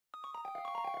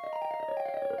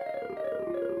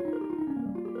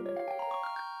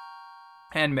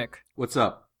And Mick. What's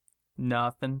up?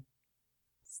 Nothing.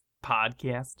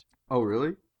 Podcast. Oh,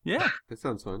 really? Yeah. That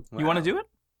sounds fun. You want to do it?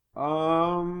 Yeah,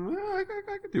 I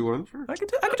could do one, sure. I could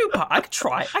try.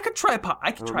 I could try.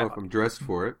 I don't know if I'm dressed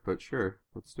for it, but sure.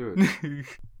 Let's do it.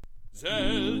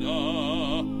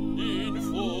 Zelda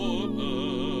Informer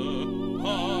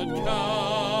Podcast.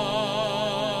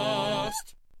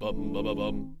 Bum, bum, bum,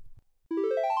 bum.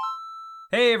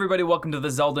 Hey everybody, welcome to the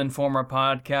Zelda Informer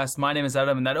Podcast. My name is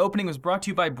Adam, and that opening was brought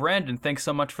to you by Brandon. Thanks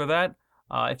so much for that.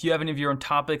 If you have any of your own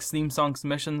topics, theme song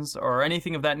submissions, or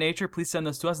anything of that nature, please send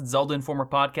those to us at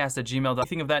zeldainformerpodcast@gmail.com.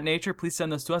 Anything of that nature, please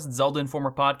send those to us at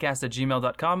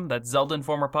zeldainformerpodcast@gmail.com. That's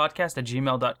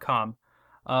zeldainformerpodcast@gmail.com.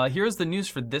 Here's the news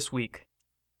for this week.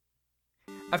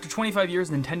 After 25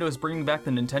 years, Nintendo is bringing back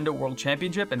the Nintendo World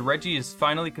Championship, and Reggie has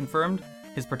finally confirmed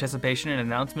his participation in an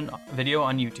announcement video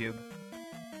on YouTube.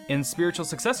 In spiritual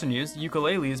successor news,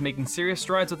 Yooka-Laylee is making serious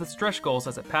strides with its stretch goals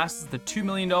as it passes the $2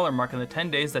 million mark in the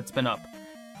 10 days that's been up.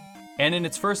 And in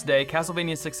its first day,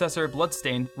 Castlevania's successor,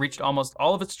 Bloodstained, reached almost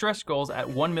all of its stretch goals at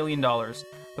 $1 million.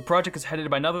 The project is headed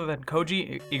by none other than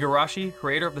Koji Igarashi,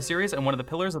 creator of the series and one of the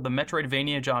pillars of the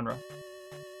Metroidvania genre.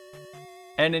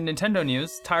 And in Nintendo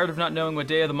news, tired of not knowing what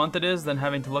day of the month it is, then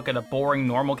having to look at a boring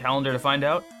normal calendar to find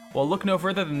out? Well, look no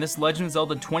further than this Legend of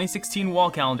Zelda 2016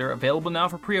 wall calendar, available now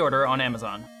for pre-order on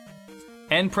Amazon.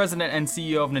 And President and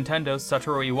CEO of Nintendo,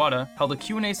 Satoru Iwata, held a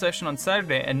Q&A session on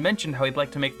Saturday and mentioned how he'd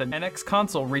like to make the NX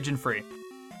console region-free.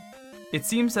 It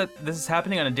seems that this is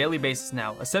happening on a daily basis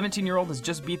now. A 17-year-old has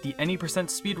just beat the any %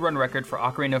 speedrun record for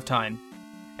Ocarina of Time.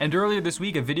 And earlier this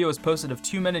week, a video was posted of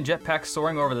two men in jetpacks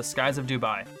soaring over the skies of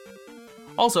Dubai.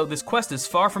 Also, this quest is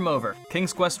far from over.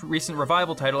 King's Quest's recent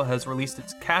revival title has released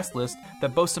its cast list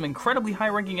that boasts some incredibly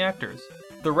high-ranking actors.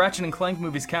 The Ratchet & Clank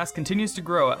movie's cast continues to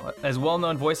grow as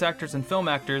well-known voice actors and film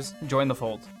actors join the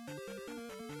fold.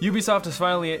 Ubisoft has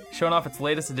finally shown off its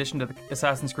latest addition to the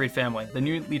Assassin's Creed family. The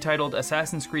newly titled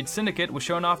Assassin's Creed Syndicate was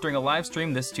shown off during a live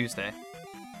stream this Tuesday.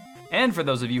 And for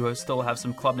those of you who still have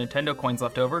some Club Nintendo coins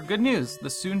left over, good news!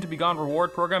 The soon-to-be-gone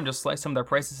reward program just sliced some of their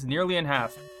prices nearly in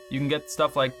half. You can get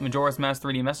stuff like Majora's Mask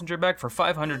 3D Messenger Bag for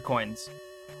 500 coins.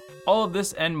 All of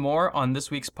this and more on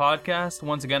this week's podcast.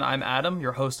 Once again, I'm Adam,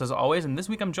 your host as always, and this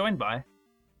week I'm joined by...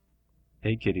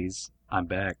 Hey kiddies, I'm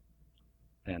back.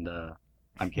 And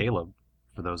I'm Caleb,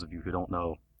 for those of you who don't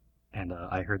know. And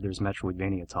I heard there's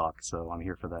Metroidvania talk, so I'm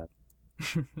here for that.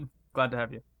 Glad to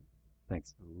have you.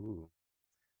 Thanks. Ooh.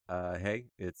 Hey,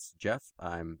 it's Jeff.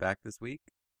 I'm back this week,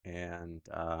 and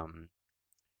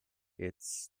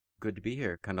it's good to be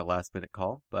here. Kind of last minute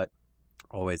call, but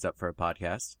always up for a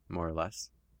podcast, more or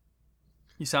less.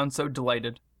 You sound so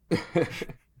delighted.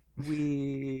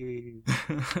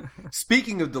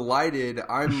 Speaking of delighted,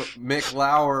 I'm Mick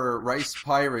Lauer,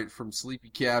 RicePirate from Sleepy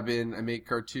Cabin. I make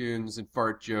cartoons and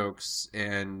fart jokes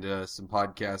and some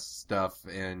podcast stuff.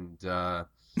 And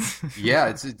yeah,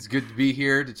 it's good to be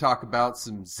here to talk about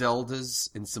some Zeldas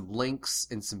and some Links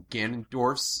and some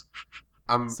Ganondorfs.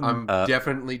 I'm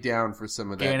definitely down for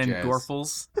some of that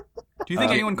Ganondorfles. Do you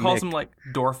think anyone calls them like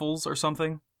Dorfles or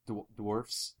something?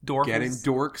 Dwarfs? Dorfles?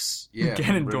 Ganondorks? Yeah.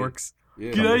 Ganondorks.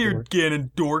 Yeah. Get out of here,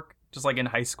 Ganondork. Just like in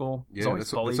high school. Yeah,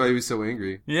 that's why he was so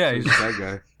angry. Yeah, he's a bad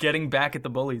guy. Getting back at the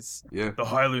bullies. Yeah. The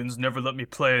Hylians never let me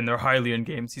play in their Hylian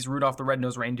games. He's Rudolph the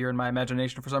Red-Nosed Reindeer in my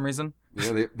imagination for some reason.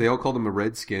 Yeah, they all called him a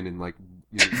redskin and like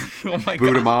oh my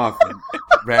boot God. him off and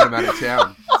ran him out of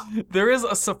town. There is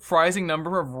a surprising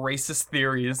number of racist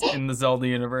theories in the Zelda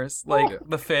universe. Like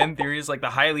the fan theories, like the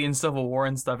Hylian Civil War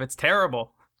and stuff. It's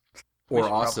terrible. Or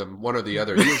awesome, one or the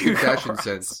other. He has good fashion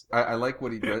sense. I like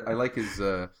what he does. I like his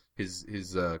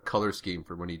color scheme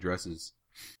for when he dresses.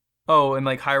 Oh, and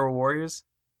like Hyrule Warriors?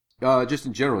 Just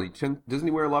in general, doesn't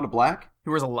he wear a lot of black? He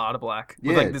wears a lot of black. Yeah.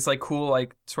 With like this like cool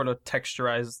like sort of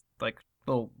texturized like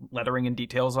little lettering and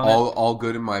details on it. All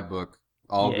good in my book.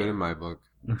 All good in my book.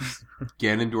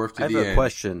 Ganondorf to the end. I have a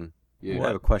question. Yeah. I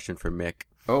have a question for Mick.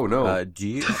 Oh no. Have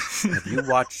you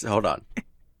watched? Hold on.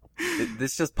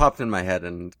 This just popped in my head,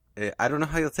 and I don't know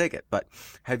how you'll take it. But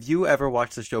have you ever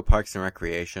watched the show Parks and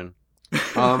Recreation?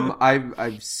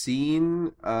 I've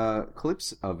seen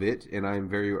clips of it, and I'm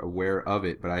very aware of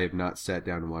it, but I have not sat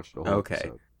down and watched the whole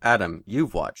episode. Adam,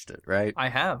 you've watched it, right? I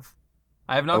have.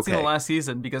 I have not seen the last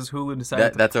season because Hulu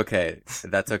decided. That's okay.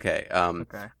 That's okay.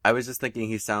 Okay. I was just thinking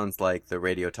he sounds like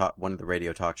one of the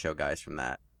radio talk show guys from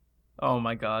that. Oh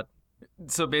my God!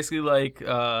 So basically, like,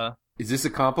 is this a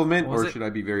compliment, or should I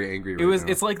be very angry right now?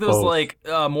 It's like those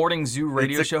morning zoo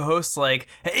radio show hosts, like,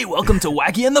 "Hey, welcome to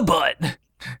Wacky in the Butt."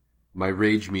 My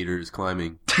rage meter is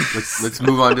climbing. Let's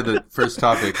move on to the first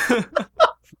topic.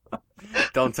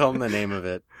 Don't tell him the name of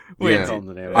it. Wait, Yeah. Tell them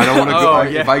the name of I don't want to go. Oh,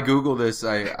 yeah. If I Google this,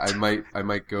 I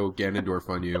might go Ganondorf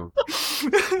on you.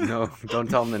 No, don't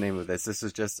tell them the name of this. This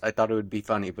is just, I thought it would be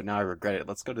funny, but now I regret it.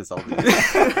 Let's go to Zelda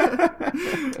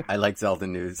news. I like Zelda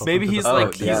news. Maybe he's Oh,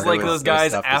 like yeah, he's there like was- those there was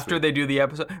guys stuff this after week. they do the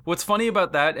episode. What's funny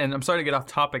about that, and I'm sorry to get off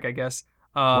topic, I guess.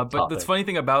 But the topic? funny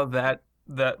thing about that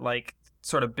like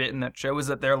sort of bit in that show is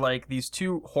that they're like these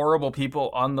two horrible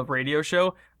people on the radio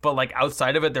show, but like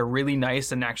outside of it, they're really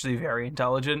nice and actually very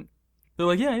intelligent. They're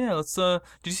like, yeah, let's. Did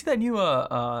you see that new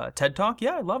TED Talk?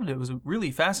 Yeah, I loved it. It was really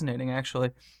fascinating,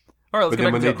 actually. All right, let's But get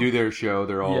then back when to they do their show,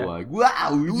 they're all Yeah. like,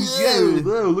 "Wow,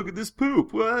 look at this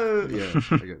poop!" Whoa. Yeah,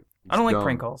 I don't like dumb.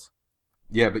 prank calls.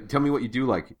 Yeah, but tell me what you do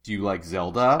like. Do you like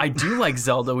Zelda? I do like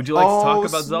Zelda. Would you like to talk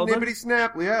about Zelda? Snippity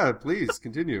snap. Yeah, please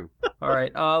continue. All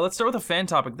right, let's start with a fan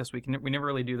topic this week. We never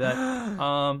really do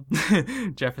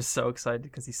that. Jeff is so excited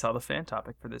because he saw the fan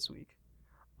topic for this week.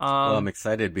 Well, I'm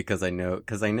excited because I know,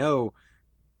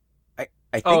 I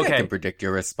think okay. I can predict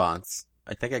your response.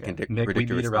 I think I can Mick, predict we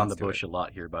your beat response around the to bush it. a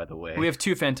lot here, by the way. We have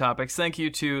 2 fan topics. Thank you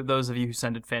to those of you who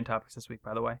sent in fan topics this week,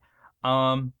 by the way.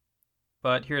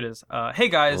 But here it is. Hey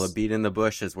guys. Well, a beat in the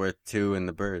bush is worth 2 in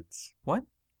the birds. What?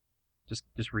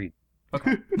 Just read.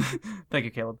 Okay. Thank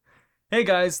you, Caleb. Hey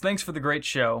guys, thanks for the great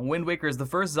show. Wind Waker is the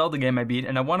first Zelda game I beat,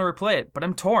 and I want to replay it, but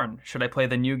I'm torn. Should I play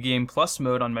the New Game Plus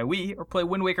mode on my Wii, or play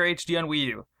Wind Waker HD on Wii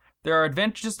U? There are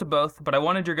advantages to both, but I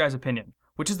wanted your guys' opinion.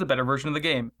 Which is the better version of the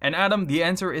game? And Adam, the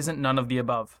answer isn't none of the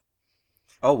above.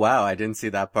 Oh wow, I didn't see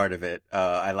that part of it.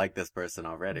 I like this person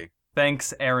already.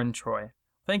 Thanks, Aaron Troy.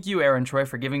 Thank you, Aaron Troy,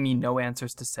 for giving me no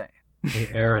answers to say. Hey,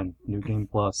 Aaron, New Game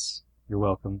Plus. You're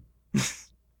welcome.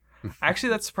 Actually,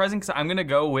 that's surprising because I'm going to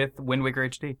go with Wind Waker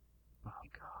HD. Oh,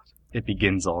 God. It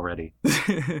begins already.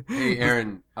 Hey,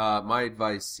 Aaron. My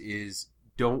advice is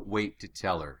don't wait to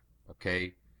tell her.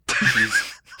 Okay,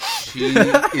 she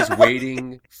is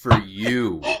waiting for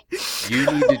you. You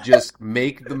need to just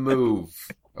make the move.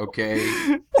 Okay,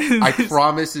 I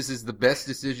promise this is the best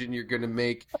decision you're gonna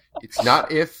make. It's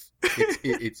not if.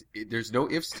 There's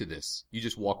no ifs to this. You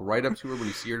just walk right up to her when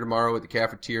you see her tomorrow at the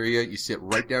cafeteria. You sit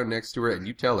right down next to her and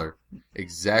you tell her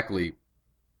exactly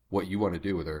what you want to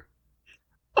do with her.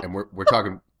 And we're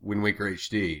talking Wind Waker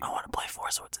HD. I want to play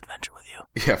Four Swords Adventure with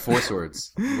you. Yeah, 4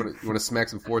 swords. You want to smack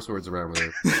some 4 swords around with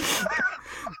her.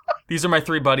 These are my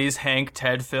 3 buddies, Hank,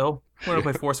 Ted, Phil. I want to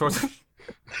play 4 Swords.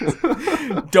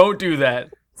 Don't do that.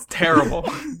 It's terrible.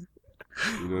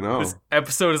 You don't know. This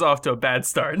episode is off to a bad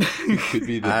start. Could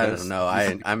be the I best. don't know.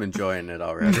 I'm enjoying it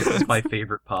already. This is my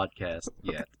favorite podcast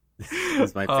yet. This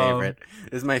is my favorite.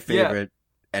 This is my favorite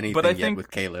anything but I yet think-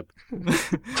 with Caleb.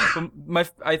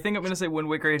 I think I'm going to say Wind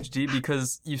Waker HD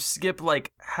because you skip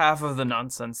like half of the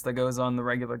nonsense that goes on in the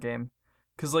regular game.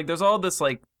 Because like there's all this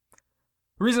like...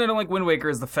 The reason I don't like Wind Waker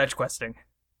is the fetch questing.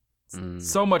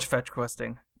 So much fetch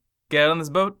questing. Get on this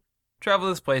boat, travel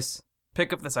to this place,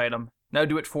 pick up this item. Now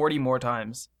do it 40 more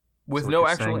times. With So what no you're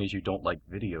actual saying is you don't like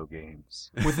video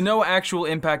games. with no actual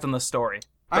impact on the story.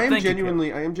 But I am thank you,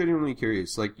 Caleb. genuinely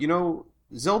curious. Like,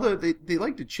 Zelda, they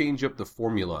like to change up the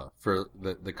formula for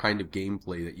the kind of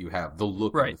gameplay that you have, the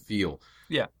look Right. and the feel.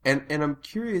 Yeah. And I'm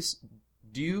curious,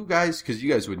 do you guys, because you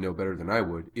guys would know better than I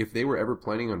would, if they were ever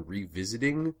planning on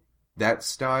revisiting that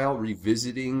style,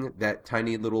 revisiting that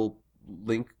tiny little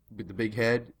Link with the big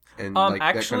head, and like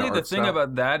that actually, kind of the art thing style?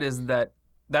 about that is that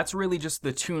that's really just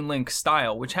the Toon Link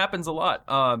style, which happens a lot.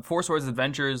 Four Swords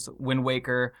Adventures, Wind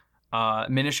Waker,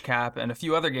 Minish Cap, and a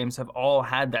few other games have all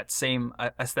had that same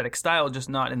aesthetic style, just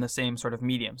not in the same sort of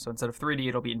medium. So instead of 3D,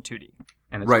 it'll be in 2D.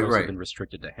 And it's Right, also right. been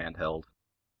restricted to handheld.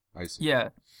 I see. Yeah.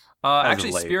 of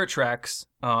Actually, late. Spirit Tracks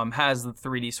has the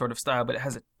 3D sort of style, but it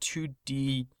has a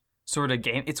 2D sort of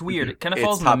game. It's weird. It kind of It's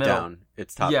falls in the top middle, down.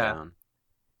 It's top Yeah. down.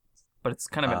 but it's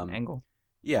kind of at an Um, angle.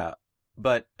 Yeah,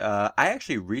 but I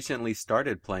actually recently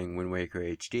started playing Wind Waker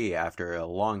HD after a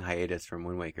long hiatus from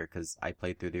Wind Waker because I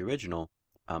played through the original.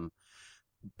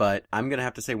 But I'm gonna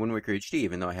have to say Wind Waker HD,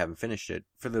 even though I haven't finished it,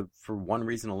 for one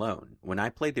reason alone. When I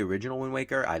played the original Wind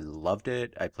Waker, I loved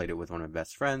it. I played it with one of my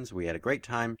best friends. We had a great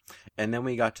time, and then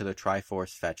we got to the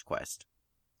Triforce Fetch Quest.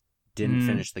 Didn't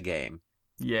finish the game.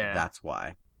 Yeah. That's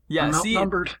why. Yeah, I'm see,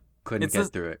 outnumbered. Couldn't It's get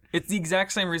just- through it. it's the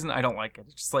exact same reason I don't like it.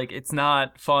 It's just like, it's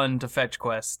not fun to fetch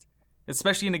quest.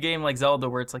 Especially in a game like Zelda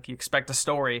where it's like you expect a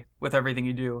story with everything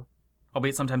you do.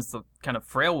 Albeit sometimes it's a kind of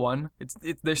frail one.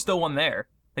 There's still one there.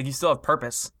 Like you still have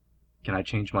purpose. Can I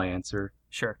change my answer?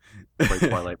 Sure. Play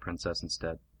Twilight Princess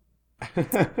instead.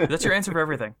 That's your answer for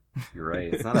everything. You're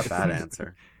right. It's not a bad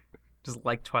answer. Just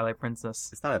like Twilight Princess.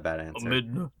 It's not a bad answer.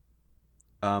 Amid-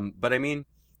 But I mean,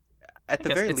 at the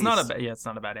Yes, very it's least, not a it's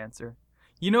not a bad answer.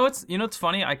 It's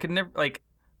funny. I could never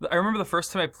I remember the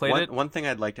first time I played it. one thing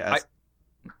I'd like to ask.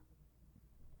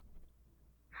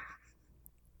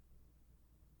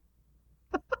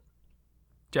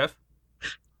 Jeff,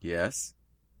 Yes.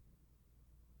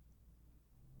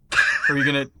 were you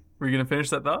gonna finish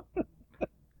that thought?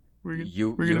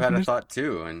 You gonna had a finish- thought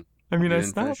too, and I mean, you I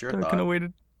didn't finish stopped. your I thought. kind of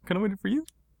waited for you.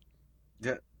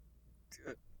 Yeah.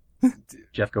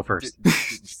 Jeff, go first.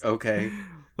 Okay.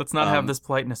 Let's not have Um, this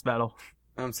politeness battle.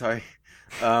 I'm sorry.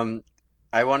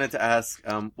 I wanted to ask,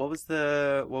 what was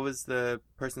the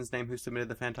person's name who submitted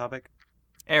the fan topic?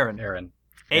 Aaron. Aaron.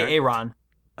 Aaron.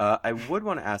 I would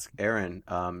want to ask Aaron,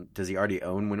 does he already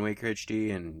own Wind Waker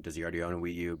HD, and does he already own a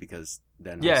Wii U? Because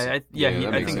then Yeah, also- that I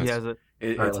makes think he sense. has it.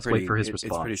 All right, let's wait for his It's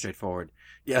response. pretty straightforward.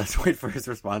 Yeah, let's wait for his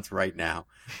response right now.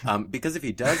 Because if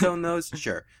he does own those,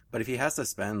 sure. But if he has to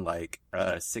spend like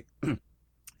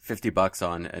 $50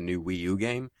 on a new Wii U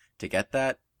game to get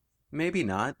that, maybe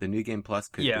not. The New Game Plus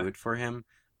could Yeah. do it for him.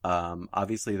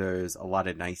 Obviously, there's a lot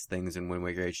of nice things in Wind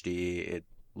Waker HD. It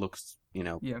looks,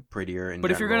 Yeah. prettier. In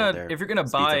But if you're general. gonna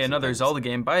speeds buy up some another things. Zelda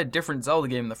game, buy a different Zelda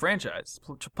game in the franchise.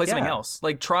 Play something Yeah. else.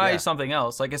 Like try Yeah. something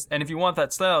else. Like, and if you want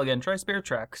that style again, try Spirit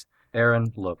Tracks.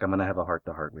 Aaron, look, I'm going to have a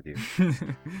heart-to-heart with you.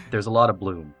 There's a lot of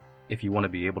bloom. If you want to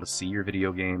be able to see your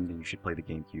video game, then you should play the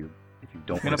GameCube. If you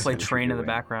don't I'm gonna want to play see what Train you're in the doing,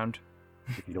 background.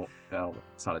 If you don't, no,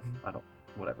 it's not. I don't.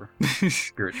 Whatever. You're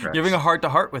Spirit Tracks. having a heart to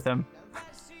heart with him. I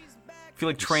feel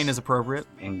like Train is appropriate.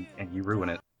 and you ruin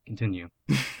it. Continue.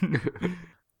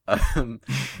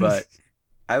 But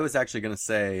I was actually gonna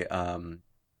say,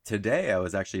 today I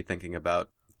was actually thinking about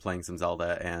playing some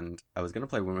Zelda, and I was gonna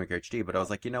play Wind Waker HD, but I was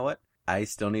like, you know what? I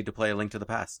still need to play A Link to the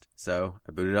Past, so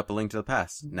I booted up A Link to the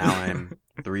Past. Now I'm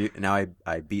three. Now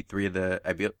I beat three of the.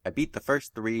 I beat the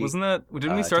first three.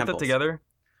 Didn't we start temples. that together?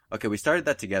 Okay, we started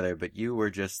that together, but you were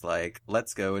just like,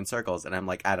 let's go in circles. And I'm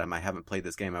like, Adam, I haven't played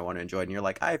this game. I want to enjoy it. And you're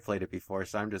like, I've played it before,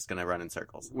 so I'm just going to run in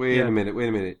circles. Wait Yeah. a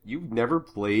minute. You've never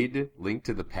played Link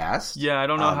to the Past? Yeah, I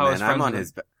don't know how man, his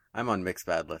friends. I'm on mixed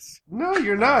bad list. No,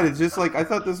 you're not. It's just like I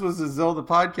thought this was a Zelda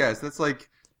podcast. That's like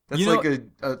You know-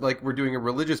 like like we're doing a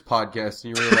religious podcast,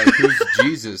 and you were like, "Who's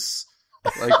Jesus?"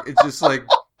 Like it's just like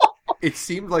it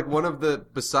seemed like one of the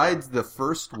besides the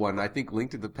first one. I think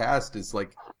Link to the Past is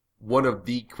like one of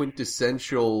the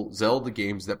quintessential Zelda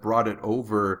games that brought it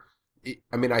over.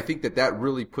 I mean, I think that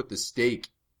really put the stake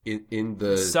in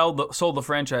the sold the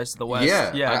franchise to the West.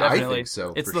 Yeah, I definitely. think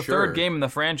so, It's for the sure. third game in the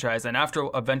franchise, and after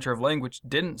Adventure of Link, which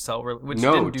didn't sell, which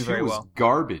no, didn't do 2 very was well.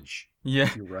 garbage. Yeah,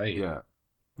 You're right. Yeah,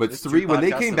 but There's 3 two when they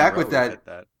podcasts came in a back row with we that, hit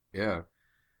that. yeah.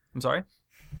 I'm sorry.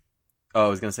 Oh, I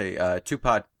was gonna say two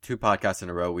podcasts in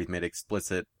a row we've made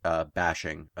explicit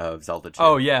bashing of Zelda 2.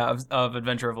 Oh yeah, of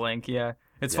Adventure of Link. Yeah,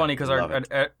 it's Yeah, funny because love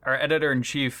our editor in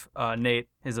chief Nate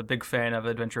is a big fan of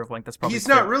Adventure of Link. That's probably He's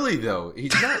not really though.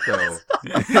 He's not though.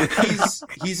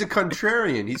 he's a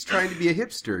contrarian. He's trying to be a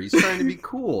hipster. He's trying to be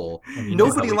cool. And you know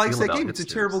Nobody how we likes feel that about game. It's a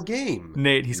hipsters. terrible game.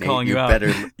 Nate. He's Nate, calling you out.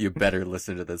 You better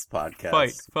listen to this podcast.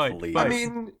 Fight, please.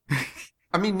 fight.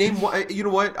 I mean, name one. You know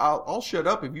what? I'll shut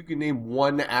up if you can name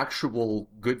one actual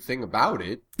good thing about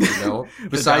it. You know,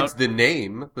 besides the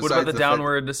name. What about the fact-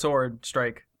 downward sword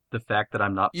strike? The fact that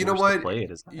I'm not You know forced to what? play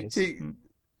it is You nice. take-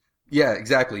 yeah,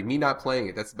 exactly. Me not playing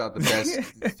it. That's about the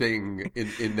best thing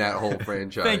in that whole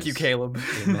franchise. Thank you, Caleb.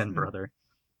 Amen, brother.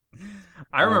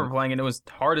 I remember playing it. It was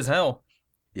hard as hell.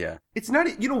 Yeah. It's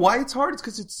not. You know why it's hard? It's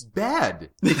because it's bad.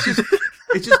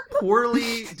 It's just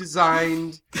poorly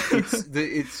designed.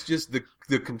 It's just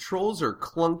the controls are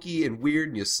clunky and weird,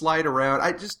 and you slide around.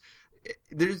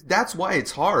 That's why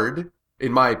it's hard,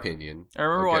 in my opinion. I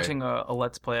remember Okay. watching a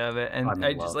Let's Play of it, and I'm in I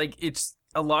love. just like it's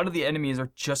a lot of the enemies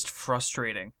are just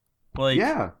frustrating. Like,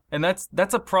 Yeah, and that's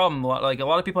a problem. Like a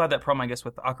lot of people have that problem, I guess,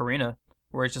 with Ocarina,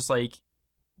 where it's just like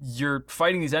you're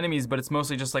fighting these enemies, but it's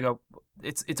mostly just like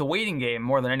it's a waiting game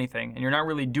more than anything, and you're not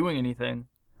really doing anything.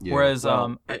 yeah. Whereas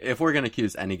Well, If we're gonna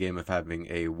accuse any game of having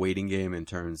a waiting game in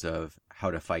terms of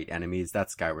how to fight enemies,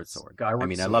 that's Skyward Sword. Skyward I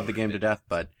mean, I love the Sword. game to death,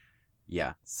 but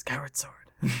yeah, Skyward Sword.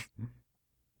 yeah,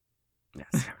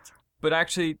 Skyward Sword. But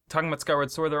actually, talking about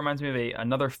Skyward Sword, that reminds me of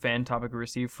another fan topic we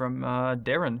received from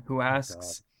Darren, who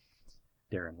asks,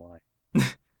 Darren, why?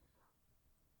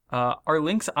 "Are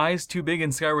Link's eyes too big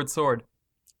in Skyward Sword?"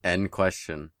 End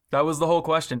question. That was the whole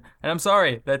question. And I'm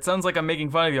sorry, that sounds like I'm making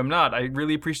fun of you. I'm not. I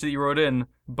really appreciate that you wrote in.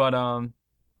 But,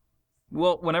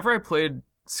 well, whenever I played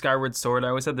Skyward Sword, I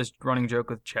always had this running joke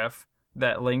with Jeff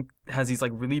that Link has these,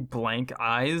 like, really blank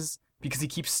eyes because he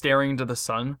keeps staring into the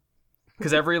sun.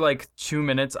 Because every, 2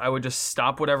 minutes, I would just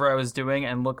stop whatever I was doing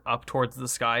and look up towards the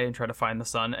sky and try to find the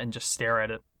sun and just stare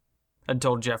at it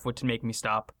until Jeff would make me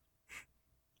stop.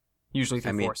 Usually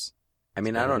through force. I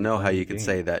mean, It's I better don't than know how playing you the could game.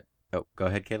 say that. Oh, go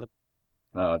ahead, Caleb.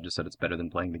 I just said it's better than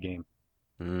playing the game.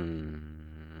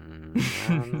 I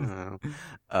don't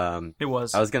know. It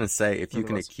was. I was gonna say, if you Really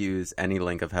can was. accuse any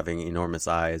Link of having enormous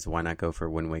eyes, why not go for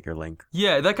Wind Waker Link?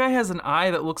 Yeah, that guy has an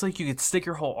eye that looks like you could stick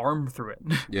your whole arm through it.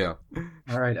 Yeah.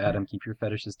 All right, Adam, keep your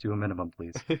fetishes to a minimum,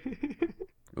 please.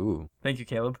 Ooh. Thank you,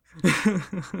 Caleb.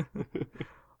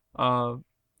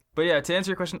 But yeah, to answer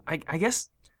your question, I guess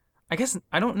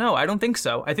I don't know. I don't think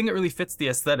so. I think it really fits the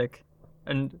aesthetic,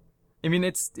 and I mean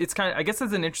it's kind of. I guess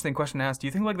that's an interesting question to ask. Do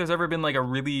you think like there's ever been like a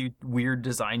really weird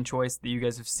design choice that you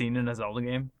guys have seen in a Zelda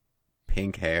game?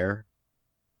 Pink hair.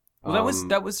 Well,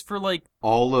 that was for like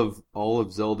all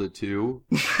of Zelda 2.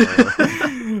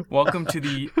 welcome to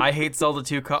the I Hate Zelda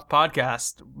 2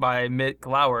 podcast by Mick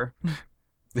Lauer,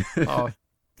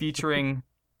 featuring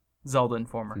Zelda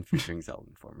Informer. Featuring Zelda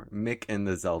Informer. Mick and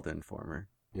the Zelda Informer.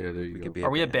 Yeah, there you go. Could be Are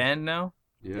we a band now?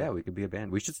 Yeah, we could be a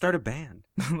band. We should start a band.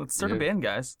 Let's start a Yeah. band,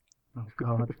 guys. Oh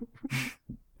God.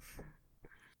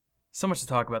 So much to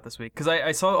talk about this week because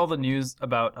I saw all the news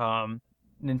about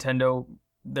Nintendo.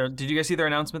 Did you guys see their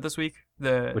announcement this week?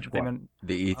 Which they one? went-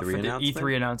 The E3 for the announcement?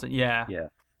 E3 announcement. Yeah. Yeah.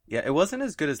 Yeah, it wasn't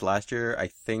as good as last year. I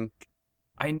think,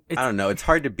 I don't know. It's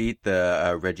hard to beat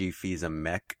the Reggie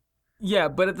Fils-Aimé. Yeah,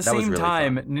 but at the That was same really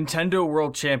time, fun. Nintendo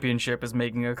World Championship is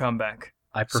making a comeback.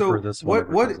 I prefer So this one.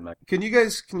 what over Cosmic. can you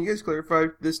guys clarify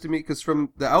this to me? Because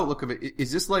from the outlook of it,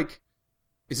 is this like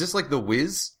the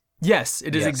Wiz? Yes,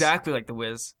 it is Yes. exactly like the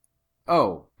Wiz.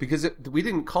 Oh, because we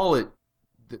didn't call it.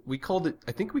 We called it.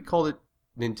 I think we called it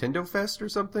Nintendo Fest or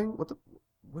something. What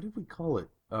did we call it?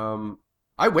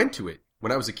 I went to it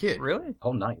when I was a kid. Really?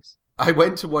 Oh, nice. I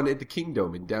went to one at the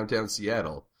Kingdom in downtown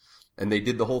Seattle, and they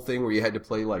did the whole thing where you had to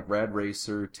play like Rad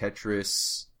Racer,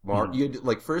 Tetris, You had to,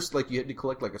 you had to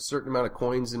collect like a certain amount of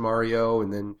coins in Mario,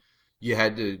 and then you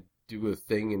had to do a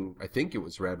thing, and I think it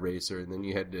was Rad Racer, and then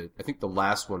you had to. I think the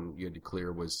last one you had to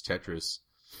clear was Tetris.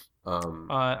 Are you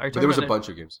But talking there was a about bunch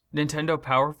of games. Nintendo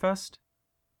Power Fest?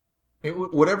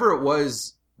 Whatever it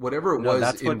was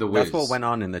that's in the Wiz. That's what went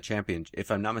on in the championship.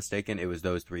 If I'm not mistaken, it was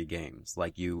those 3 games.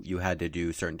 Like you had to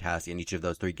do certain tasks in each of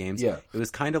those 3 games. Yeah. It was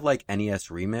kind of like NES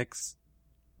Remix.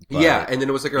 But- Yeah, and then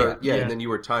it was like Yeah. and then you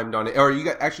were timed on it, or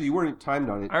you weren't timed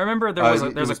on it. I remember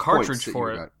there's a cartridge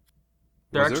for it.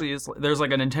 There's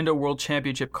like a Nintendo World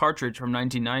Championship cartridge from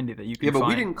 1990 that you can Yeah, but find.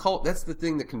 we didn't call. That's the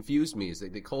thing that confused me is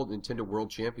they called it Nintendo World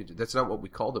Championship. That's not what we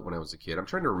called it when I was a kid. I'm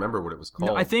trying to remember what it was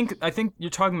called. No, I think you're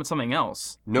talking about something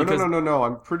else. No. because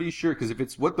I'm pretty sure because if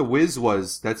it's what the Wiz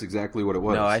was, that's exactly what it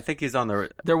was. No, I think he's on the.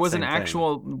 There was an same thing.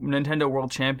 actual Nintendo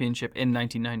World Championship in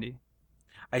 1990.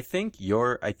 I think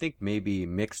maybe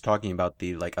Mick's talking about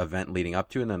the like event leading up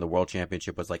to, and then the World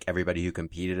Championship was like everybody who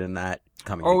competed in that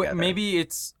coming Or together. maybe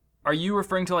it's. Are you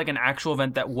referring to like an actual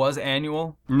event that was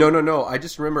annual? No. I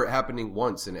just remember it happening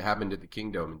once, and it happened at the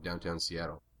Kingdom in downtown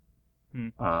Seattle.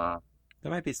 That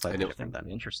might be slightly I know. different then.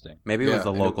 Interesting. Maybe it was Yeah,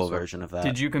 the I know, local so- version of that.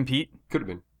 Did you compete? Could have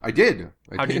been. I did.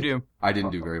 How'd you do? I didn't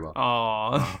do very well.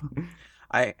 Oh,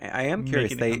 I am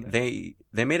curious. Making a comeback.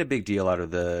 They made a big deal out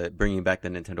of the bringing back the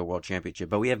Nintendo World Championship,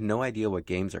 but we have no idea what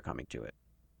games are coming to it.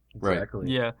 Right. Exactly.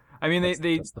 yeah. I mean, That's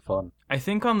they the fun. I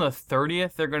think on the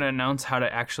 30th they're going to announce how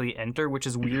to actually enter, which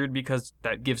is weird because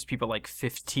that gives people like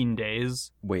 15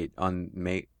 days. Wait, on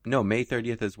May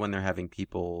 30th is when they're having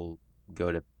people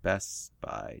go to Best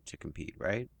Buy to compete,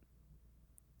 right?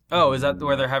 Oh, is that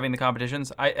where they're having the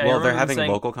competitions? I Well, remember they're them having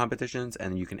saying, local competitions,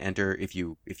 and you can enter if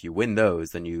you win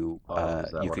those, then you is that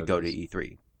you what could it go to is?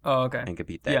 E3 Oh, okay. and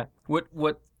compete there. Yeah.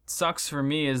 What sucks for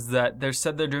me is that they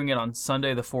said they're doing it on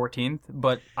Sunday the 14th,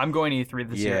 but I'm going to E3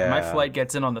 this year. And my Yeah. flight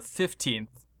gets in on the 15th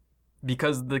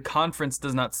because the conference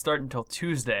does not start until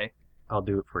Tuesday. I'll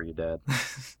do it for you, Dad.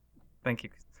 Thank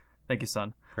you,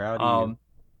 son. Proud of you.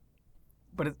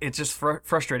 But it's just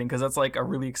frustrating because that's like a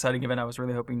really exciting event I was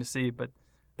really hoping to see, but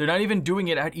they're not even doing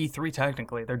it at E3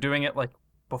 technically. They're doing it like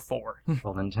before.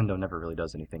 Well, Nintendo never really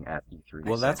does anything at E3.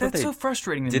 Well, that's what they so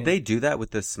frustrating to me. did. They do that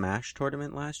with the Smash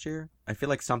tournament last year? I feel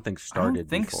like something I started. don't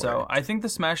think before so. it. I think the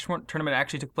Smash tournament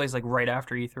actually took place like right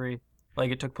after E3.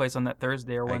 Like it took place on that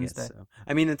Thursday or I guess Wednesday. so.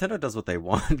 I mean, Nintendo does what they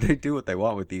want. They do what they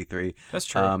want with E3. That's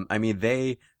true. I mean,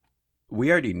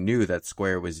 we already knew that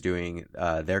Square was doing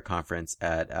their conference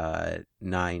at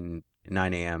 9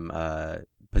 a.m.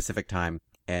 Pacific time,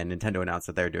 and Nintendo announced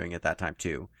that they're doing it that time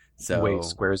too. So Wait,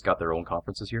 Square's got their own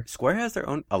conferences here? Square has their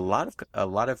own a lot of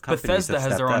companies Bethesda have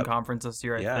has their stepped own up. conference this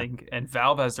year, I Yeah. think, and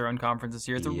Valve has their own conference this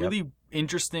year. It's a Yep. really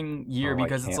interesting year Oh,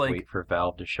 because I can't it's like wait for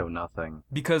Valve to show nothing.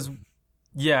 I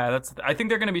think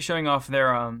they're going to be showing off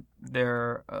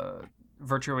their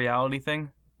virtual reality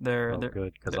thing. Oh,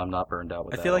 good, because I'm not burned out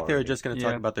with I that feel like they were already. just going to Yeah.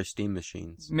 talk about their Steam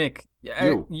machines. Mick,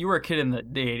 you were a kid in the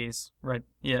 80s, right?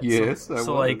 Yeah. Yes, I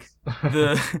so was.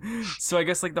 like so I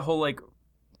guess like the whole like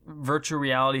virtual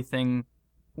reality thing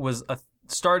was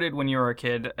started when you were a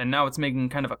kid, and now it's making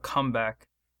kind of a comeback.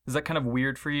 Is that kind of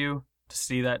weird for you to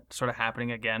see that sort of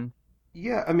happening again?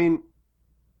 Yeah, I mean,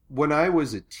 when I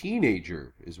was a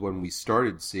teenager is when we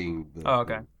started seeing the... Oh,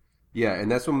 okay. Yeah,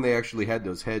 and that's when they actually had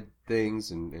those head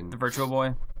things and The Virtual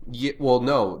Boy? Yeah, well,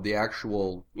 no, the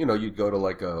actual, you'd go to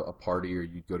like a party or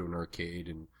you'd go to an arcade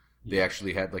and they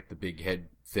actually had like the big head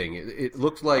thing. It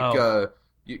looked like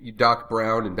you Doc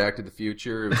Brown in Back to the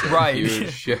Future. It was like right.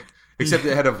 huge, except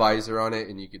it had a visor on it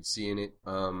and you could see in it.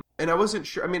 And I wasn't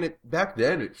sure. I mean, back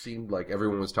then it seemed like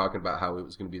everyone was talking about how it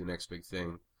was going to be the next big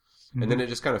thing. And then it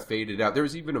just kind of faded out. There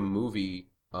was even a movie,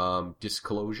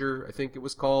 Disclosure, I think it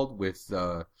was called, with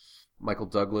Michael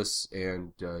Douglas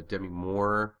and Demi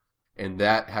Moore. And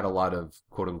that had a lot of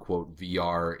quote-unquote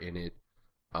VR in it.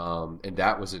 And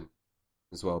that wasn't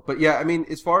as well. But yeah, I mean,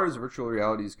 as far as virtual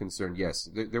reality is concerned, yes.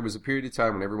 There was a period of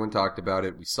time when everyone talked about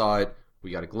it. We saw it.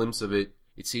 We got a glimpse of it.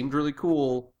 It seemed really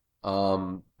cool.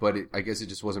 But I guess it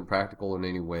just wasn't practical in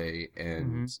any way.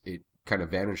 And it kind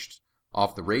of vanished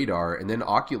off the radar. And then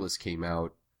Oculus came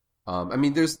out. I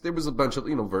mean, there was a bunch of,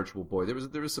 Virtual Boy.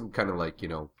 There was some kind of like,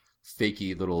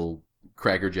 fakey little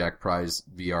Crackerjack prize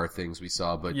VR things we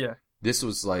saw, but this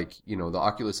was like, the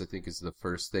Oculus I think is the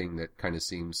first thing that kind of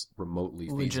seems remotely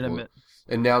legitimate. feasible.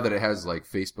 And now that it has like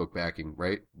Facebook backing,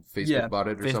 right? Facebook bought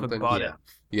it or Facebook something? Bought it.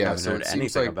 Yeah, I haven't so heard it seems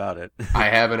anything like about it. I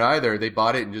haven't either. They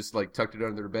bought it and just like tucked it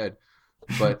under their bed.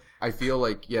 But I feel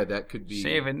like, that could be...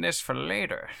 Saving this for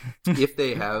later. If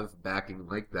they have backing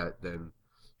like that, then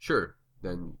sure.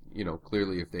 Then,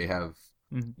 clearly if they have,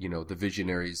 the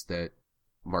visionaries that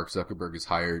Mark Zuckerberg has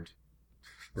hired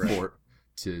for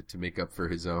to make up for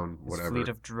his own whatever. His fleet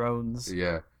of drones.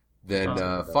 Yeah. Then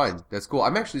fine. That's cool.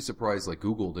 I'm actually surprised like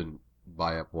Google didn't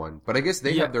buy up one. But I guess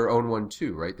they have their own one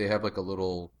too, right? They have like a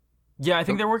little... Yeah, I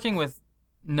think they're working with...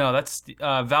 No, that's...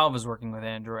 Valve is working with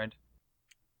Android.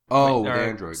 Oh, with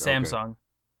Android. Samsung.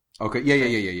 Okay.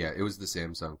 Yeah. It was the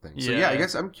Samsung thing. So I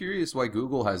guess I'm curious why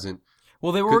Google hasn't...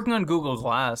 Well, they were working on Google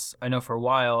Glass, I know, for a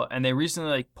while, and they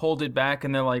recently like pulled it back,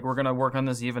 and they're like, we're gonna work on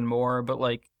this even more, but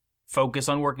like focus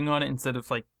on working on it instead of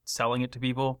like selling it to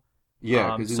people.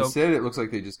 Yeah, because instead it looks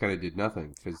like they just kind of did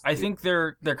nothing. I think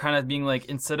they're kind of being like,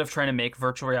 instead of trying to make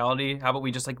virtual reality, how about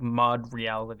we just like mod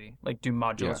reality, like do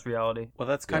modulus reality? Well,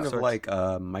 that's kind of like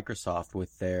Microsoft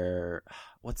with their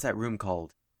what's that room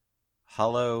called?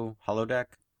 Holodeck?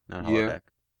 Not holodeck. Yeah.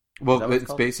 Well,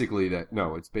 it's basically that.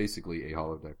 No, it's basically a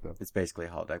holodeck, though. It's basically a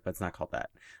holodeck, but it's not called that.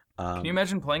 Can you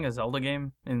imagine playing a Zelda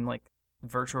game in like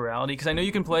virtual reality? Because I know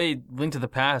you can play Link to the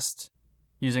Past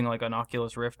using like an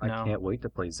Oculus Rift now. I can't wait to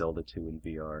play Zelda 2 in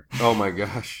VR. Oh my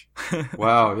gosh!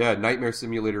 Wow, yeah, Nightmare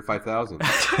Simulator 5000.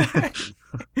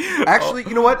 Actually,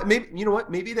 you know what?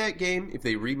 Maybe that game, if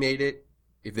they remade it,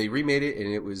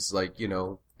 and it was like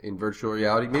in virtual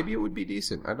reality, maybe it would be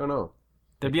decent. I don't know.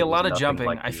 There'd be a lot of jumping.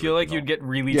 Like I feel like you'd get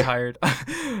really tired.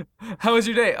 How was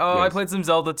your day? Oh, I played some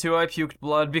Zelda 2. I puked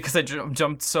blood because I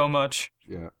jumped so much.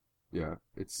 Yeah.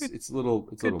 It's a little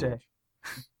Good day. much.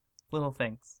 Little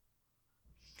things.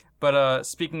 But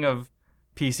speaking of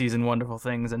PCs and wonderful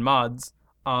things and mods,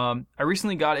 I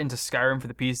recently got into Skyrim for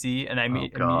the PC, and Oh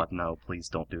God, no! Please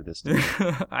don't do this to me.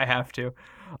 I have to.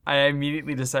 I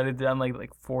immediately decided to download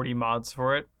like 40 mods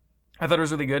for it. I thought it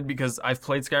was really good because I've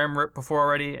played Skyrim before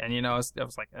already, and I was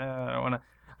like, I don't want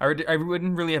to. I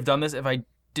wouldn't really have done this if I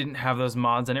didn't have those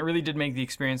mods, and it really did make the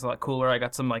experience a lot cooler. I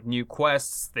got some like new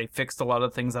quests. They fixed a lot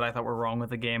of things that I thought were wrong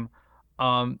with the game.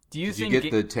 Do you think you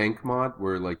get the tank mod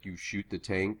where like you shoot the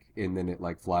tank and then it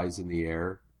like flies in the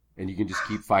air and you can just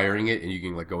keep firing it and you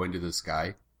can like go into the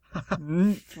sky?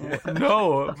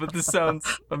 No, but this sounds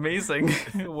amazing.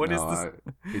 What is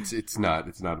this? It's not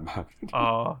a mod.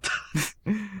 Oh.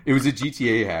 It was a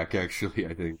GTA hack, actually,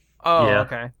 I think. Oh, Yeah.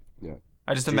 okay. Yeah.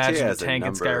 I just GTA imagined a has a tank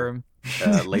in number-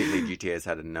 Skyrim. Lately, GTA has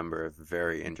had a number of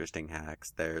very interesting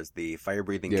hacks. There's the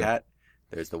fire-breathing cat,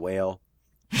 there's the whale,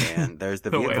 and there's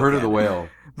the vehicle I've heard of the cannon. whale.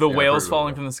 The Yeah, I've whales heard of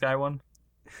falling that. from the sky one?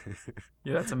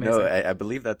 Yeah, that's amazing. No, I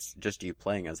believe that's just you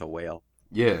playing as a whale.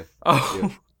 Yeah.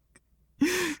 Oh.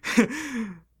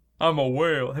 I'm a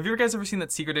whale. Have you guys ever seen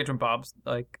that Secret Agent Bob's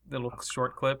like little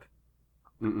short clip?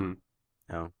 Mm-mm.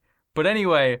 No. But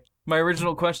anyway, my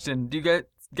original question: do you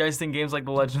guys think games like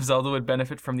The Legend of Zelda would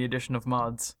benefit from the addition of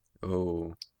mods?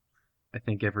 Oh. I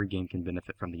think every game can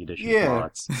benefit from the addition Yeah. of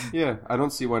mods. Yeah, I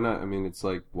don't see why not. I mean, it's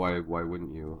like, why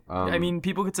wouldn't you? I mean,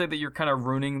 people could say that you're kind of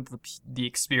ruining the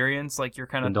experience. Like you're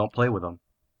kind And of don't play with them.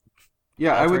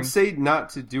 yeah, I altering. would say not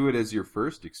to do it as your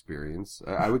first experience.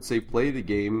 I would say play the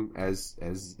game as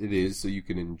it is so you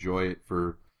can enjoy it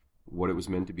for what it was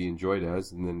meant to be enjoyed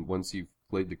as. And then once you've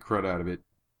played the crud out of it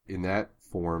in that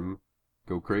form,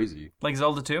 go crazy. Like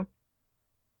Zelda 2?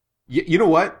 You know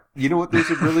what?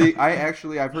 There's a really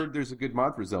I've heard there's a good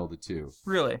mod for Zelda 2.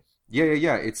 Really?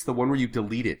 Yeah. It's the one where you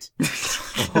delete it.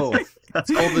 Oh,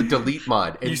 It's called the delete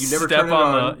mod, and you never step turn it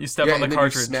on. You step on the and then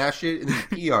cartridge. you smash it, and then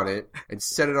you pee on it, and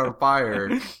set it on fire.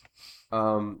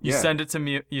 You send it to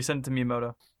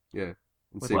Miyamoto. Yeah.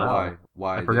 And With say wow.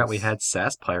 why. I forgot we this? had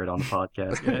RicePirate on the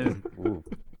podcast. Yeah. ooh.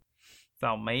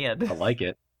 Sound mad. I like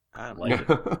it. I like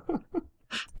it.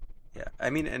 Yeah, I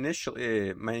mean,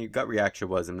 initially, my gut reaction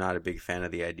was I'm not a big fan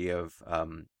of the idea of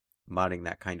modding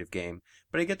that kind of game,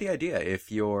 but I get the idea.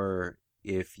 If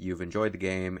you've enjoyed the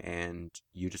game and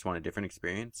you just want a different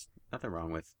experience, nothing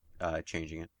wrong with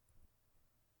changing it.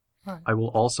 I will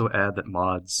also add that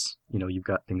mods, you've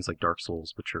got things like Dark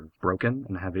Souls, which are broken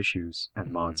and have issues,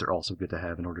 and mods are also good to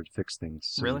have in order to fix things,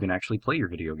 so Really? you can actually play your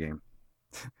video game.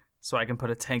 So I can put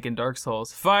a tank in Dark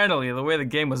Souls. Finally, the way the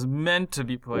game was meant to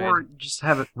be played. Or just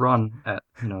have it run at,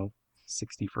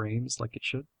 60 frames like it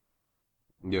should.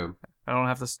 Yeah. I don't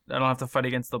have to fight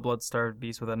against the blood-starved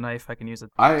beast with a knife. I can use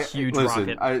a huge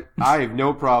rocket. I have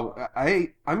no problem.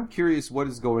 I'm curious what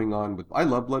is going on with. I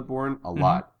love Bloodborne a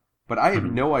lot, but I have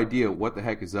no idea what the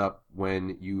heck is up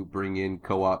when you bring in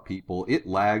co-op people. It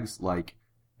lags like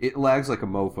a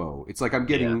mofo. It's like I'm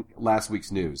getting last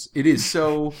week's news. It is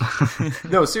so.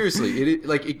 No, seriously,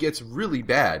 it gets really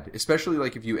bad, especially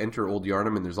like if you enter Old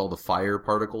Yarnum and there's all the fire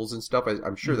particles and stuff.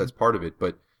 I'm sure that's part of it,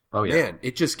 but man,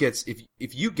 it just gets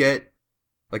if you get.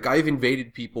 Like, I've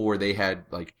invaded people where they had,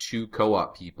 like, 2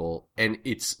 co-op people, and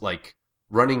it's, like,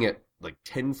 running at, like,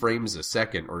 10 frames a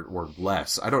second or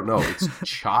less. I don't know. It's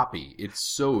choppy. It's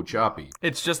so choppy.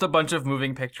 It's just a bunch of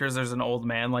moving pictures. There's an old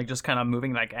man, like, just kind of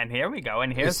moving, like, and here we go,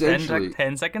 and here's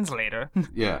 10 seconds later.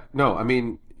 Yeah. No, I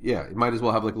mean, yeah, it might as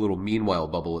well have, like, a little meanwhile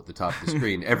bubble at the top of the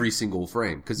screen every single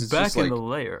frame, because it's back just, like... in the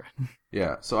layer.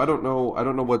 Yeah, so I don't know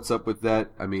what's up with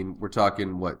that. I mean, we're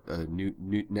talking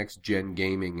new next gen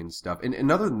gaming and stuff. And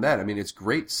other than that, I mean, it's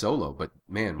great solo, but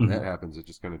man, when that happens, it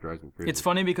just kind of drives me crazy. It's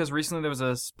funny because recently there was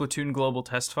a Splatoon global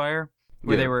test fire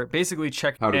where they were basically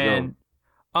checking. How'd it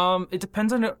go? It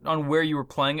depends on where you were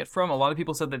playing it from. A lot of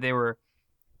people said that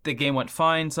the game went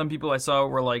fine. Some people I saw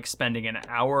were like spending an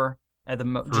hour at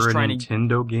the just trying to. For a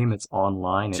Nintendo game that's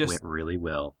online, it went really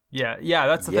well. Yeah,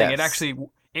 that's the thing. It actually.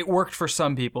 It worked for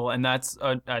some people, and that's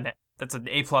an A+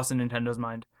 in Nintendo's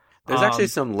mind. There's actually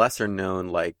some lesser known,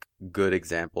 like, good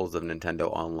examples of Nintendo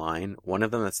Online. One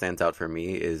of them that stands out for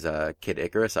me is Kid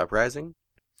Icarus Uprising.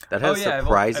 That has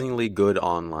surprisingly good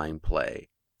online play.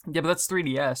 Yeah, but that's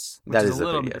 3DS. That is a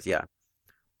 3DS, yeah.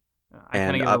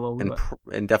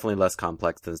 And definitely less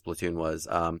complex than Splatoon was.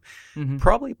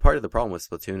 Probably part of the problem with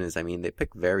Splatoon is, I mean, they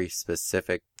pick very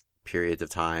specific periods of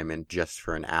time and just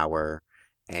for an hour.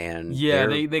 And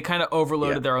they kind of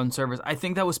overloaded their own servers. I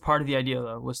think that was part of the idea,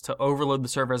 though, was to overload the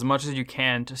server as much as you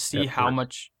can to see how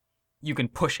much you can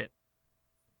push it,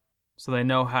 so they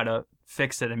know how to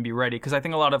fix it and be ready. Because I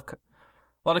think a lot of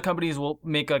companies will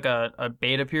make like a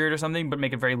beta period or something, but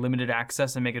make it very limited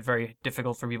access and make it very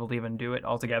difficult for people to even do it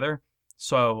altogether.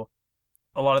 So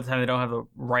a lot of the time they don't have the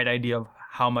right idea of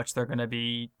how much they're going to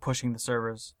be pushing the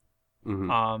servers.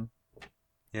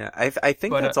 Yeah, I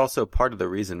think that's also part of the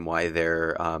reason why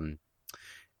they're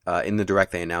in the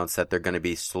Direct they announced that they're going to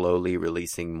be slowly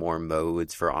releasing more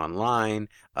modes for online,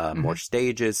 more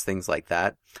stages, things like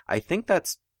that. I think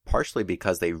that's partially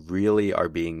because they really are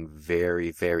being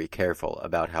very, very careful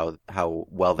about how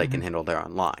well they can handle their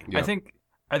online. Yeah. I think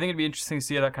it'd be interesting to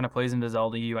see how that kind of plays into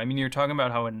Zelda U. I mean, you're talking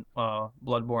about how in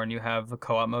Bloodborne you have the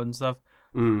co-op mode and stuff.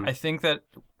 I think that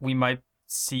we might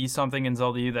see something in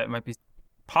Zelda U that might be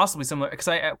possibly similar, because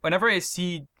whenever I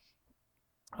see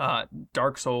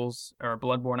Dark Souls or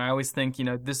Bloodborne, I always think,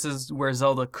 this is where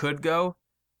Zelda could go,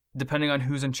 depending on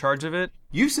who's in charge of it.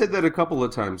 You've said that a couple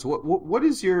of times. What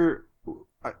is your?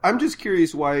 I'm just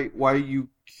curious why you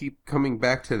keep coming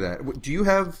back to that. Do you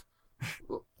have?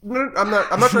 No, I'm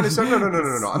not trying to say no.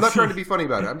 I'm not trying to be funny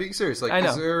about it. I'm being serious. Like,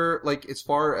 is there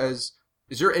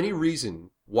is there any reason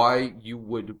why you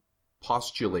would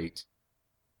postulate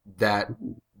that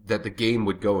the game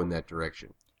would go in that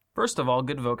direction? First of all,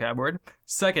 good vocab word.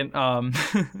 Second,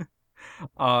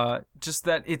 just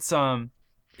that it's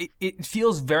it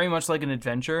feels very much like an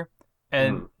adventure,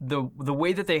 and the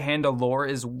way that they handle lore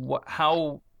is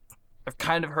how I've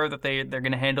kind of heard that they're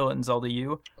going to handle it in Zelda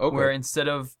U, where instead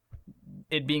of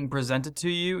it being presented to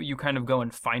you, you kind of go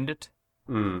and find it.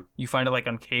 You find it like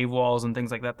on cave walls and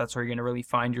things like that. That's where you're going to really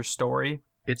find your story.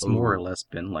 It's more or less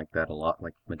been like that a lot.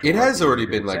 Like it has already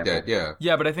been like that, yeah.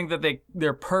 Yeah, but I think that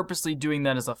they're purposely doing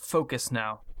that as a focus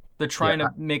now. They're trying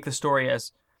to make the story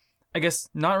as, I guess,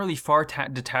 not really far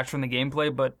detached from the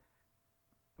gameplay, but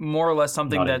more or less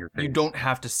something Not in that your you face. don't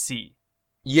have to see.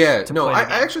 Yeah, To no, play the I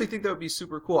game. actually think that would be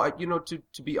super cool.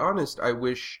 To be honest, I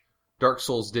wish Dark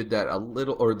Souls did that a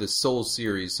little, or the Souls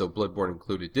series, so Bloodborne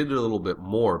included, did it a little bit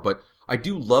more. But I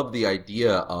do love the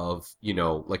idea of,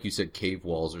 like you said, cave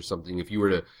walls or something. If you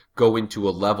were to go into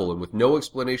a level and with no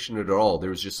explanation at all, there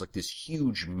was just like this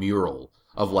huge mural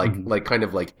of Mhm. like kind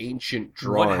of like ancient What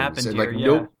drawings, happened and here, like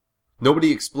yeah.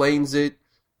 nobody explains it.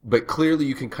 But clearly,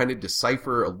 you can kind of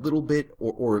decipher a little bit,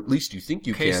 or at least you think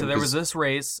you Okay, can. so there 'cause- was this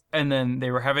race, and then they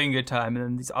were having a good time, and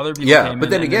then these other people yeah, came but in,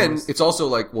 then and there again, was- it's also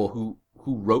like, well, who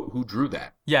drew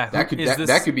that? yeah, That could is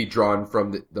that could be drawn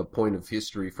from the point of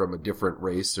history from a different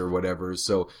race or whatever.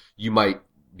 So you might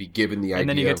be given the idea, and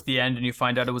then you get of, to the end, and you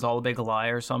find out it was all a big lie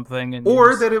or something, and you or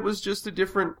just- that it was just a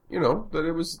different, that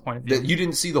it was Point of view. that you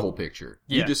didn't see the whole picture.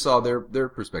 You Yeah. just saw their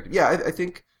perspective. Yeah, I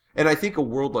think. And I think a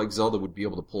world like Zelda would be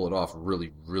able to pull it off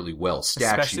really, really well.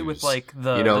 Statues, especially with like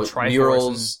the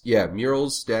Triforce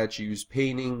murals, statues,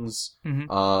 paintings.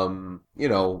 Mhm.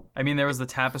 I mean, there was the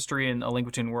tapestry in A Link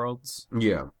Between Worlds.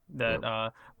 Yeah.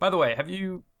 That, by the way, have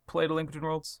you played A Link Between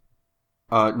Worlds?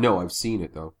 No, I've seen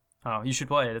it though. Oh, you should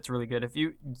play it. It's really good.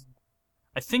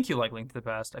 I think you like Link to the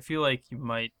Past. I feel like you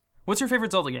might. What's your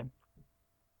favorite Zelda game?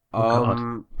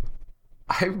 God.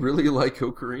 I really like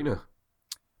Ocarina.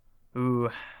 Ooh,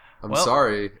 I'm Well,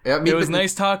 sorry. I mean, it was but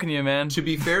nice talking to you, man. To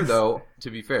be fair, though,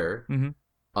 Mhm.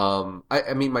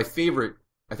 I mean, my favorite.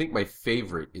 I think my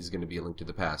favorite is going to be A Link to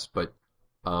the Past, but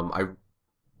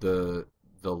the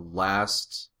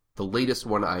latest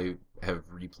one I have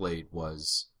replayed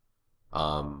was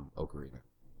Ocarina,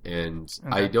 and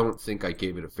I Okay. don't think I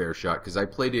gave it a fair shot because I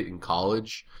played it in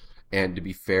college, and to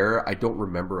be fair, I don't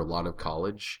remember a lot of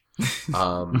college.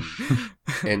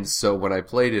 And so when I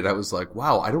played it, I was like,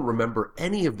 wow, I don't remember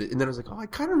any of it. And then I was like, oh, I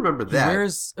kind of remember He that.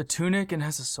 wears a tunic and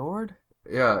has a sword.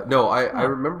 Yeah, no, I Huh.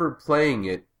 remember playing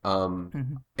it,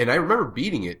 Mhm. and I remember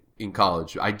beating it in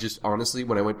college. I just, honestly,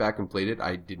 when I went back and played it,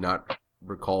 I did not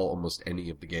recall almost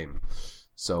any of the game.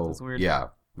 So, That's weird. yeah.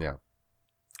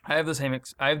 I have the same.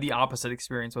 I have the opposite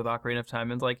experience with Ocarina of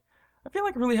Time. It's like I feel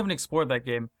like I really haven't explored that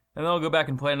game, and then I'll go back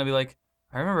and play, it and I'll be like,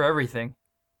 I remember everything.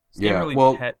 This game Yeah, really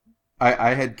well, pet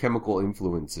I had chemical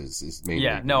influences is mainly.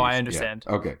 Yeah, the no, I reason. understand.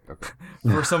 Yeah. Okay.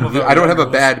 for some of the. I don't have a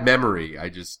younger bad memory. I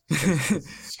just,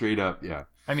 straight up, yeah.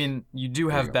 I mean, you do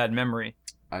There have you go. bad memory.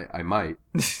 I might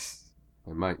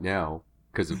now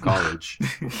because of college.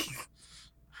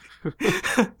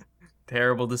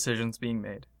 Terrible decisions being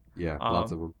made. Yeah,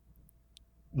 lots of them.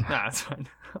 Nah, it's fine.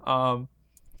 To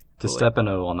Cool. step in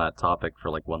on that topic for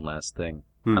like one last thing,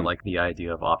 Hmm. I like the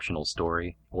idea of optional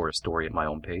story or a story at my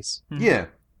own pace. Yeah.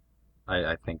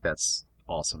 I think that's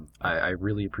awesome. I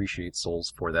really appreciate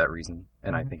Souls for that reason,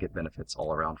 and I Mhm. think it benefits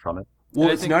all around from it. Well,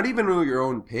 I it's think- not even at your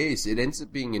own pace. It ends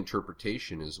up being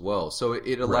interpretation as well. So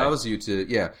it allows you to,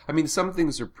 yeah. I mean, some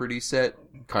things are pretty set,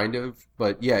 kind of,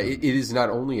 but yeah, it is not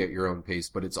only at your own pace,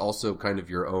 but it's also kind of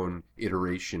your own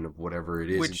iteration of whatever it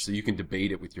is. And Which- so you can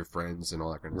debate it with your friends and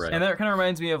all that kind of Right. stuff. And that kind of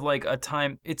reminds me of like a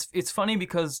time. It's funny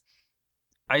because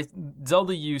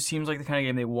Zelda U seems like the kind of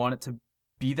game they want it to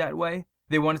be that way.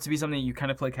 They want it to be something you kind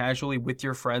of play casually with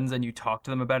your friends and you talk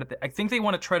to them about it. I think they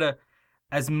want to try to,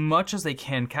 as much as they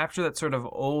can, capture that sort of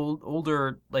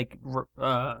older like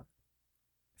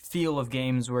feel of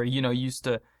games where you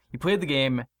played the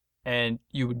game and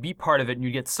you would be part of it and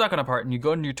you get stuck on a part and you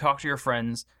go and you talk to your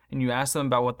friends and you ask them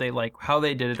about what they like, how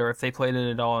they did it, or if they played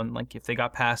it at all, and like if they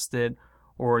got past it,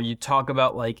 or you talk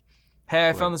about like, hey,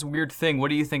 I found this weird thing. What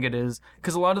do you think it is?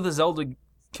 Because a lot of the Zelda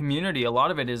community, a lot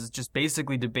of it is just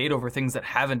basically debate over things that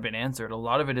haven't been answered. A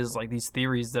lot of it is like these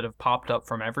theories that have popped up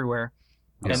from everywhere.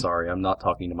 I'm And- sorry, I'm not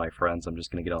talking to my friends. I'm just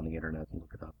gonna get on the internet and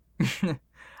look it up.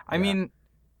 I Yeah. mean,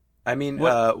 I mean,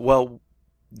 What- well,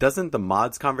 doesn't the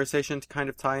mods conversation kind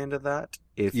of tie into that?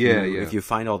 If Yeah, you, yeah. if you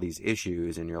find all these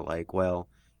issues and you're like, well,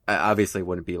 obviously it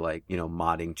wouldn't be like,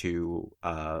 modding to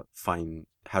find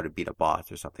how to beat a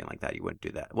boss or something like that. You wouldn't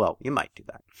do that. Well, you might do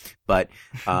that. But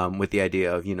with the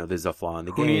idea of, there's a flaw in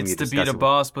the who game. needs you to discuss beat a it with-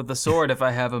 boss with a sword if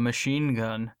I have a machine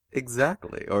gun?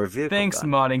 Exactly. Or a vehicle Thanks, gun.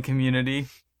 modding community.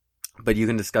 But you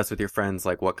can discuss with your friends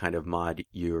like what kind of mod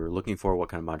you're looking for, what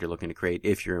kind of mod you're looking to create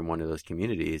if you're in one of those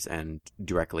communities, and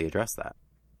directly address that.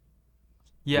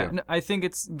 Yeah, Yeah. no, I think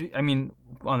I mean,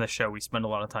 on the show, we spend a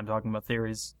lot of time talking about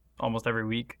theories almost every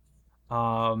week.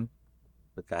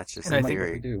 But that's just And a I think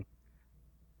theory. do.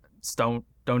 Just don't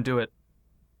do it.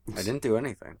 I didn't do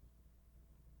anything.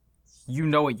 You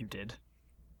know what you did.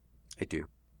 I do.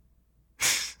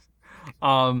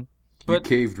 You But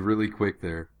caved really quick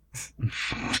there.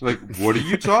 Like, what are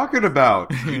you talking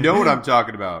about? You know what I'm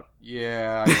talking about.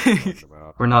 Yeah, I know what you're talking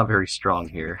about. We're not very strong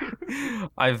here.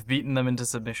 I've beaten them into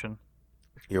submission.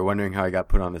 You're wondering how I got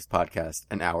put on this podcast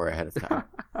an hour ahead of time.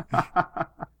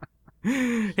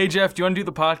 Hey, Jeff, do you want to do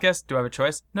the podcast? Do I have a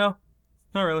choice? No,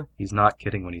 not really. He's not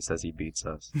kidding when he says he beats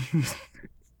us.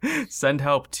 Send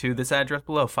help to this address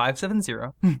below,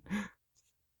 570.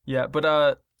 Yeah, but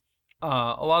a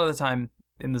lot of the time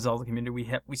in the Zelda community,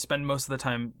 we spend most of the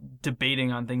time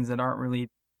debating on things that aren't really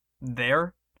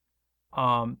there.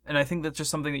 And I think that's just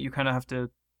something that you kind of have to.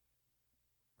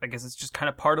 I guess it's just kind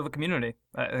of part of the community.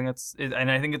 I think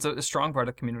and I think it's a strong part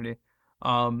of the community.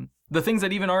 The things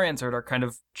that even are answered are kind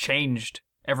of changed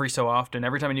every so often.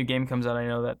 Every time a new game comes out, I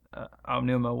know that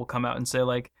Aonuma will come out and say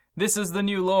like, "This is the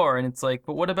new lore," and it's like,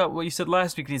 "But what about what you said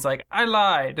last week?" And he's like, "I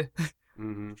lied."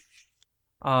 Mm-hmm.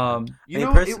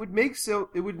 It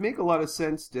It would make a lot of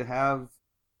sense to have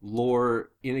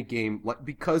lore in a game, like,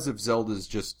 because of Zelda's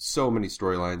just so many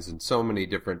storylines and so many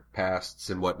different pasts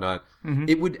and whatnot. Mm-hmm.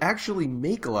 It would actually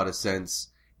make a lot of sense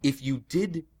if you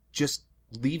did just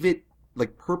leave it,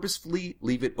 like, purposefully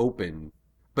leave it open.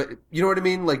 But you know what I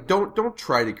mean? Like, don't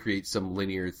try to create some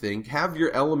linear thing. Have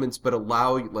your elements, but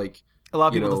allow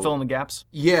people to fill in the gaps.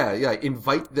 Yeah,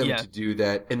 invite them to do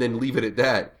that, and then leave it at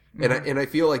that. Mm-hmm. And I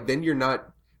feel like then you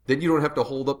don't have to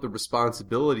hold up the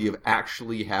responsibility of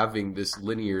actually having this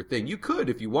linear thing. You could,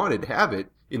 if you wanted, have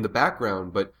it in the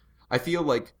background, but I feel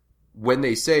like when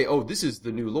they say, "Oh, this is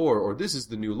the new lore," or "This is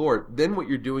the new lore," then what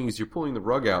you're doing is you're pulling the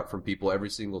rug out from people every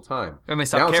single time. And they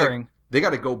stop caring. Like, they got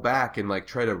to go back and like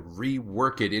try to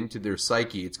rework it into their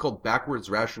psyche. It's called backwards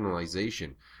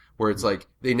rationalization, where it's like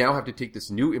they now have to take this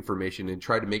new information and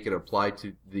try to make it apply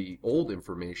to the old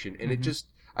information, and it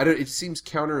seems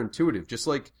counterintuitive.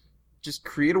 Just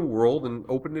create a world and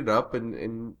open it up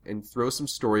and throw some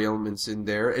story elements in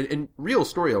there and real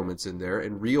story elements in there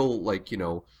and real like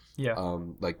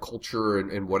culture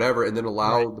and whatever, and then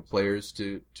allow the players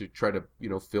to try to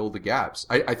fill the gaps.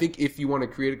 I think if you want to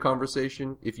create a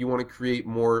conversation, if you want to create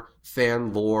more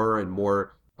fan lore and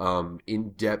more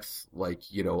in-depth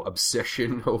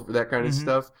obsession over that kind of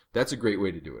stuff, that's a great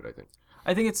way to do it, I think.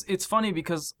 I think it's funny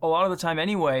because a lot of the time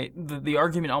anyway, the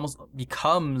argument almost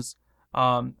becomes,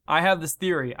 I have this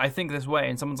theory, I think this way,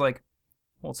 and someone's like,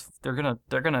 well, they're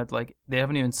gonna like, they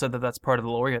haven't even said that that's part of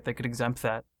the lore yet. They could exempt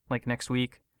that like next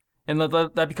week, and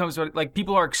that becomes like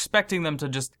people are expecting them to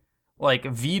just like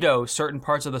veto certain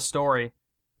parts of the story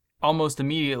almost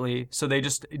immediately, so they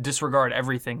just disregard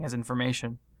everything as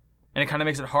information, and it kind of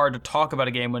makes it hard to talk about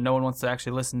a game when no one wants to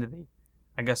actually listen to the,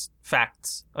 I guess,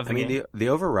 facts of the game. The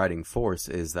overriding force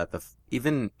is that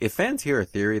even if fans hear a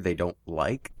theory they don't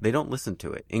like, they don't listen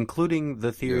to it, including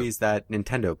the theories that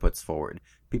Nintendo puts forward.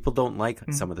 People don't like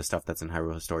some of the stuff that's in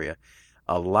Hyrule Historia.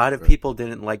 A lot of people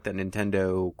didn't like that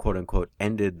Nintendo, quote unquote,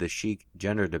 ended the Sheik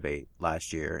gender debate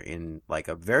last year in like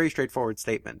a very straightforward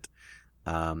statement,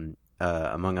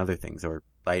 among other things. Or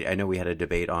I know we had a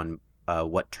debate on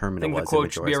what terminal was. I think the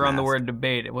quote should be around the word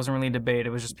debate. It wasn't really a debate.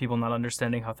 It was just people not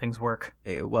understanding how things work.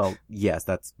 Well, yes,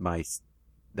 that's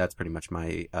pretty much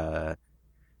my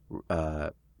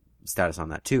status on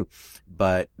that too.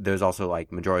 But there's also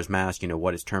like Majora's Mask.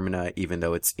 What is Termina? Even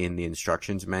though it's in the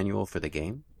instructions manual for the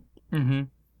game. Mm-hmm.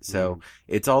 So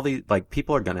it's all the like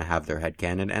people are gonna have their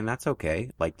headcanon, and that's okay.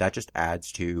 Like that just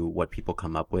adds to what people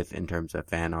come up with in terms of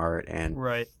fan art and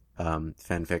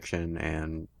fan fiction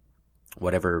and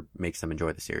whatever makes them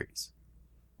enjoy the series.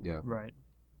 Yeah. Right.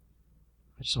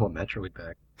 I just want Metroid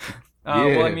back.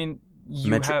 Well, I mean, we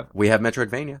have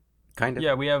Metroidvania, kind of.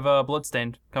 Yeah, we have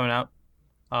Bloodstained coming out.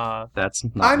 That's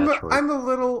not Metroid.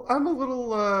 I'm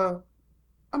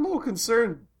a little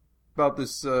concerned about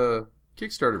this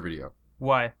Kickstarter video.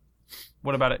 Why?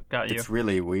 What about it got you? It's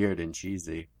really weird and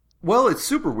cheesy. Well, it's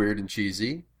super weird and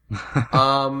cheesy.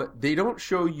 They don't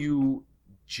show you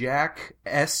Jack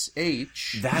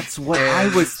SH. That's what I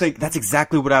was thinking. That's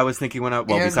exactly what I was thinking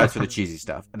besides for the cheesy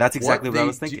stuff. That's exactly what I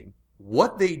was thinking.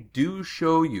 What they do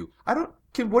show you.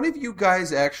 Can one of you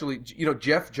guys actually,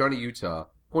 Jeff, Johnny Utah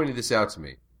pointed this out to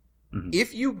me. Mm-hmm.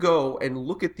 If you go and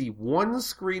look at the one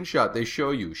screenshot they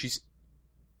show you,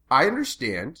 I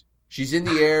understand. She's in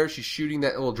the air. She's shooting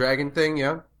that little dragon thing,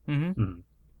 yeah? Mm-hmm. Mm-hmm.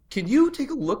 Can you take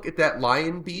a look at that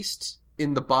lion beast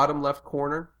in the bottom left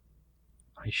corner?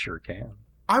 I sure can.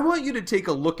 I want you to take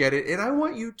a look at it, and I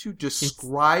want you to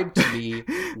describe to me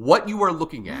what you are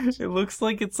looking at. It looks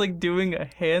like it's like doing a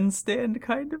handstand,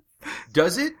 kind of.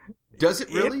 Does it? Does it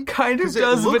really? It kind of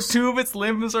does, but two of its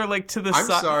limbs are like to the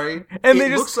side. I'm sorry. And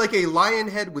it looks like a lion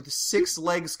head with 6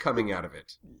 legs coming out of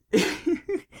it.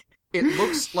 It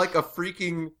looks like a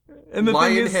freaking And the thing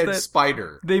lion is head that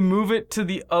spider. they move it to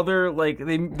the other, like,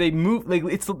 they move, like,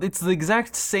 it's the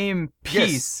exact same piece.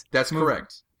 Yes, that's movement.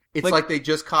 correct. It's like they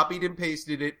just copied and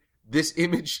pasted it. This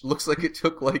image looks like it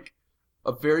took, like,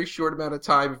 a very short amount of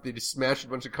time if they just smashed a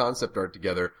bunch of concept art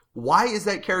together. Why is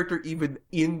that character even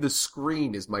in the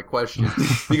screen is my question.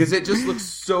 Because it just looks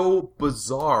so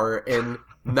bizarre and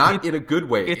not in a good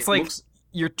way. It's like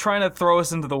you're trying to throw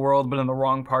us into the world, but in the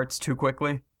wrong parts too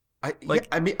quickly. I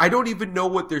mean, I don't even know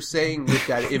what they're saying with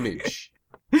that image.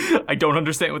 I don't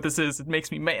understand what this is. It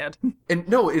makes me mad. And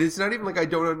no, it's not even like I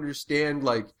don't understand,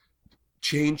 like,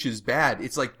 change is bad.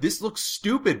 It's like, this looks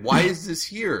stupid. Why is this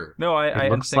here? No, I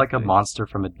It looks like a monster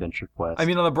from Adventure Quest. I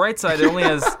mean, on the bright side, it only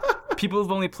has... People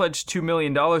have only pledged $2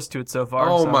 million to it so far.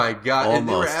 Oh so. my god! And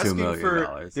they were Almost $2 asking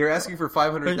million. they're asking for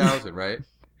 500,000, right?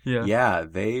 Yeah. Yeah,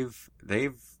 they've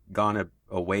gone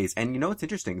a ways, and you know what's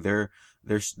interesting? They're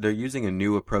using a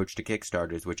new approach to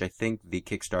Kickstarters, which I think the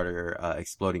Kickstarter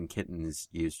Exploding Kittens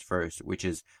used first, which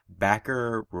is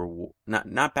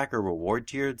not backer reward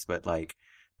tiers, but like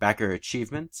backer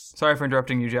achievements. Sorry for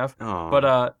interrupting you, Jeff. Oh.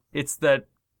 But it's that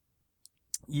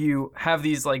you have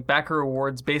these like backer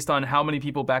rewards based on how many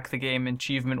people back the game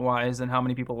achievement wise and how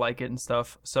many people like it and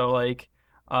stuff. So like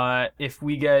if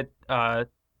we get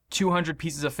 200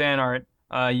 pieces of fan art,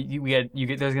 you get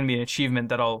there's going to be an achievement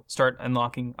that'll start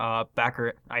unlocking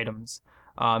backer items.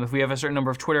 If we have a certain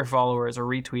number of Twitter followers or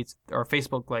retweets or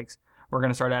Facebook likes, we're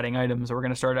going to start adding items, or we're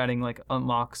going to start adding like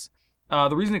unlocks.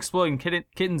 The reason Exploding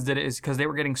Kittens did it is because they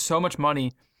were getting so much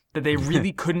money that they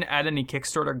really couldn't add any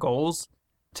Kickstarter goals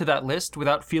to that list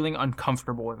without feeling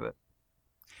uncomfortable with it.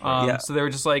 So they were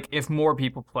just like, if more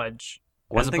people pledge,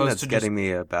 One thing that's getting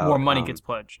me about more money gets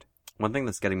pledged. One thing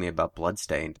that's getting me about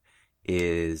Bloodstained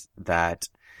is that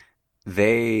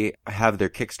they have their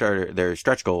Kickstarter, their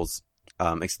stretch goals,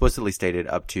 explicitly stated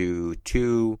up to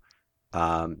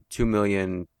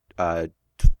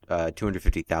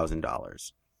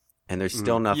 $2,250,000, and there's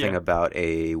still nothing about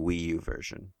a Wii U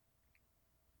version.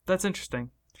 That's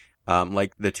interesting.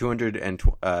 Like the 200 and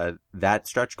that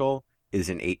stretch goal is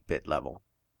an 8-bit level.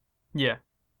 Yeah,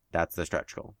 that's the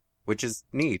stretch goal, which is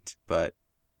neat. But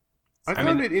I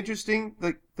found it interesting.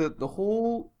 Like the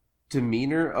whole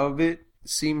demeanor of it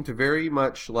seemed very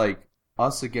much like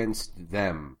us against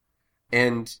them,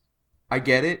 and I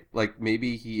get it. Like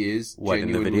maybe he is genuinely...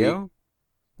 in the video?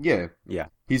 Yeah.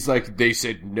 He's like, they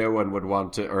said no one would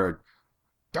want to, or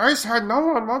they said no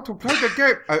one want to play the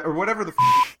game, or whatever the.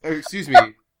 Excuse me.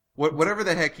 Whatever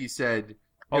the heck he said.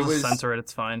 I'll just censor it.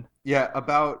 It's fine. Yeah,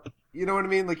 about, you know what I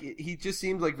mean? Like, he just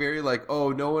seemed like very like,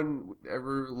 oh, no one would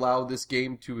ever allow this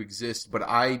game to exist, but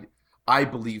I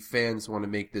believe fans want to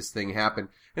make this thing happen.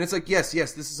 And it's like, yes,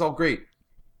 this is all great.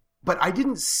 But I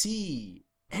didn't see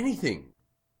anything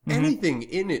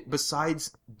in it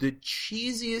besides the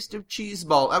cheesiest of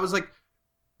cheeseball. I was like,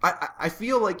 I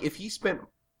feel like if he spent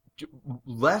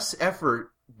less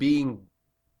effort being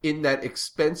in that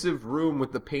expensive room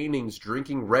with the paintings,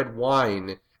 drinking red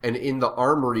wine, and in the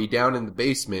armory down in the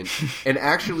basement, and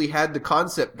actually had the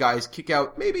concept guys kick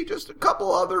out maybe just a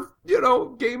couple other,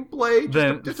 gameplay,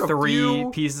 just a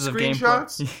few pieces of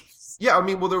screenshots. Gameplay. Yeah, I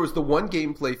mean, well, there was the one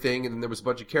gameplay thing, and then there was a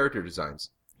bunch of character designs.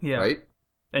 Yeah. Right?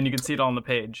 And you can see it all on the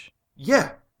page.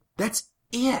 Yeah, that's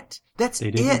it.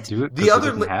 They didn't do it because they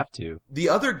didn't have to. The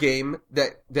other game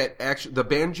that actually, the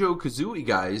Banjo-Kazooie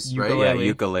guys, Ukulele. right? Yeah,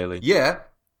 Ukulele. Yeah.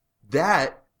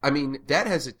 That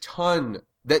has a ton,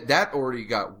 that already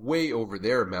got way over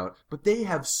their amount, but they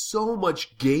have so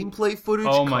much gameplay footage,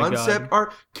 concept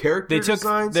art, character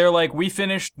designs. They're like, we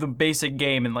finished the basic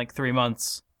game in like 3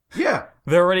 months. Yeah.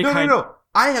 They're already No.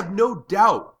 I have no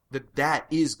doubt that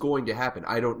is going to happen.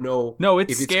 I don't know. No,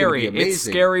 it's if scary. It's It's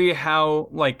scary how,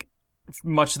 like,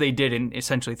 much they did in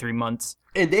essentially 3 months.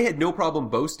 And they had no problem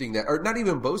boasting that, or not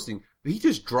even boasting, he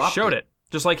just dropped Showed it.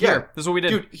 Just like here. This is what we did.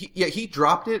 Dude, he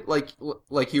dropped it like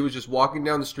he was just walking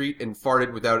down the street and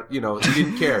farted without, he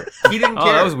didn't care. He didn't care.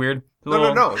 Oh, that was weird.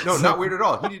 No, not weird at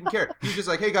all. He didn't care. He was just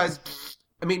like, hey guys,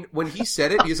 I mean, when he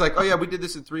said it, he's like, oh yeah, we did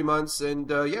this in 3 months, and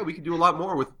yeah, we could do a lot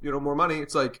more with, more money.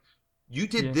 It's like, you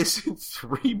did this in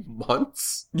 3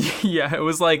 months? Yeah, it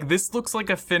was like, this looks like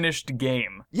a finished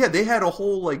game. Yeah, they had a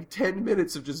whole, 10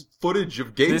 minutes of just footage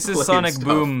of gameplay. This is Sonic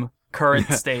Boom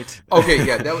current state. Okay,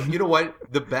 yeah, you know what?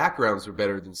 The backgrounds are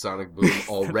better than Sonic Boom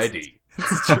already.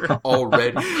 It's true.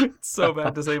 Already. It's so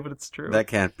bad to say, but it's true. That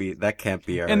can't be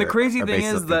our. And the crazy thing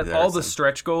is that comparison. all the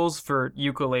stretch goals for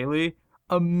Ukulele,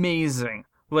 amazing.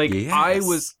 Like,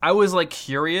 yes. I was like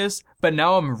curious, but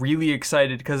now I'm really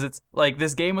excited because it's like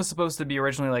this game was supposed to be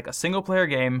originally like a single player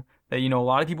game that, a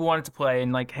lot of people wanted to play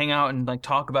and like hang out and like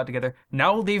talk about together.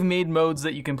 Now they've made modes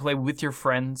that you can play with your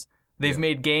friends. They've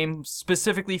made games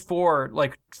specifically for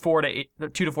like 2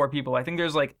 to 4 people. I think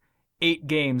there's like 8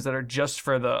 games that are just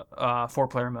for the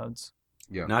 4-player modes.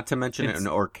 Yeah. Not to mention an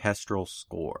orchestral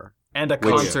score. And a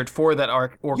concert for that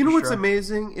orchestra. You know what's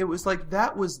amazing? It was like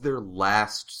that was their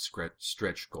last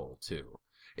stretch goal too.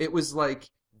 It was like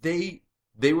they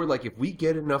were like, if we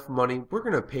get enough money, we're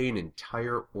gonna pay an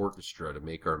entire orchestra to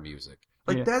make our music.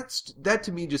 Like that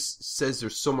to me just says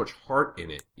there's so much heart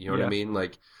in it. You know what I mean?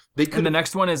 Like they could. And the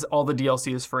next one is all the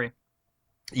DLC is free.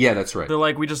 Yeah, that's right. They're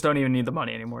like, we just don't even need the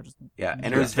money anymore.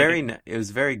 And it was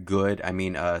very good. I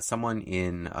mean, someone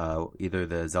in either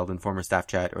the Zelda Informer staff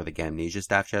chat or the Gamnesia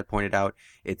staff chat pointed out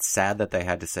it's sad that they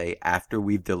had to say after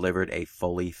we've delivered a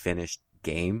fully finished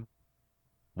game,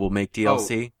 we'll make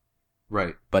DLC. Oh,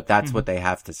 right. But that's what they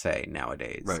have to say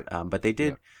nowadays. Right. But they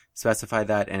did specify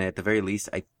that, and at the very least,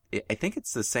 I think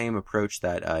it's the same approach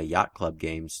that Yacht Club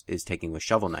Games is taking with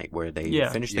Shovel Knight, where they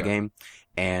finished the game,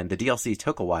 and the DLC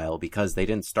took a while because they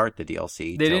didn't start the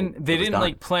DLC. They didn't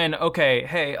like plan. Okay,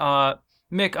 hey,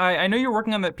 Mick, I know you're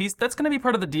working on that piece. That's going to be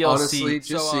part of the DLC. Honestly,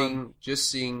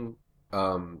 just seeing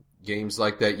games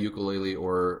like that, Ukulele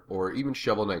or even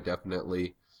Shovel Knight,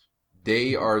 definitely,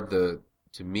 they are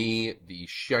to me the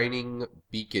shining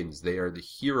beacons. They are the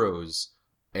heroes.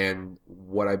 And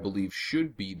what I believe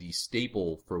should be the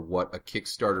staple for what a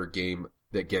Kickstarter game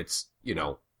that gets,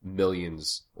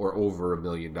 millions or over $1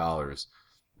 million,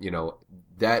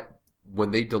 that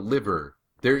when they deliver,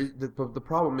 the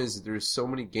problem is there's so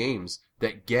many games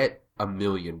that get $1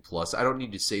 million plus. I don't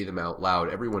need to say them out loud.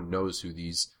 Everyone knows who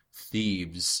these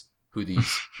thieves, who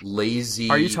these lazy.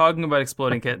 Are you talking about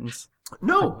Exploding Kittens?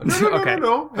 No. Okay.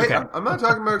 No. Hey, Okay. I'm not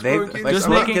talking about Exploding Kittens.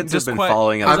 Exploding Kittens have been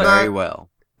following us very well.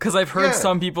 Because I've heard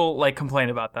some people like complain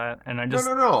about that, and I just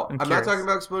no. I'm not talking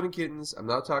about Exploding Kittens. I'm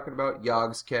not talking about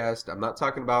Yogg's Cast. I'm not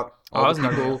talking about all the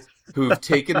people who've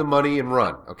taken the money and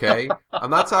run. Okay,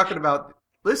 I'm not talking about.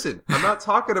 Listen, I'm not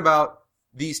talking about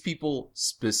these people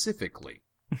specifically.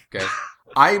 Okay,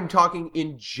 I am talking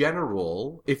in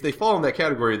general. If they fall in that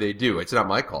category, they do. It's not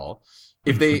my call.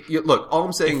 If they look, all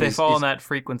I'm saying is if they fall in that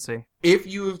frequency. If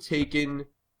you have taken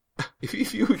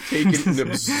an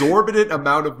exorbitant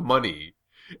amount of money.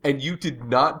 And you did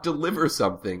not deliver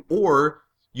something, or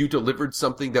you delivered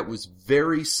something that was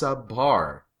very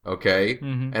subpar, okay?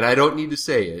 Mm-hmm. And I don't need to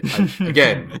say it.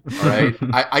 Again, all right?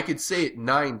 I could say it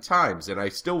 9 times, and I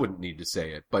still wouldn't need to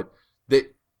say it. But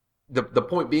the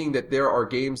point being that there are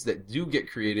games that do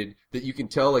get created that you can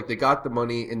tell, like, they got the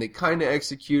money, and they kind of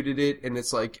executed it, and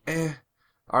it's like,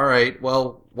 all right,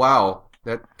 well, wow,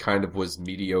 that kind of was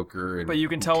mediocre. And but you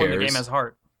can tell when the game has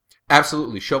heart.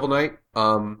 Absolutely. Shovel Knight,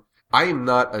 I am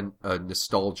not a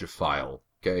nostalgia-phile,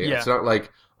 okay? Yeah. It's not like,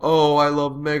 oh, I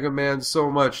love Mega Man so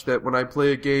much that when I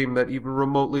play a game that even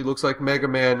remotely looks like Mega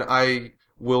Man, I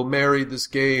will marry this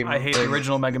game. I hate the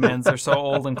original Mega Mans. They're so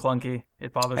old and clunky.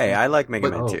 It bothers me. Hey, I like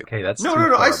Mega Man too. Okay, that's no.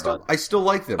 I still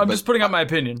like them. I'm just putting out my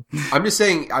opinion. I'm just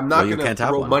saying I'm not going to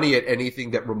throw money at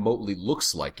anything that remotely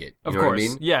looks like it. You know what I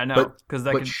mean? Yeah, no.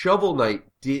 But Shovel Knight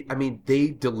did. I mean,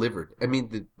 they delivered. I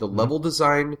mean, the level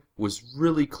design was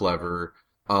really clever.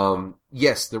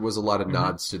 Yes, there was a lot of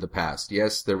nods to the past.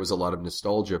 Yes, there was a lot of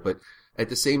nostalgia, but at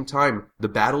the same time, the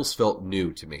battles felt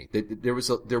new to me. They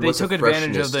took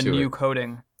advantage of the new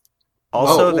coding.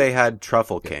 Also, they had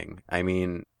Truffle King. I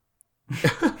mean,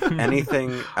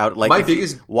 anything out like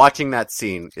watching that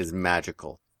scene is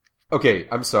magical. Okay,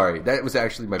 I'm sorry. That was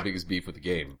actually my biggest beef with the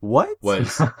game. What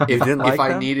was if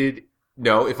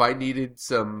I needed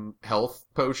some health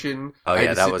potion, I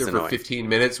had to sit there for 15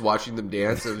 minutes watching them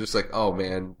dance. I was just like, oh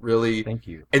man, really? Thank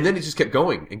you. And then it just kept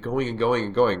going and going and going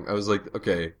and going. I was like,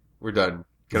 okay, we're done.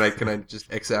 Can I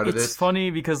just X out of this? It's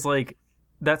funny because like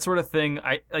that sort of thing,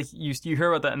 you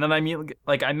hear about that, and then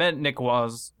I met Nick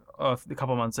Waz a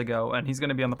couple months ago, and he's going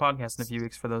to be on the podcast in a few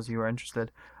weeks for those of you who are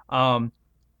interested.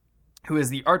 Who is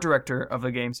the art director of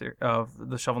the game of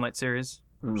the Shovel Knight series?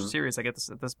 Series, I guess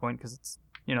at this point because it's.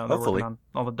 They're working on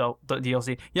all the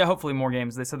DLC. Yeah, hopefully more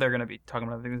games. They said they're going to be talking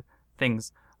about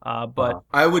things. But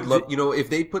I would love, if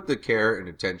they put the care and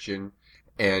attention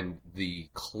and the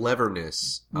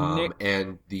cleverness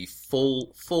and the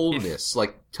fullness,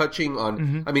 like touching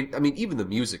on. I mean, even the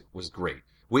music was great.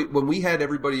 When we had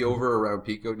everybody over around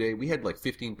Pico Day, we had like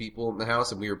 15 people in the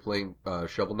house, and we were playing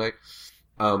Shovel Knight.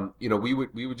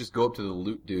 We would just go up to the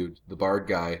loot dude, the bard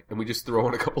guy, and we just throw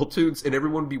in a couple tunes, and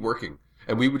everyone would be working.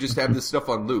 And we would just have this stuff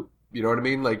on loop. You know what I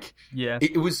mean? Like, yeah.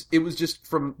 It was just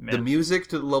from the music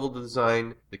to the level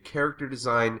design, the character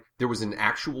design. There was an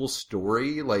actual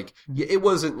story. Like, it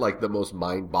wasn't like the most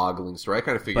mind-boggling story. I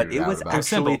kind of figured it out. But it was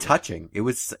actually touching. It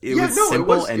was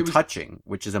simple and touching,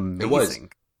 which is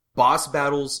amazing. Boss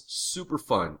battles, super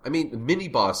fun. I mean, the mini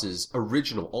bosses,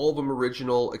 original. All of them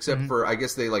original, except for, I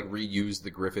guess they, like, reused the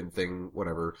Griffin thing,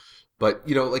 whatever. But,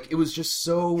 you know, like, it was just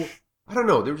so... I don't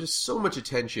know. There was just so much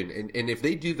attention. And if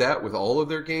they do that with all of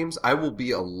their games, I will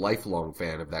be a lifelong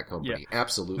fan of that company. Yeah.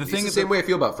 Absolutely. It's the same way I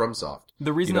feel about FromSoft.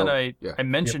 The reason that I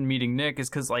mentioned meeting Nick is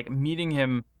because, like, meeting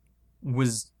him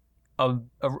was...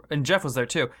 and Jeff was there,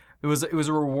 too. It was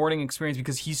a rewarding experience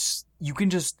because you can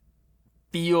just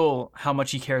feel how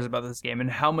much he cares about this game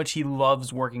and how much he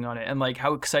loves working on it and like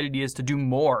how excited he is to do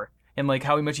more and like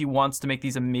how much he wants to make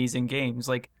these amazing games.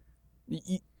 Like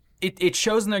it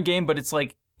shows in their game, but it's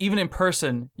like even in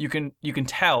person you can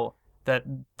tell that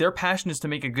their passion is to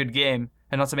make a good game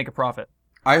and not to make a profit.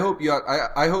 I hope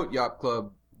Yacht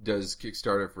Club does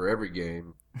Kickstarter for every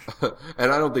game.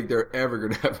 And I don't think they're ever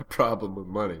going to have a problem with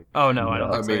money. Oh no, I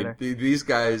don't think so either. These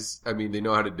guys, I mean, they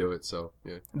know how to do it. So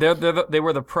yeah, they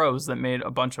were the pros that made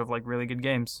a bunch of like really good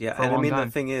games. Yeah, for and a long I mean time.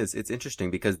 the thing is, it's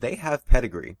interesting because they have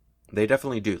pedigree. They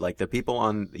definitely do. Like the people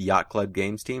on the Yacht Club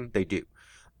Games team, they do.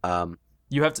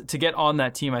 You have to get on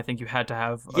that team. I think you had to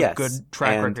have a good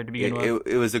track record to begin with.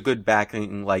 It was a good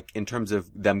backing, like in terms of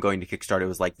them going to Kickstarter. It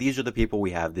was like these are the people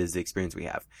we have. This is the experience we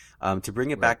have. To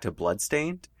bring it back to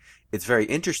Bloodstained. It's very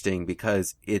interesting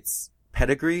because it's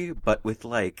pedigree, but with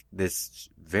like this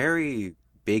very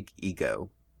big ego.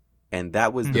 And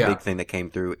that was the big thing that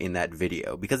came through in that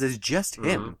video because it's just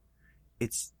him.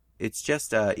 It's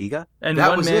just Iga. And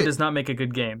that one man does not make a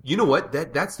good game. You know what?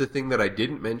 That's the thing that I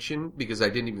didn't mention because I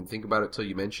didn't even think about it till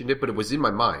you mentioned it, but it was in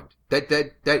my mind.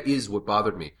 That is what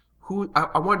bothered me.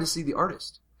 I wanted to see the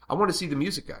artist. I wanted to see the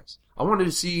music guys. I wanted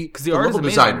to see the level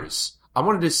designers. I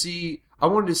wanted to see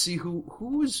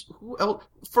who else.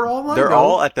 For all I know, they're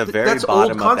all at the very that's bottom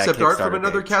old of that concept art from Kickstarter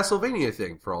another page. Castlevania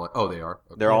thing. For all, they are.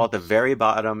 Okay. They're all at the very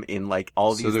bottom in like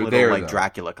all these little there, like though.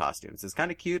 Dracula costumes. It's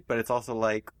kind of cute, but it's also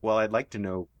like, well, I'd like to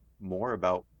know more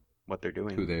about what they're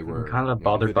doing. Who they were. I'm kind of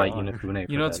bothered by Inafune.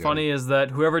 You know what's funny is that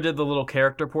whoever did the little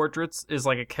character portraits is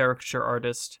like a caricature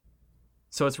artist,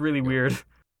 so it's really weird.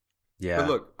 Yeah. But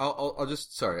look,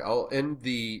 I'll end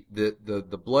the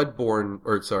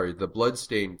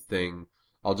Bloodstained thing.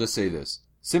 I'll just say this.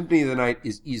 Symphony of the Night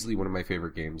is easily one of my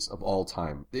favorite games of all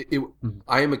time.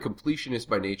 I am a completionist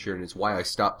by nature, and it's why I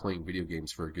stopped playing video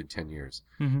games for a good 10 years.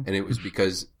 And it was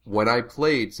because when I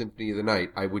played Symphony of the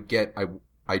Night,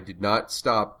 I did not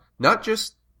stop, not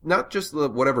just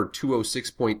the whatever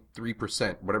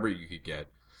 206.3%, whatever you could get.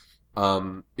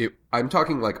 I'm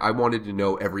talking like I wanted to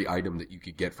know every item that you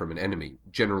could get from an enemy,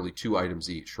 generally 2 items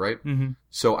each, right?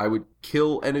 So I would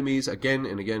kill enemies again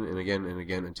and again and again and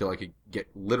again until I could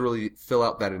literally fill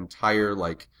out that entire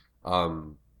like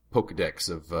Pokedex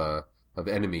of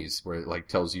enemies where it like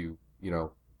tells you,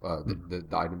 the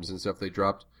items and stuff they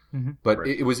dropped. But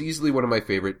it was easily one of my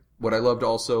favorite. What I loved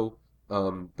also,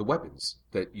 the weapons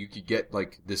that you could get,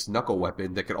 like this knuckle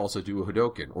weapon that could also do a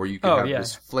Hadoken, or you could have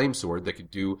this flame sword that could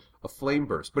do a flame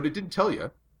burst. But it didn't tell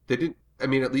you. They didn't. I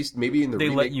mean, at least maybe in the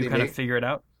remake, let you kind of figure it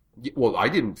out. Well, I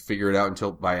didn't figure it out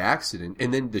until by accident.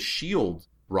 And then the shield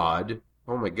rod.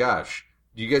 Oh my gosh!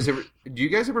 Do you guys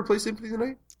ever play Symphony of the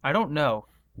Night? I don't know.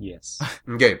 Yes.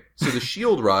 Okay, so the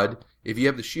shield rod. If you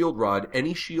have the shield rod,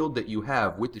 any shield that you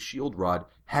have with the shield rod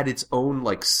had its own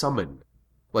like summon.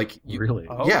 Like you, really?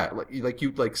 Yeah, like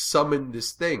you like summon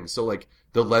this thing. So like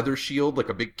the leather shield, like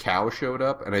a big cow showed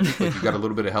up, and I think like you got a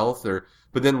little bit of health there.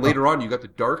 But then later on, you got the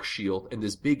dark shield, and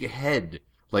this big head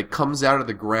like comes out of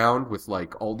the ground with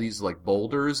like all these like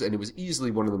boulders, and it was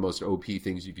easily one of the most OP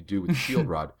things you could do with the shield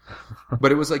rod.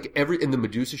 But it was like in the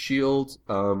Medusa shield,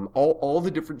 all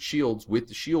the different shields with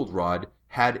the shield rod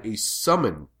had a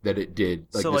summon that it did.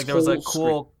 Like, so like there was a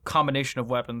cool combination of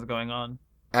weapons going on.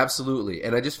 Absolutely.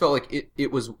 And I just felt like it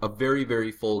was a very,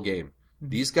 very full game.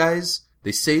 These guys,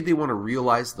 they say they want to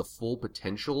realize the full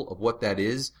potential of what that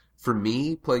is. For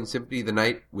me, playing Symphony of the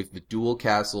Night with the dual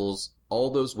castles, all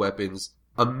those weapons,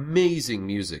 amazing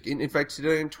music. In fact,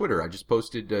 today on Twitter, I just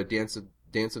posted Dance of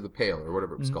the Pale, or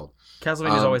whatever it was called.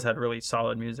 Castlevania's always had really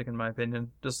solid music, in my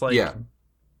opinion. Just like,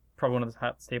 probably one of the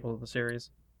hot staples of the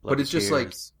series. But it's just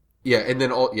like... Yeah, and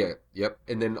then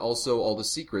and then also all the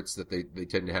secrets that they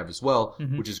tend to have as well,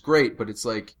 which is great, but it's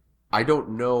like, I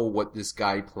don't know what this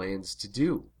guy plans to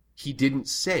do. He didn't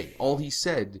say. All he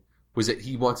said was that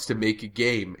he wants to make a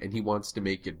game, and he wants to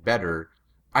make it better.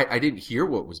 I didn't hear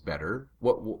what was better.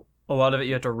 What A lot of it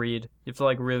you have to read. You have to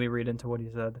like really read into what he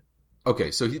said.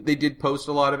 Okay, so they did post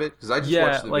a lot of it? Because I just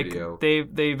watched the video.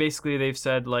 They've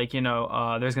said, like, there's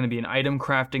going to be an item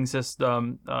crafting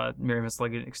system. Miriam has,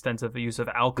 like, an extensive use of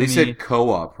alchemy. They said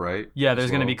co-op, right? Yeah, there's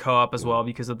going to be co-op as well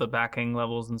because of the backing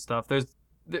levels and stuff.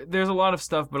 there's a lot of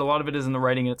stuff, but a lot of it is in the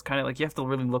writing, and it's kind of like you have to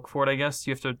really look for it, I guess.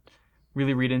 You have to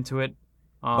really read into it.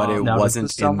 But it Now, does wasn't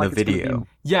this sound in the like it's gonna video. be-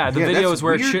 Yeah, the Yeah, video that's is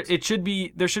where weird. it should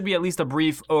be. There should be at least a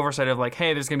brief oversight of like,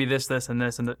 hey, there's gonna be this, and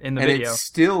this in the and video it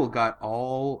still got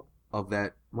all of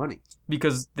that money.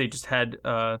 because they just had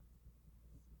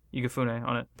Igafune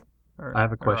on it. I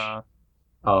have a question.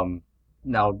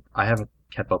 Now I haven't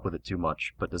kept up with it too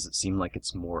much, but does it seem like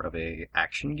it's more of a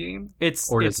action game,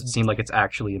 or does it seem like it's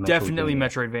actually a definitely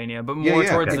Metroidvania? Metroidvania, but Yeah, more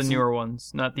yeah, towards the it's- newer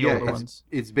ones, not the Yeah, older ones.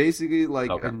 It's basically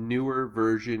like Okay. a newer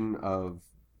version of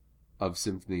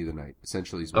Symphony of the Night.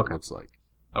 Essentially, is what Okay. it looks like.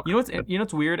 Okay. You know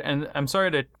what's weird, and I'm sorry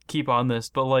to keep on this,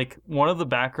 but like one of the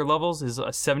backer levels is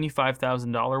a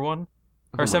 $75,000 one, or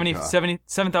Oh my 70 God.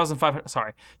 7,500.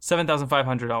 Sorry,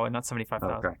 $7,500, not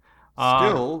 75,000. Okay.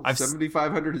 Still, I've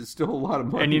 7,500 is still a lot of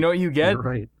money. and you know what you get? You're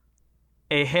right.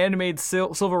 A handmade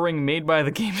silver ring made by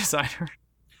the game designer.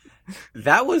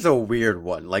 That was a weird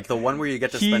one. Like the one where you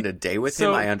get to He- spend a day with so-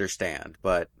 him, I understand,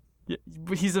 but Yeah,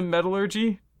 but he's a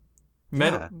metallurgy.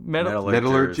 yeah,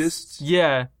 Metallurgist.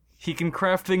 Yeah, he can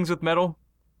craft things with metal,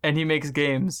 and he makes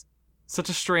games. Such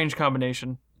a strange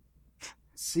combination.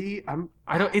 See,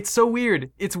 I don't. It's so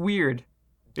weird. It's weird.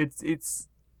 It's.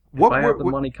 What if I were- had the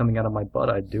what- money coming out of my butt,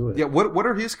 I'd do it. Yeah, what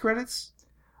are his credits?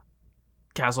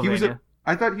 Castlevania.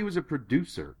 I thought he was a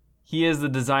producer. He is the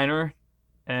designer,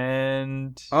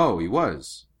 and Oh, he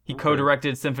was. he Okay.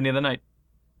 co-directed Symphony of the Night.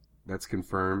 That's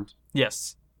confirmed.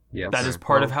 Yes, Yes. that Okay, is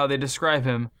part of well- how they describe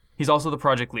him. He's also the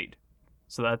project lead,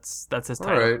 so that's his All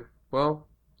title. right. Well,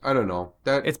 I don't know.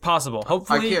 That It's possible.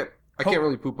 Hopefully, I can't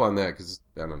really poop on that because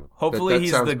I don't know. hopefully That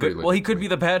he's sounds the pretty good. Well, he legit could to be me.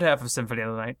 the bad half of Symphony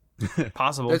of the Night.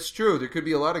 Possible. That's true. There could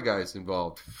be a lot of guys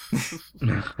involved.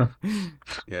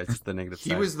 Yeah, it's just the negative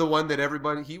He side. was the one that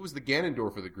everybody. He was the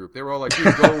Ganondorf of the group. They were all like,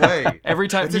 "Dude, go away." Every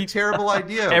time That's he, a terrible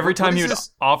idea. every What time is he would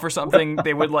this? offer something,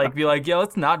 they would like be like, "Yeah,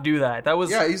 let's not do that." That was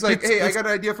Yeah, he's like, it's- "Hey, I it's- got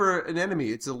an idea for an enemy.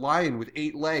 It's a lion with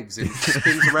 8 legs and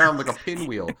spins around like a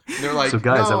pinwheel." And they're like, So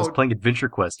guys, no. I was playing Adventure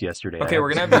Quest yesterday. Okay,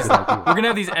 we're gonna have these. We're gonna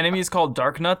have these enemies called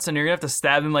Dark Nuts, and you're gonna have to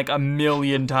stab them like a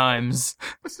million times.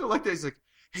 I still like that. He's like,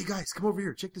 "Hey guys, come over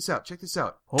here. Check this out. Check this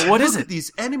out. Well, what is Look it? at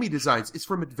these enemy designs. It's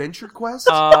from Adventure Quest.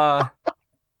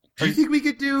 Do you think we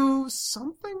could do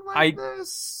something like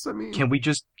this? I mean, Can we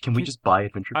just buy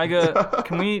Adventure I Quest? go.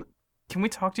 Can we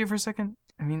talk to you for a second?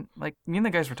 I mean, like me and the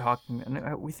guys were talking,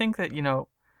 and we think that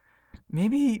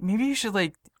maybe you should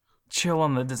like chill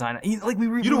on the design. Like we.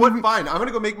 You know what? Fine. I'm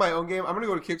gonna go make my own game. I'm gonna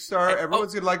go to Kickstarter.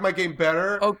 Everyone's gonna like my game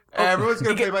better. Everyone's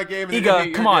gonna play my game. And they're gonna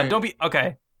hate Iga, come your on, game. don't be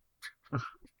okay.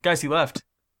 Guys, he left.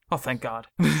 Oh, thank God.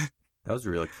 That was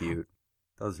really cute.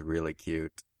 That was really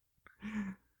cute.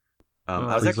 I was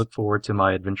Please actually... look forward to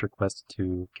my Adventure Quest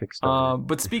 2 Kickstarter.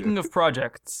 But speaking of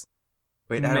projects,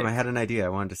 Wait, Adam, I had an idea I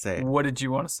wanted to say. what did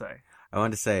you want to say? I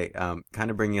wanted to say, kind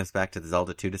of bringing us back to the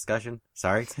Zelda 2 discussion.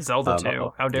 Sorry. Zelda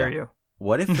 2. How dare yeah. you?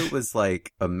 What if it was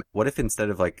like, what if instead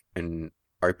of like an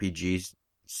RPG,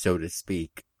 so to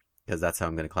speak, because that's how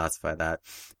I'm going to classify that,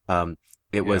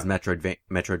 it was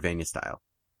Metroidvania style.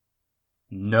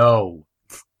 No,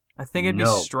 I think it'd be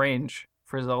No. strange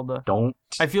for Zelda. don't.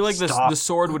 I feel like stop. the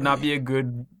sword would not be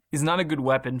is not a good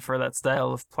weapon for that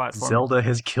style of platform. Zelda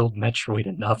has killed Metroid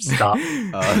enough. Stop.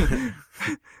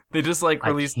 They just like I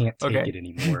released. can't take Okay, it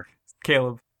anymore.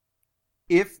 Caleb.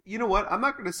 If you know what, I'm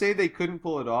not gonna say they couldn't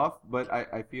pull it off, but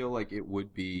I feel like it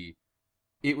would be.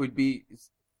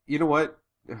 You know what?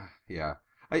 Yeah.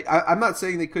 I'm not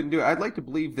saying they couldn't do it. I'd like to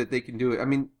believe that they can do it. I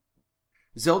mean,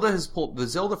 the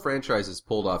Zelda franchise has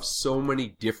pulled off so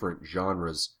many different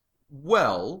genres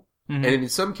well, Mhm. and in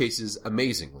some cases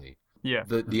amazingly. Yeah.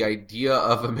 The idea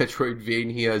of a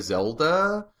Metroidvania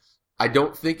Zelda, I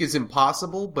don't think is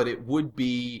impossible, but it would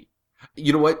be,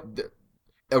 you know what?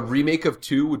 A remake of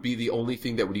 2 would be the only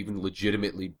thing that would even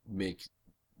legitimately make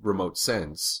remote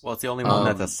sense. Well, it's the only one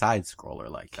that's a side scroller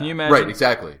like that. Can you imagine? Right,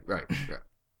 exactly. Right.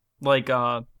 Like,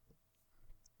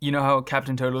 you know how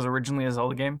Captain Toad was originally a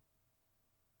Zelda game?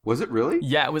 Was it really?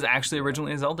 Yeah, it was actually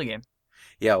originally a Zelda game,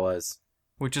 Yeah, it was.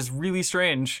 which is really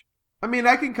strange. I mean,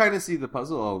 I can kind of see the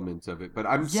puzzle elements of it, but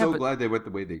I'm Yeah, so but glad they went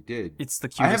the way they did. It's the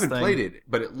cutest I haven't thing. played it,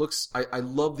 but it looks. I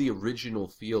love the original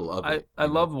feel of it. I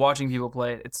love watching people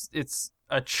play it. It's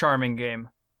a charming game.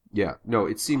 Yeah, no,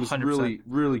 it seems 100%. really,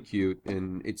 really cute,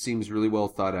 and it seems really well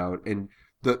thought out. And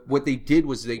what they did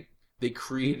was they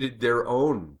created their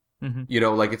own. Mhm. You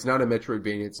know, like it's not a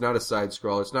Metroidvania, it's not a side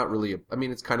scroller, it's not really. I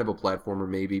mean, it's kind of a platformer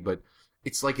maybe, but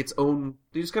it's like its own.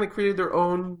 They just kind of created their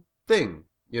own thing.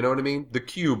 You know what I mean? The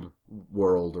cube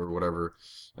world or whatever.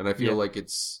 And I feel Yeah. like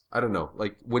it's. I don't know.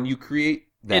 Like when you create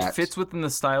that, It fits within the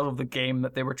style of the game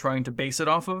that they were trying to base it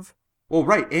off of. Well,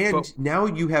 right, and But- now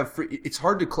you have free. It's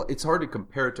hard to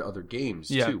compare it to other games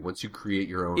too. Once you create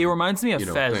your own, It reminds me of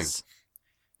thing. Fez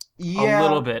Yeah, a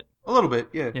little bit. A little bit,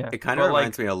 yeah. Yeah, It kind of but,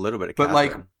 reminds me a little bit of but,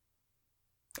 like- Catherine.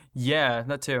 Yeah,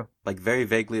 that too. Like very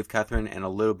vaguely of Catherine and a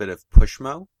little bit of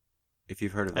Pushmo, if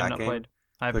you've heard of I have that not game. played.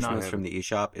 I have Pushmo's not. from the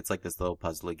eShop. It's like this little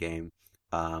puzzly game.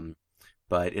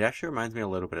 But it actually reminds me a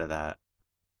little bit of that.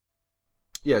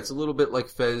 Yeah, it's a little bit like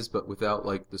Fez, but without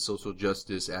like the social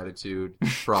justice attitude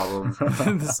problem,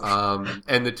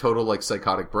 and the total like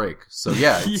psychotic break. So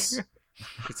yeah, it's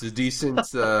a decent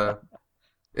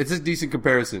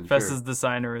comparison. Fez's sure.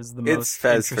 designer is the It's most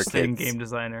Fez for interesting kids. game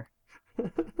designer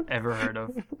ever heard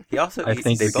of. He also, I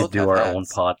think they we could both do have our hats. own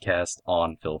podcast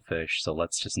on Phil Fish, so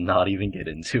let's just not even get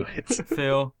into it.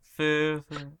 Phil.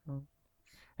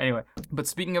 Anyway, but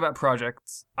speaking about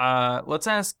projects, let's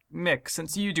ask Mick,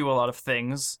 since you do a lot of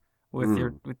things with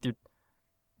your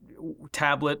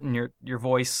tablet and your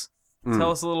voice. Tell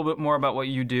us a little bit more about what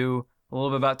you do. A little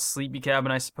bit about Sleepy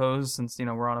Cabin, I suppose, since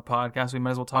we're on a podcast. We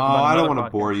might as well talk about. I don't want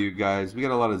want to bore you guys. We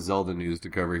got a lot of Zelda news to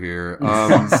cover here.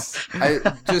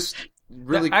 I just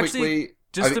really Actually, quickly.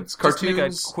 Just it's to make a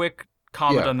cartoons. quick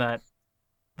comment Yeah. on that.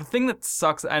 The thing that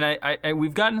sucks, and I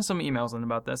we've gotten some emails in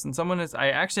about this, and I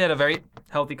actually had a very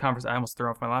healthy conversation. I almost threw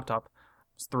off my laptop.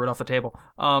 Just threw it off the table.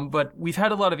 But we've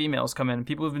had a lot of emails come in.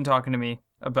 People have been talking to me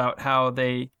about how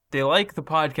they like the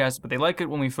podcast, but they like it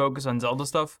when we focus on Zelda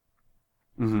stuff.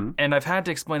 Mm-hmm. And I've had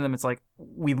to explain to them, it's like,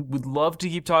 we would love to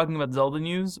keep talking about Zelda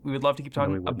news. We would love to keep No, we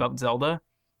talking wouldn't. about Zelda.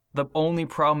 The only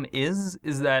problem is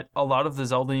that a lot of the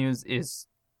Zelda news is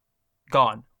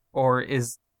gone or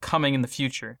is coming in the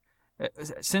future.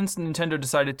 Since Nintendo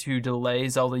decided to delay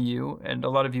Zelda U, and a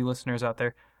lot of you listeners out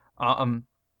there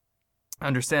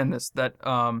understand this, that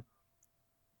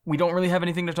we don't really have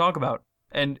anything to talk about.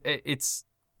 And it's...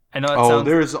 I know that sounds...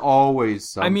 there's always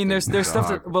something. I mean, there's to stuff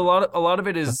that, talk but a lot of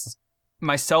it is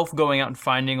myself going out and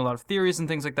finding a lot of theories and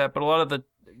things like that. But a lot of the,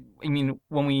 I mean,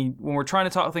 when we're trying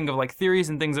to think of like theories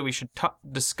and things that we should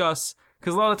discuss,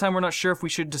 because a lot of the time we're not sure if we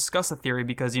should discuss a theory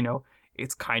because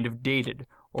it's kind of dated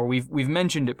or we've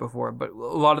mentioned it before. But a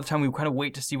lot of the time we kind of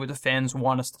wait to see what the fans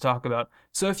want us to talk about.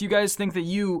 So if you guys think that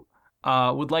you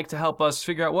would like to help us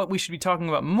figure out what we should be talking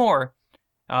about more.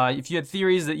 If you had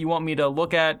theories that you want me to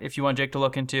look at, if you want Jake to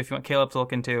look into, if you want Caleb to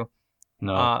look into,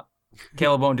 No.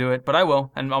 Caleb won't do it, but I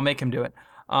will, and I'll make him do it.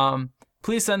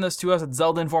 Please send those to us at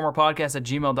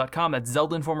zeldainformerpodcast@gmail.com. That's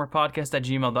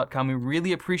zeldainformerpodcast@gmail.com. We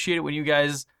really appreciate it when you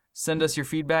guys send us your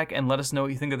feedback and let us know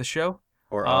what you think of the show.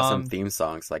 Or awesome theme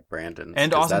songs like Brandon's.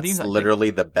 And 'cause awesome that's theme songs. literally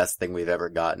the best thing we've ever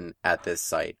gotten at this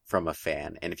site from a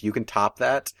fan. And if you can top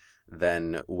that,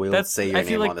 then we'll say your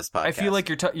name on this podcast. I feel like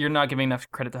you're not giving enough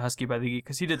credit to Husky by the Geek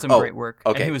because he did some great work.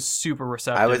 Okay. And he was super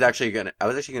receptive. I was actually gonna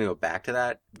go back to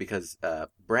that because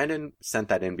Brandon sent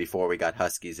that in before we got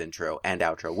Husky's intro and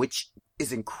outro, which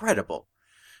is incredible.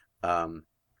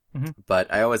 But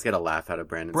I always get a laugh out of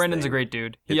Brandon's Brandon's thing. a great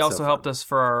dude. He It's also so helped fun. us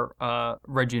for our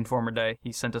Reggie Informer Day.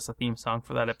 He sent us a theme song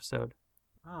for that episode,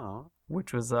 Oh,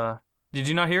 which was did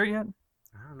you not hear it yet?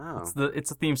 I don't know.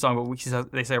 It's a theme song,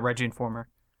 but they say Reggie Informer.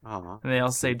 Oh, And they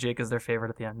also say Jake is their favorite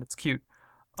at the end. It's cute.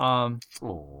 Oh.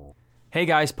 Hey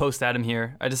guys, Post Adam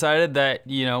here. I decided that,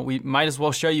 we might as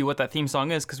well show you what that theme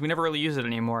song is because we never really use it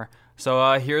anymore.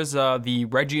 So here's the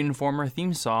Reggie Informer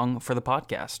theme song for the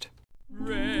podcast.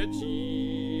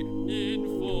 Reggie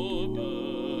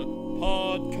Informer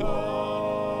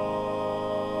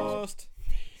Podcast.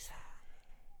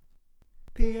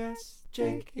 P.S.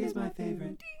 Jake is my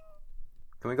favorite.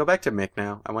 can we go back to Mick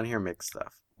now? I want to hear Mick's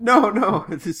stuff. No,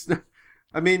 it's just.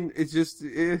 I mean,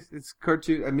 it's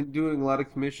cartoon. I've been doing a lot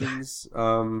of commissions.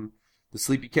 The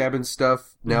Sleepy Cabin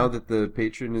stuff. Now that the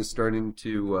patron is starting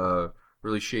to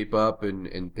really shape up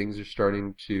and things are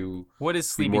starting to What is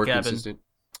be Sleepy more Cabin? consistent.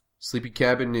 Sleepy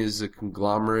Cabin is a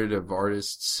conglomerate of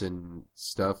artists and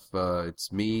stuff.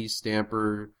 It's me,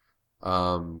 Stamper,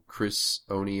 Chris,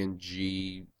 Oni and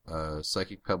G,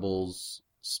 Psychic Pebbles,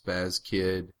 Spaz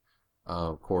Kid,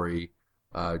 Corey,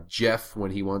 Jeff when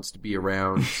he wants to be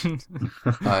around.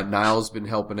 Niall's been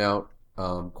helping out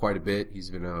quite a bit.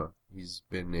 He's been a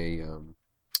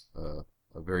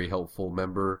very helpful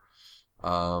member.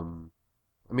 I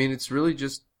mean, it's really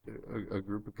just a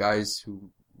group of guys who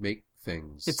make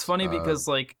things. It's funny because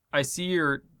I see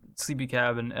your Sleepy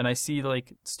Cabin and I see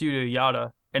Studio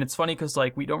Yada, and it's funny because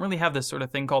we don't really have this sort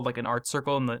of thing called an art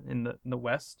circle in the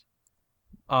West.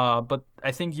 But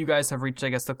I think you guys have reached, I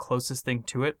guess, the closest thing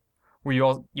to it, where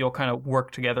you'll kind of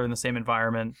work together in the same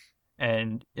environment,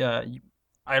 and I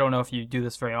don't know if you do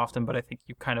this very often, but I think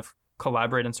you kind of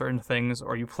collaborate on certain things,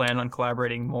 or you plan on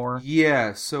collaborating more.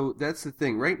 Yeah, so that's the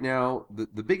thing. Right now,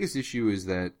 the biggest issue is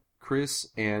that Chris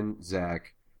and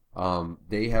Zach,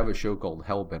 they have a show called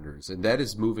Hellbenders, and that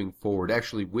is moving forward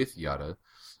actually with Yada.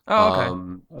 Oh,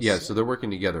 okay. Yeah, so they're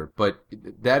working together, but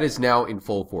that is now in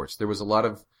full force. There was a lot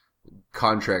of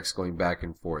contracts going back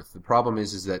and forth. The problem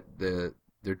is that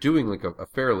they're doing like a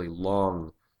fairly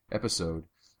long episode,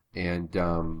 and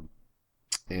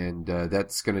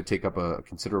that's going to take up a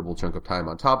considerable chunk of time.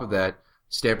 On top of that,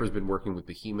 Stamper's been working with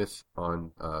Behemoth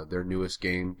on their newest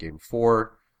game, Game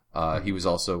 4. He was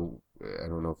also, I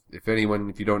don't know if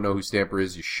you don't know who Stamper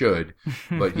is, you should,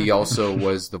 but he also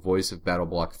was the voice of Battle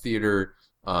Block Theater,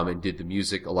 and did the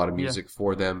music, a lot of music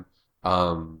for them.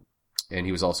 And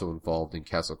he was also involved in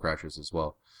Castle Crashers as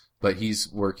well. But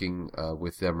he's working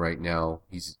with them right now.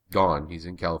 He's gone. He's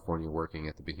in California working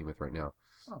at the Behemoth right now.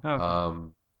 Okay.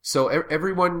 So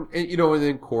everyone, and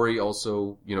then Corey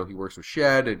also, he works with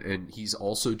Shed, and he's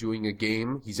also doing a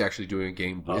game. He's actually doing a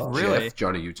game with Jeff,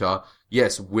 Johnny Utah.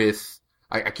 Yes, with,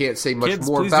 I can't say much Kids,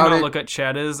 more please about do not it. look at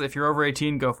Chad is. If you're over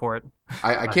 18, go for it.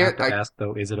 I can't have to ask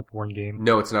though, is it a porn game?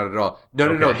 No, it's not at all. No.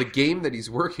 Okay. The game that he's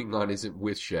working on isn't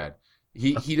with Shed.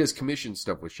 He does commission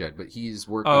stuff with Shed, but he's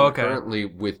working currently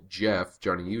with Jeff,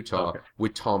 Johnny Utah,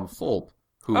 with Tom Fulp,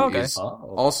 who is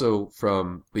also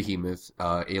from Behemoth,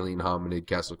 Alien Hominid,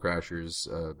 Castle Crashers,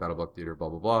 Battle Block Theater, blah,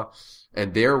 blah, blah.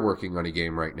 And they're working on a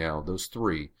game right now, those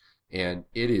three. And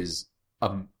it is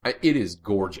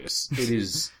gorgeous. It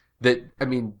is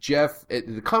Jeff,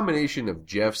 the combination of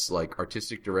Jeff's like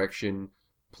artistic direction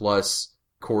plus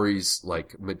Corey's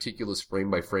like meticulous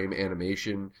frame by frame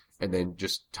animation, and then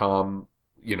just Tom,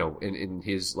 in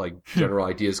his like general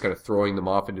ideas, kind of throwing them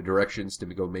off into directions to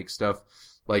go make stuff.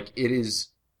 Like it is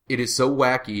so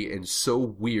wacky and so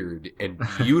weird and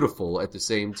beautiful at the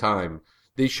same time.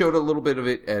 They showed a little bit of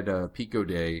it at Pico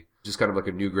Day, just kind of like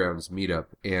a Newgrounds meetup.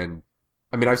 And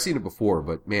I mean, I've seen it before,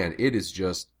 but man, it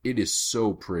is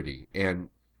so pretty. And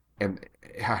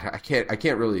I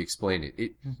can't really explain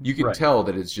it. You can tell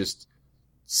that it's just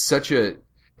such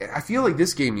I feel like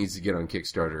this game needs to get on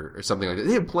Kickstarter or something like that.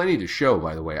 They have plenty to show,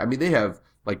 by the way. I mean, they have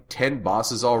like 10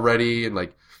 bosses already, and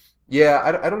like,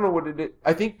 I don't know what it is.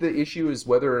 I think the issue is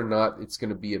whether or not it's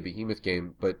going to be a Behemoth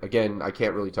game. But again, I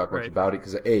can't really talk much about it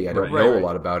because A, I don't know a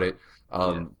lot about it.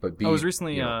 But B, I was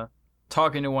recently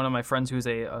talking to one of my friends who's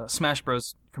a Smash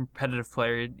Bros. Competitive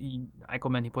player. He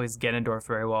plays Ganondorf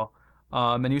very well.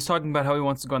 And he was talking about how he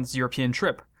wants to go on this European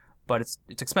trip. But it's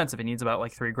expensive. It needs about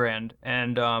like $3,000.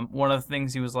 And one of the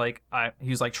things he was like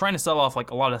trying to sell off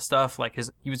like a lot of stuff. Like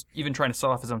he was even trying to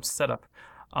sell off his own setup.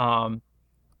 And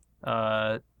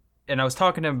I was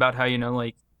talking to him about how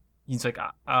he's like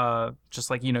just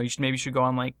like you should go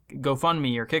on like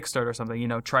GoFundMe or Kickstarter or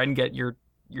something. Try and get your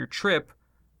trip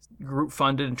group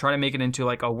funded and try to make it into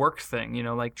like a work thing.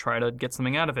 Like try to get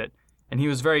something out of it. And he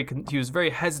was very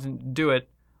hesitant to do it.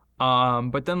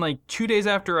 But then like 2 days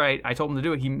after I told him to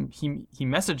do it, he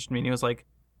messaged me and he was like,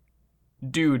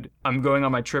 "Dude, I'm going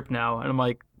on my trip now." And I'm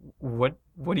like, "What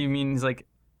do you mean?" He's like,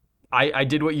 I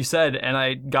did what you said and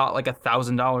I got like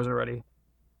 $1,000 already.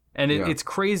 And it's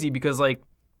crazy because like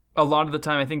a lot of the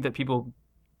time I think that people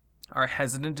are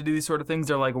hesitant to do these sort of things.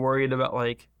 They're like worried about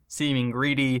like seeming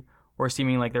greedy or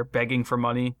seeming like they're begging for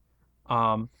money.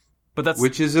 But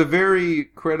which is a very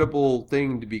credible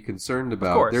thing to be concerned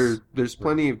about. There's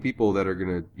plenty of people that are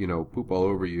gonna, poop all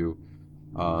over you,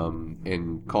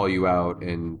 and call you out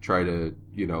and try to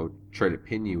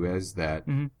pin you as that.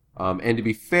 Mm-hmm. And to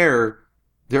be fair,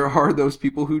 there are those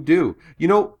people who do.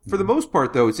 For the most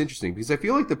part though, it's interesting because I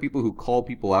feel like the people who call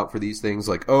people out for these things,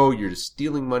 like, oh, you're just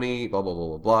stealing money, blah blah blah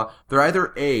blah blah, they're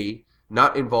either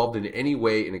not involved in any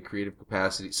way in a creative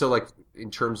capacity. So like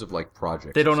in terms of like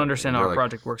projects. They don't understand how a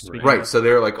project works to be. Right. So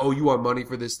they're like, oh, you want money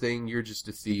for this thing? You're just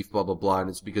a thief, blah, blah, blah. And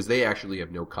it's because they actually have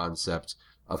no concept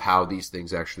of how these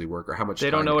things actually work or how much they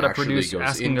time don't know what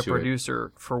asking a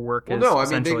producer for work is. Well, no, I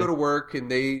mean, they go to work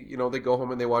and they go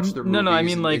home and they watch their movies. No, I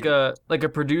mean like a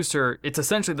producer, it's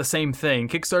essentially the same thing.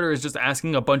 Kickstarter is just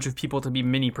asking a bunch of people to be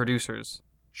mini producers.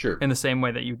 Sure. In the same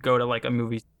way that you go to like a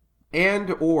movie.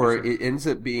 Or it ends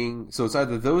up being, so it's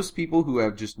either those people who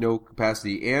have just no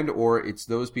capacity or it's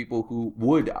those people who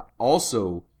would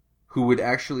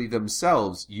actually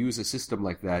themselves use a system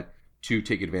like that to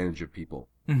take advantage of people.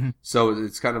 Mm-hmm. So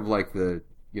it's kind of like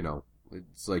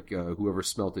it's like whoever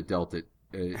smelt it dealt it,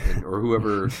 or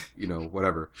whoever,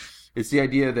 whatever. It's the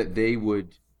idea that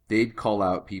they'd call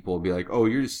out people and be like, oh,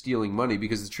 you're just stealing money,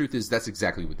 because the truth is that's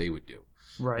exactly what they would do.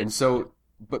 Right. And so,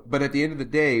 but at the end of the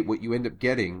day, what you end up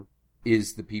getting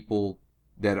is the people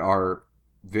that are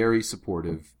very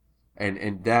supportive,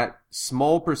 and that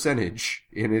small percentage,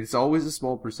 and it's always a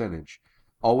small percentage,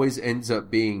 always ends up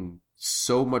being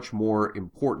so much more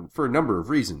important for a number of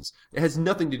reasons. It has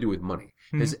nothing to do with money.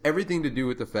 It has everything to do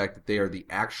with the fact that they are the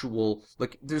actual,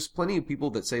 like, there's plenty of people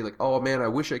that say, like, oh man, I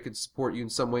wish I could support you in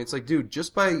some way. It's like, dude,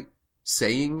 just by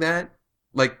saying that,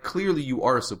 like, clearly you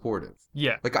are supportive.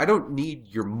 Yeah. Like, I don't need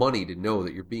your money to know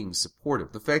that you're being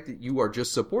supportive. The fact that you are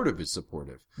just supportive is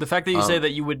supportive. The fact that you say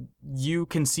that you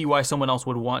can see why someone else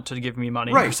would want to give me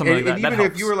money Right. or something like that. And that even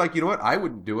helps. if you were like, you know what, I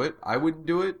wouldn't do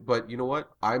it, but you know what,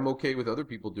 I'm okay with other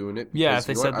people doing it. Because, Yeah, if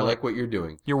they said, I like what you're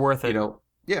doing. You're worth it. You know,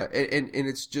 yeah, and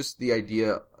it's just the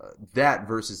idea, that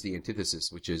versus the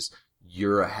antithesis, which is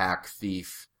you're a hack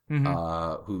thief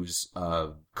who's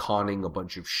conning a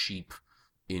bunch of sheep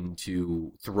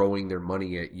into throwing their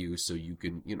money at you so you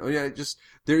can, you know,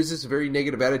 there's this very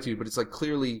negative attitude, but it's like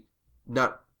clearly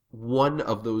not one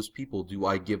of those people do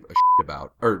I give a shit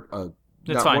about, or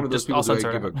It's not fine. one of those Just, people I'll do I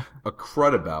censor give it. a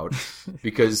crud about,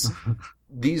 because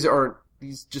these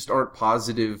just aren't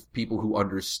positive people who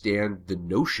understand the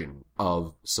notion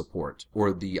of support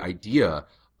or the idea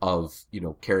of, you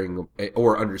know, caring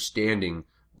or understanding,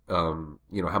 you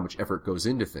know, how much effort goes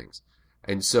into things.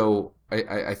 And so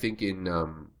I think in,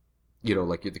 you know,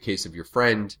 like in the case of your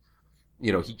friend,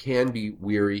 you know, he can be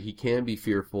weary, he can be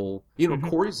fearful. You know,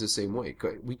 Corey's the same way.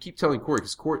 We keep telling Corey,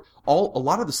 because a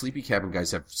lot of the Sleepy Cabin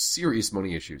guys have serious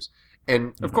money issues.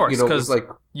 And, Of course, you know, because it's like,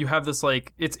 you have this,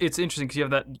 like, it's interesting because you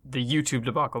have the YouTube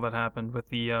debacle that happened with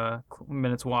the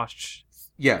minutes watched.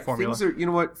 yeah, formula. you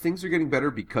know what? Things are getting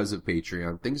better because of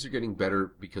Patreon. Things are getting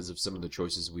better because of some of the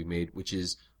choices we made, which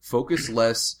is focus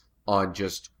less on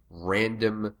just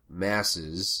random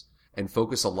masses and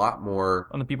focus a lot more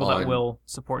On the people that will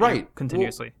support you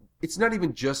continuously. Well, it's not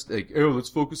even just like, oh, let's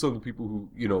focus on the people who,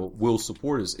 you know, will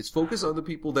support us. It's focus on the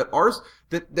people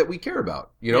that we care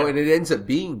about, you know, and it ends up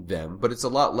being them, but it's a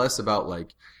lot less about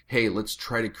like, hey, let's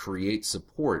try to create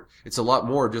support. It's a lot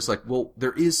more just like, well,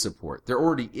 there is support. There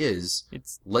already is.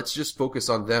 Let's just focus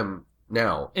on them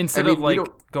now. Instead of like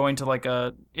going to like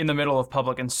in the middle of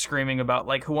public and screaming about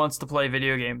like who wants to play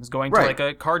video games, going to like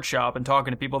a card shop and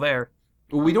talking to people there.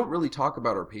 Well, we don't really talk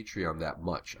about our Patreon that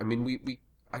much. I mean,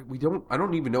 I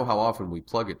don't even know how often we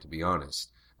plug it, to be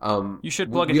honest. You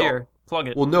should plug it here. Plug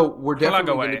it. Well, no, we're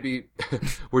definitely away. going to be,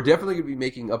 we're definitely going to be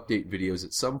making update videos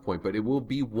at some point, but it will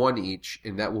be one each,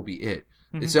 and that will be it.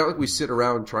 It's not like we sit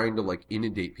around trying to like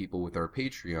inundate people with our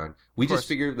Patreon. We just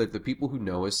figure that the people who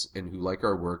know us and who like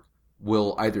our work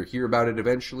will either hear about it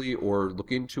eventually or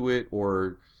look into it,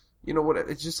 or, you know what,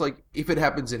 it's just like, if it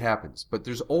happens, it happens. But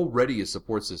there's already a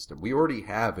support system. We already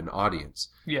have an audience.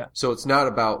 Yeah. So it's not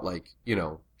about like, you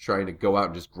know, trying to go out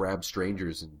and just grab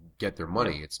strangers and get their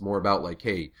money. Yeah. It's more about like,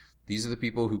 hey, these are the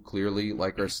people who clearly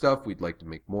like our stuff. We'd like to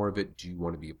make more of it. Do you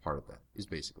want to be a part of that? Is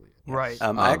basically it. Right.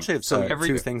 I actually have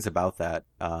two things about that.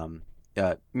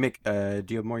 Mick,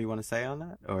 do you have more you want to say on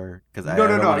that, or because No.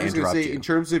 don't I want to was going to interrupt say you. in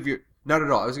terms of your, not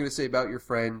at all. I was going to say about your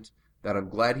friend that I'm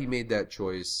glad he made that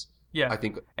choice. Yeah. I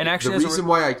think And actually, the reason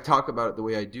why I talk about it the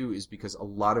way I do is because a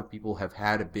lot of people have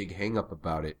had a big hang up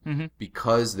about it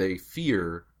because they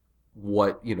fear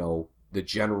what, you know, the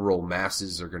general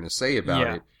masses are going to say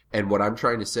about it. And what I'm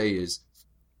trying to say is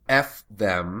F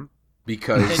them,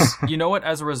 because And you know what?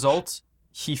 As a result,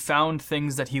 he found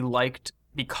things that he liked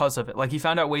because of it. Like, he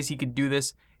found out ways he could do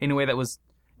this in a way that was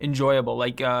enjoyable.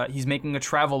 Like, he's making a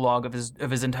travel log of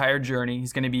his entire journey.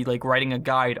 He's going to be like writing a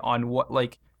guide on what,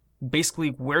 like, basically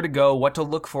where to go, what to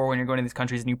look for when you're going to these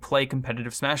countries, and you play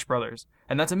competitive Smash Brothers,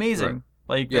 and that's amazing.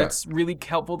 Right. Like, that's really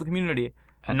helpful to the community.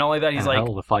 And not only that, he's like,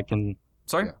 hell, if I can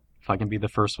be the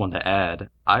first one to add,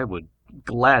 I would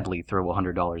gladly throw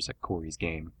 $100 at Corey's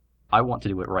game. I want to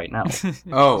do it right now.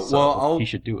 Oh, So well, he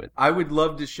should do it. I would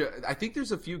love to show. I think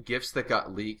there's a few GIFs that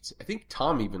got leaked. I think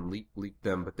Tom even leaked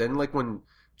them, but then like when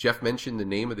Jeff mentioned the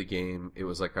name of the game, it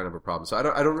was like kind of a problem. So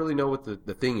I don't really know what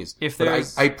the thing is. But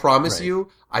I promise you,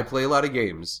 I play a lot of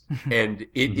games, and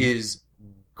it is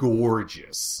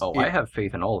gorgeous. Oh, I have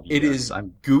faith in all of you. It guys. is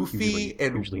I'm goofy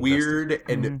and hugely weird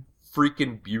and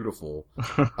freaking beautiful.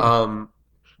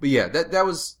 But yeah, that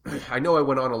was. I know I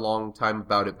went on a long time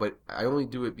about it, but I only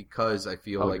do it because I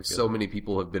feel like so many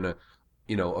people have been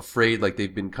afraid, like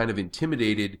they've been kind of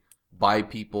intimidated by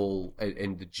people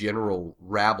and the general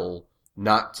rabble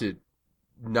not to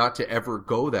ever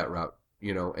go that route,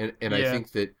 you know. And I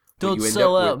think that don't you end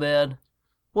sell up out, man.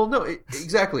 Well, no,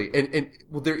 exactly, and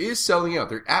well, there is selling out.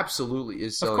 There absolutely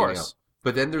is selling out.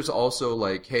 But then there's also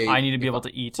like, hey, I need to be able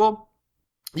to eat. Well,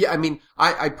 yeah, I mean,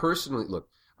 I personally look.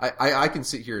 I can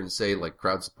sit here and say like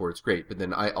crowd support's great, but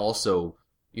then I also,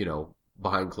 you know,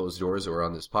 behind closed doors or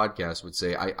on this podcast would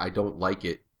say I don't like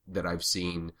it that I've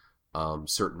seen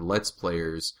certain Let's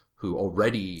Players who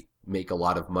already make a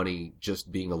lot of money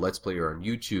just being a Let's Player on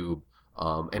YouTube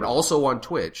and also on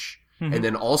Twitch, and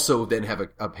then also then have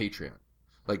a Patreon.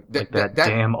 Like that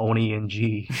damn Oni and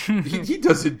G. he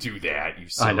doesn't do that. You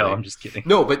silly. I know. I'm just kidding.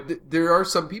 No, but there are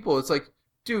some people. It's like,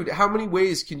 dude, how many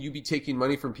ways can you be taking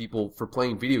money from people for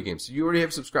playing video games? You already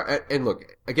have subscribed. And look,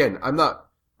 again,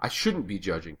 I shouldn't be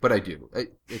judging, but I do.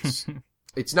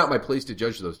 It's not my place to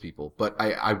judge those people, but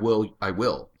I will.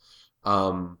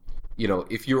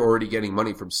 If you're already getting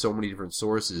money from so many different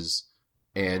sources,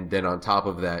 and then on top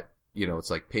of that,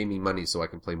 it's like, pay me money so I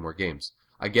can play more games.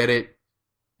 I get it.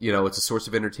 It's a source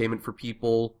of entertainment for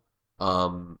people.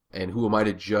 And who am I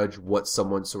to judge what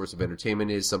someone's source of entertainment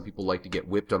is? Some people like to get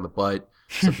whipped on the butt.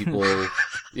 Some people,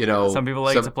 Some people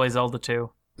like to play Zelda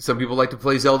 2. Some people like to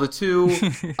play Zelda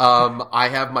 2. I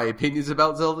have my opinions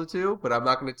about Zelda 2, but I'm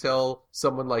not going to tell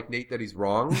someone like Nate that he's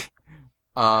wrong.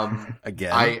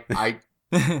 Again.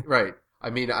 Right. I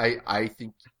mean, I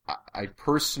think, I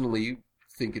personally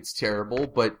think it's terrible,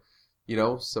 but,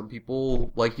 some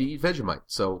people like to eat Vegemite.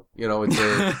 So,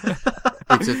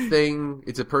 it's a thing.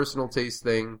 It's a personal taste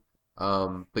thing.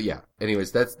 But yeah,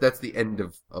 anyways, that's the end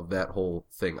of that whole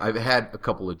thing. I've had a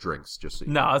couple of drinks, just so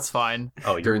you know. No, it's fine.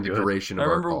 Oh, during the duration of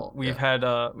our call. We had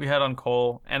on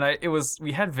Cole, and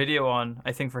we had video on,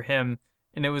 I think, for him,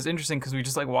 and it was interesting because we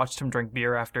just like watched him drink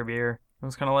beer after beer. It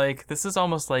was kind of like, this is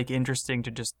almost like interesting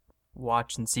to just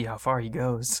watch and see how far he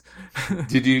goes.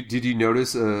 Did you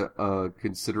notice a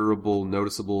considerable,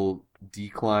 noticeable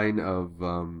decline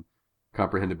of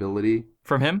comprehensibility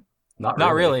from him?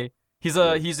 Not really. He's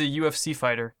a UFC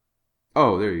fighter.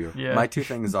 Oh, there you go. Yeah. My two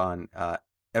things on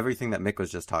everything that Mick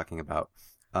was just talking about.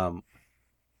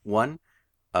 One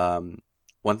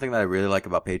thing that I really like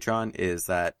about Patreon is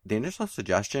that the initial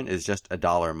suggestion is just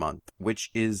 $1 a month, which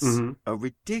is a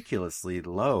ridiculously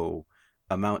low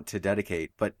amount to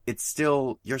dedicate, but it's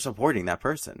still, you're supporting that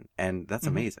person, and that's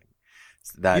amazing.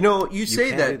 That you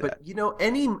say that, but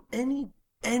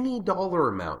any dollar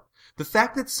amount, the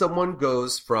fact that someone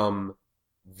goes from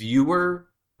viewer,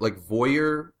 like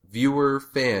voyeur, viewer,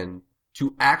 fan,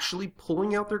 to actually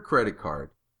pulling out their credit card,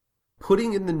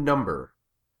 putting in the number,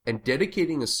 and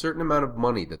dedicating a certain amount of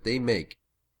money that they make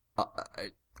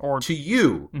to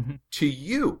you,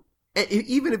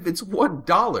 even if it's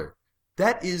 $1,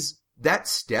 that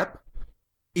step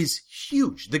is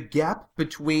huge. The gap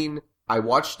between I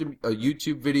watched a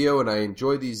YouTube video and I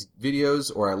enjoy these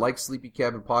videos, or I like Sleepy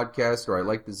Cabin podcast, or I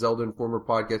like the Zelda Informer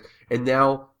podcast, and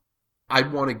now I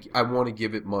want to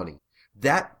give it money.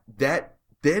 That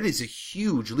is a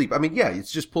huge leap. I mean, yeah,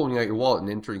 it's just pulling out your wallet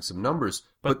and entering some numbers,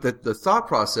 but the thought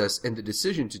process and the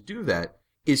decision to do that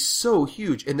is so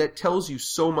huge, and that tells you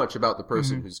so much about the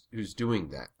person who's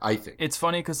doing that, I think. It's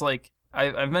funny because, like,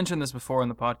 I've mentioned this before in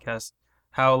the podcast,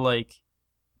 how, like,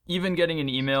 even getting an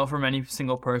email from any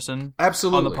single person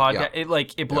Absolutely, on the podcast,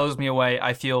 it blows me away.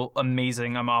 I feel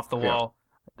amazing. I'm off the wall.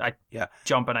 I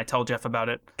jump and I tell Jeff about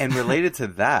it. And related to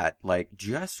that, like,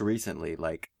 just recently,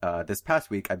 like, this past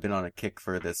week, I've been on a kick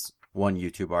for this one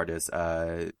YouTube artist,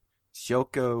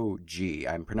 Shoko G.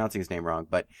 I'm pronouncing his name wrong,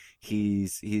 but he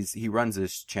runs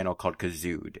this channel called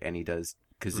Kazooed, and he does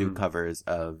kazoo covers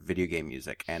of video game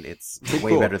music, and it's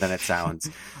way better than it sounds.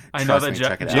 I know that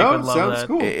Jake would love that.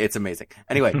 Cool. It's amazing.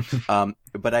 Anyway,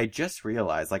 but I just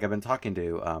realized, like, I've been talking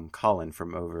to Colin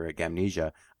from over at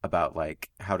Gamnesia about, like,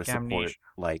 how to support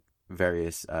like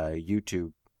various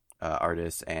YouTube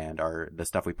artists and the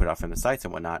stuff we put off from the sites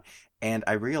and whatnot. And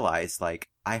I realized, like,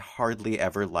 I hardly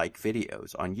ever like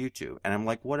videos on YouTube, and I'm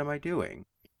like, what am I doing?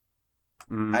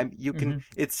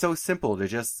 It's so simple to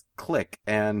just click,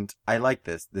 and I like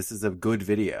this. This is a good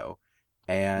video.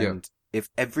 And if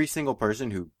every single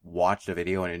person who watched a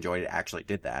video and enjoyed it actually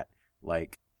did that,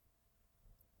 like,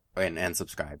 and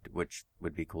subscribed, which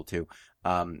would be cool too,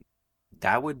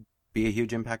 that would be a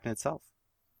huge impact in itself.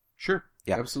 Sure.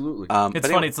 Yeah. Absolutely. It's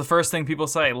funny. It's the first thing people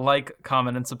say, like,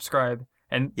 comment, and subscribe.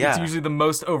 And it's usually the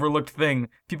most overlooked thing.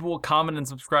 People will comment and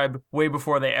subscribe way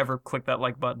before they ever click that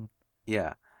like button.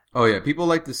 Yeah. Oh, yeah. People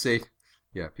like to say,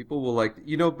 people will like,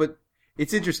 but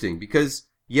it's interesting because,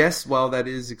 yes, while that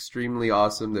is extremely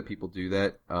awesome that people do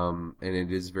that, and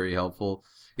it is very helpful,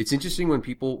 it's interesting when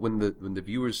the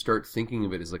viewers start thinking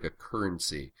of it as like a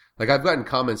currency. Like, I've gotten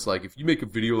comments like, if you make a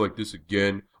video like this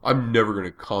again, I'm never going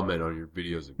to comment on your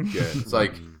videos again. It's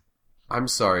like, I'm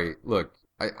sorry. Look,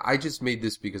 I just made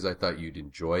this because I thought you'd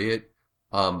enjoy it.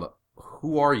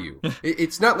 Who are you?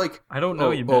 It's not like, I don't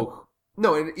know you, man.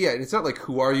 No, and it's not like,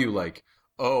 who are you? Like,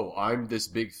 oh, I'm this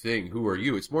big thing. Who are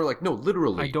you? It's more like, no,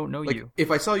 literally. I don't know you. If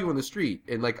I saw you on the street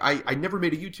and, like, I never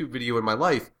made a YouTube video in my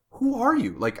life, who are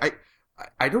you? Like,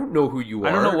 I don't know who you are.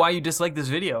 I don't know why you disliked this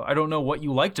video. I don't know what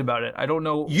you liked about it. I don't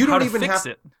know You how don't to even fix have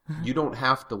it. You don't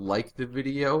have to like the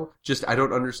video. Just I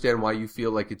don't understand why you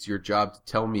feel like it's your job to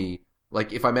tell me.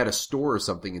 Like if I'm at a store or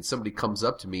something and somebody comes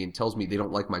up to me and tells me they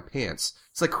don't like my pants,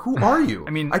 it's like, who are you? I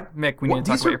mean, Mick, we need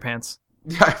to talk about your pants.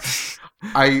 Yeah,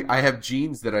 I have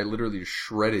jeans that I literally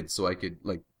shredded so I could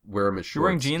like wear them as shorts. You're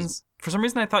wearing jeans? For some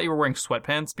reason, I thought you were wearing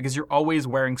sweatpants because you're always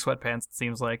wearing sweatpants. It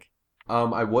seems like.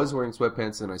 I was wearing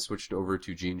sweatpants and I switched over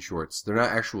to jean shorts. They're not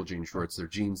actual jean shorts. They're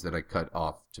jeans that I cut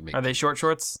off to make. Are they short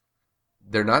shorts?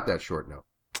 They're not that short, no.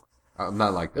 I'm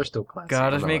not like that. They're still classy.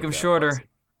 Gotta I'm not make like them that. shorter.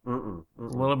 Mm-mm. A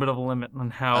little bit of a limit on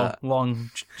how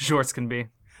long shorts can be.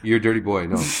 You're a dirty boy,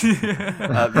 no.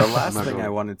 The last not thing going. I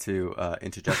wanted to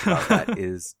interject about that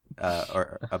is,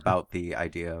 or about the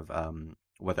idea of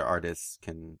whether artists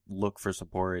can look for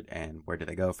support and where do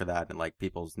they go for that, and like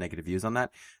people's negative views on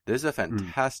that. There's a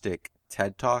fantastic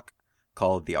TED Talk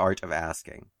called "The Art of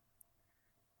Asking,"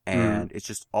 and it's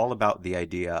just all about the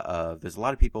idea of there's a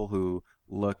lot of people who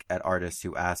look at artists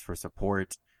who ask for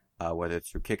support, whether it's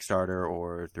through Kickstarter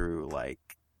or through like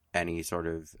any sort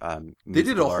of They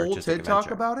did a musical or whole artistic TED Talk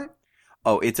adventure. about it?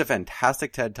 Oh, it's a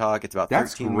fantastic TED Talk. It's about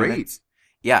That's 13 great. minutes.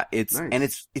 Yeah, it's Nice. and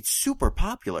it's super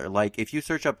popular. Like if you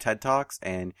search up TED Talks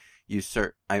and you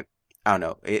search, I don't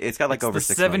know, it's got like It's over the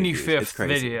 6 million views. It's 75th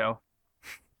crazy. video.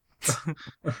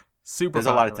 Super. There's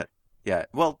a lot of TED. Yeah,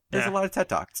 well, there's a lot of TED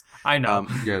Talks. I know.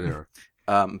 Yeah, there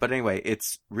are. But anyway,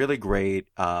 it's really great.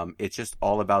 It's just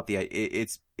all about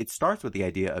it starts with the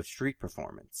idea of street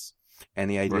performance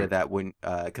and the idea Right. that when,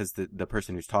 cause the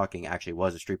person who's talking actually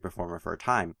was a street performer for a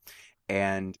time,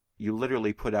 and you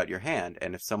literally put out your hand,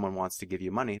 and if someone wants to give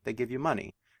you money, they give you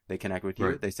money. They connect with you.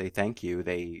 Right. They say thank you.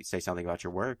 They say something about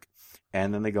your work,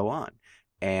 and then they go on.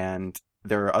 And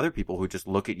there are other people who just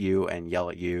look at you and yell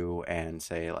at you and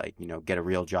say like, get a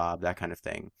real job, that kind of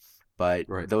thing. But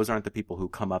Right. those aren't the people who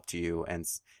come up to you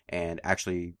and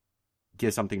actually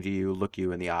give something to you, look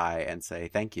you in the eye and say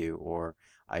thank you, or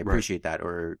I appreciate that,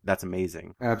 or that's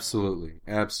amazing. Absolutely.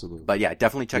 Absolutely. But yeah,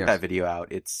 definitely check Yes. that video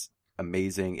out. It's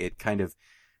amazing. It kind of,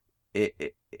 if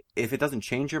it doesn't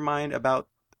change your mind about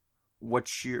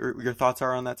what your thoughts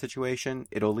are on that situation,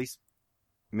 it'll at least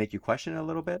make you question it a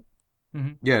little bit.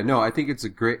 Yeah, no, I think it's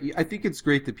great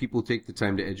that people take the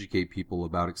time to educate people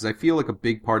about it, because I feel like a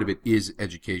big part of it is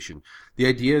education. The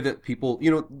idea that people,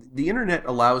 the internet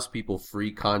allows people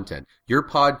free content. Your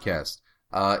podcast,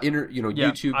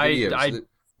 YouTube videos.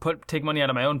 Take money out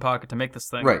of my own pocket to make this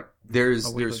thing. Right. There's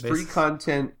On a weekly free basis.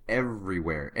 content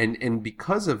everywhere. And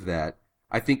because of that,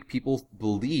 I think people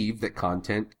believe that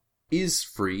content is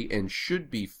free and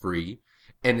should be free,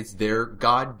 and it's their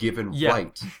God-given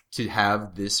right to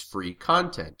have this free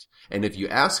content. And if you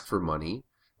ask for money,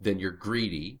 then you're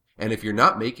greedy. And if you're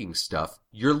not making stuff,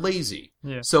 you're lazy.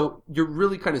 Yeah. So you're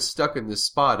really kind of stuck in this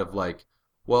spot of like,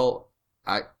 well,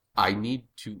 I need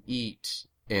to eat,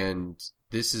 and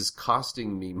this is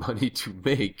costing me money to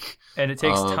make. And it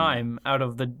takes time out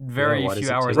of the very why does few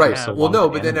it hours take I Right. have. so Well, long no,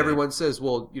 to but then animate? everyone says,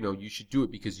 well, you should do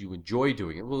it because you enjoy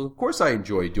doing it. Well, of course I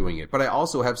enjoy doing it, but I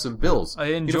also have some bills. I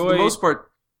For enjoy- the most part,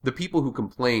 the people who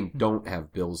complain don't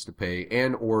have bills to pay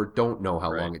and or don't know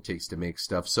how long it takes to make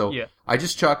stuff. So Yeah. I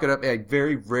just chalk it up. I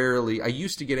very rarely, I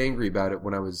used to get angry about it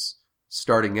when I was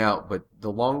starting out, but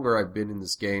the longer I've been in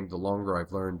this game, the longer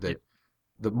I've learned that,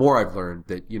 the more I've learned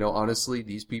that, honestly,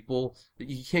 these people,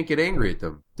 you can't get angry at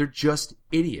them. They're just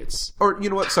idiots. Or, you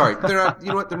know what? Sorry. They're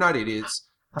not, They're not idiots.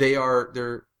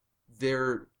 They're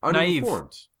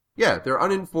uninformed. Yeah, they're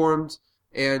uninformed.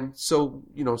 And so,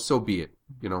 so be it.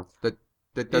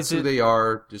 That's who they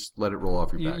are. Just let it roll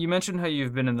off your back. You mentioned how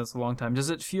you've been in this a long time.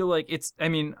 Does it feel like it's? I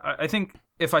mean, I think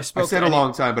if I spoke, I said to a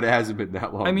long time, but it hasn't been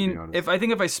that long. I to be mean, honest.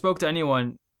 if I spoke to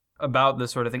anyone about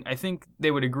this sort of thing, I think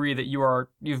they would agree that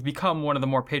you've become one of the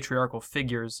more patriarchal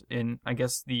figures in, I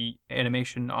guess, the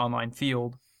animation online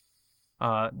field,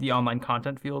 the online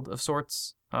content field of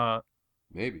sorts.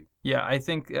 Maybe. Yeah, I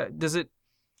think does it,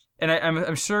 and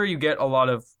I'm sure you get a lot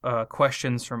of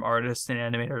questions from artists and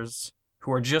animators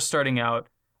who are just starting out,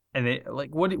 and they like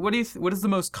what is the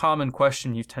most common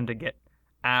question you tend to get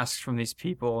asked from these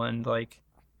people, and like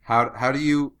How do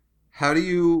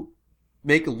you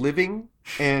make a living,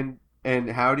 and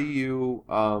how do you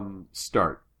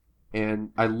start?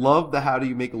 And I love the how do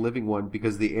you make a living one,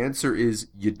 because the answer is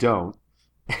you don't.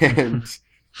 And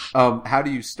how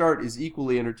do you start is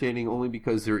equally entertaining, only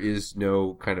because there is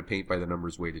no kind of paint by the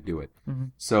numbers way to do it. Mm-hmm.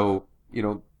 So,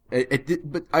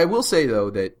 but I will say though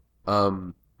that,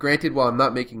 granted, while I'm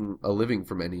not making a living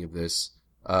from any of this,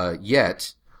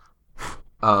 yet,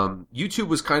 YouTube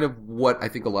was kind of what I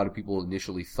think a lot of people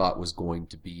initially thought was going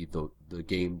to be the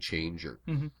game changer.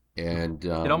 Mm-hmm. And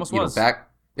It almost you know,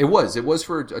 was. it was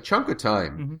for a chunk of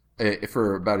time.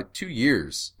 For about 2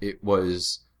 years, it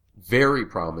was very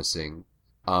promising,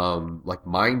 like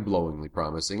mind-blowingly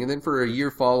promising. And then for a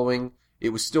year following, it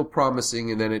was still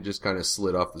promising, and then it just kind of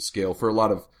slid off the scale for a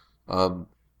lot of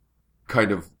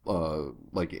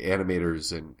like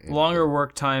animators and Longer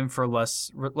work time for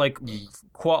less, like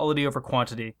quality over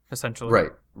quantity, essentially.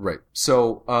 Right.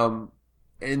 So,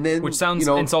 and then Which sounds you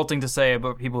know, insulting to say,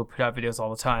 but people put out videos all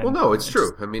the time. well, no, it's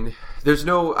true. I mean, there's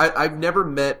no. I've never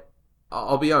met.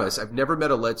 I'll be honest. I've never met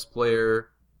a Let's Player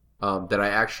that I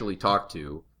actually talked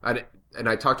to. And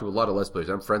I talk to a lot of Let's Players.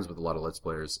 I'm friends with a lot of Let's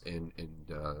Players and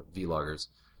vloggers,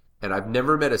 and I've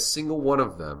never met a single one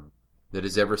of them that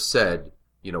has ever said,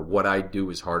 you know, what I do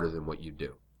is harder than what you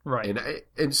do. Right.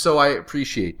 And so I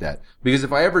appreciate that, because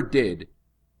if I ever did,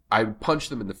 I would punch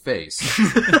them in the face.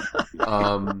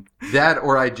 That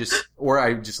or I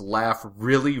just laugh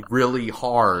really, really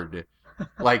hard,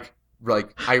 like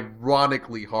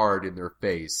ironically hard in their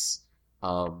face.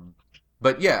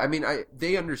 But yeah, I mean,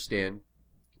 they understand.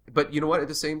 But you know what? At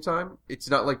the same time, it's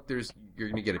not like you're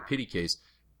going to get a pity case.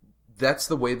 That's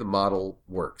the way the model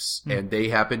works, and they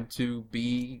happen to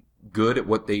be good at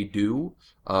what they do.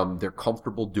 They're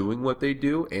comfortable doing what they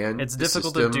do, and it's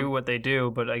difficult to do what they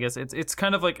do. But I guess it's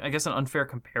kind of like, I guess, an unfair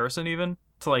comparison even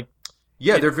to like.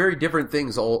 Yeah, they're very different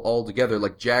things all together.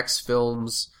 Like Jack's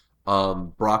Films,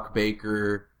 Brock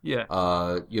Baker.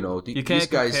 Yeah. You know, you can't these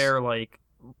guys compare like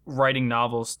writing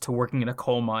novels to working in a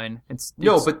coal mine.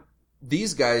 No, but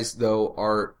these guys, though,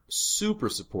 are super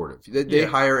supportive. They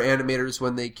hire animators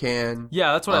when they can.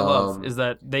 Yeah, that's what I love, is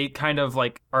that they kind of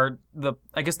like are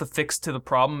I guess the fix to the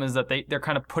problem is that they're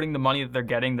kind of putting the money that they're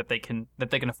getting that they can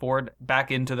afford back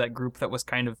into that group that was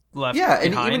kind of left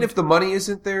behind. And even if the money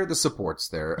isn't there, the support's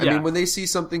there. I mean, when they see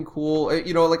something cool,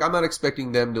 you know, like I'm not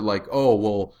expecting them to like, oh,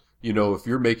 well, you know, if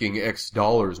you're making X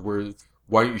dollars,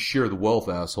 why don't you share the wealth,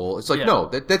 asshole? It's like, no,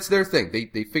 that's their thing.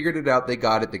 They figured it out. They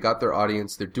got it. They got their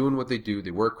audience. They're doing what they do.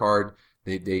 They work hard.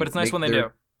 But it's nice make when they their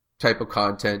do. Type of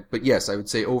content. But yes, I would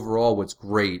say overall what's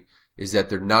great is that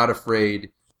they're not afraid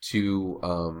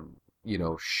to, you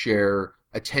know, share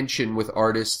attention with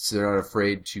artists. They're not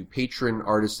afraid to patron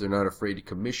artists. They're not afraid to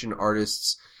commission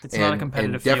artists. It's not a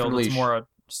competitive field. It's more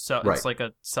it's like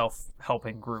a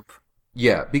self-helping group.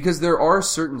 Yeah, because there are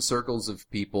certain circles of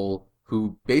people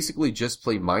who basically just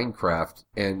play Minecraft,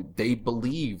 and they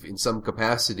believe in some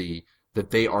capacity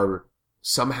that they are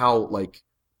somehow like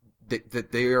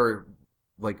that they are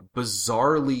like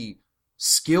bizarrely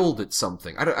skilled at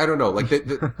something. I don't know. Like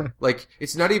like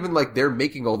it's not even like they're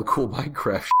making all the cool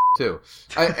Minecraft too.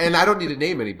 And I don't need to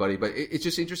name anybody, but it's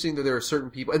just interesting that there are certain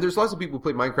people, and there's lots of people who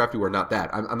play Minecraft who are not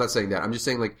that. I'm not saying that. I'm just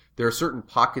saying like there are certain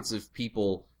pockets of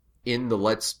people in the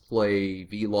Let's Play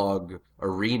vlog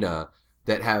arena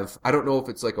that have, I don't know if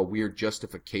it's like a weird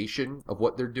justification of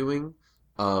what they're doing,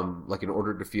 like in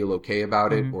order to feel okay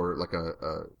about it, or like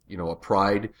a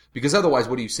pride. Because otherwise,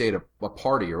 what do you say at a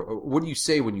party, or what do you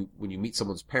say when you meet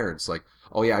someone's parents? Like,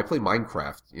 oh yeah, I play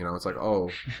Minecraft. You know, it's like,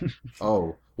 oh,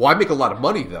 well, I make a lot of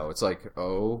money though. It's like,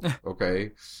 oh,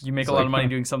 okay. You make a lot of money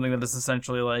doing something that is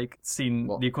essentially like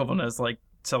the equivalent as like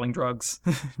selling drugs.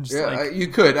 You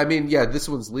could. I mean, yeah, this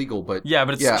one's legal, but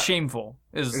it's shameful.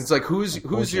 It's like who's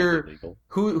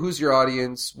your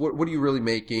audience? What are you really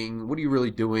making? What are you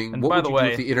really doing? And what by would the you way,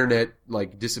 do if the internet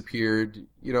like disappeared?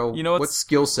 You know what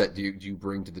skill set do you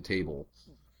bring to the table?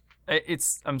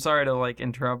 I'm sorry to like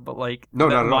interrupt, but like that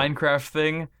Minecraft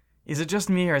thing, is it just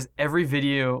me, or is every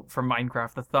video from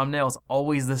Minecraft the thumbnail is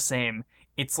always the same?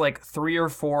 It's like 3 or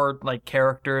 4 like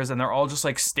characters, and they're all just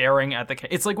like staring at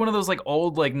it's like one of those like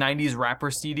old like 90s rapper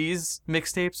CDs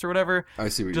mixtapes or whatever. I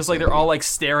see what just you're like saying. They're all like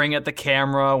staring at the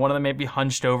camera. One of them may be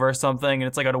hunched over or something, and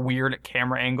it's like at a weird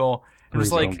camera angle. And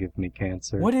it's like, don't give me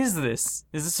cancer. What is this?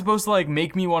 Is this supposed to like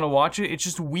make me want to watch it? It's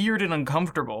just weird and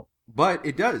uncomfortable. But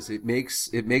it does. It makes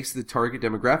the target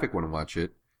demographic want to watch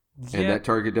it, and that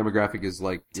target demographic is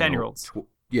like 10-year-olds.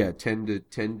 10 to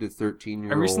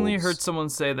 13-year-olds. I recently heard someone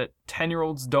say that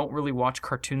 10-year-olds don't really watch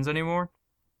cartoons anymore.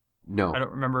 No. I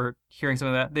don't remember hearing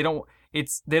something like that.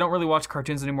 They don't really watch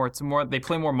cartoons anymore. It's more, they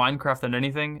play more Minecraft than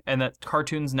anything, and that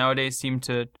cartoons nowadays seem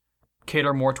to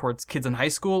cater more towards kids in high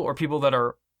school or people that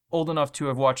are old enough to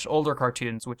have watched older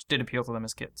cartoons, which did appeal to them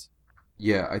as kids.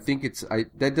 Yeah, I think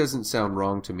that doesn't sound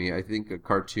wrong to me. I think a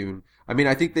cartoon, I mean,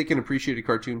 I think they can appreciate a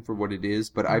cartoon for what it is,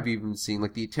 but I've even seen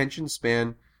like the attention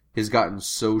span has gotten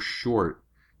so short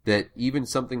that even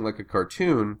something like a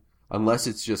cartoon, unless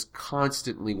it's just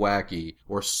constantly wacky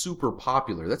or super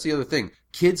popular, that's the other thing.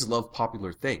 Kids love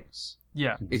popular things.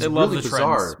 Yeah, it's they love really the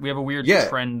bizarre. trends. We have a weird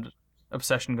trend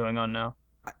obsession going on now.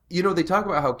 they talk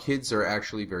about how kids are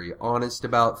actually very honest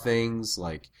about things,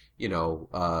 like,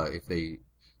 if they,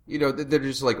 they're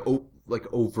just like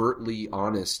overtly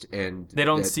honest, and They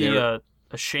don't see a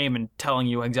shame in telling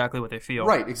you exactly what they feel.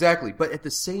 Right, exactly. But at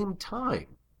the same time,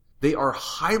 they are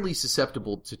highly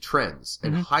susceptible to trends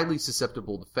and highly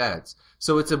susceptible to fads.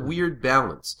 So it's a weird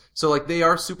balance. So like they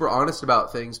are super honest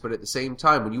about things, but at the same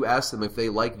time, when you ask them if they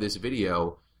like this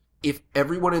video, if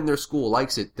everyone in their school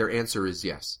likes it, their answer is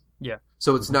yes. Yeah.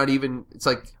 So it's not even, it's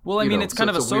like, well, I mean, it's kind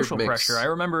of a social weird mix. pressure. I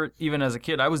remember even as a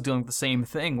kid, I was dealing with the same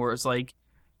thing where it's like,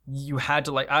 you had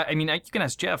to you can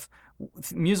ask Jeff,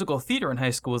 musical theater in high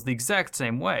school is the exact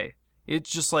same way. It's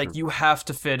just like you have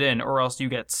to fit in or else you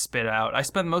get spit out. I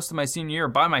spent most of my senior year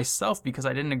by myself because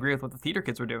I didn't agree with what the theater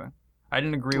kids were doing. I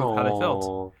didn't agree with how they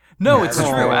felt. No, it's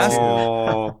true. Ask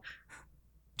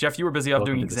Jeff, you were busy off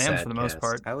doing exams for the most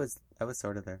part. I was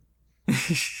sort of there.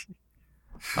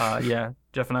 Yeah,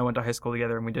 Jeff and I went to high school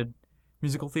together and we did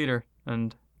musical theater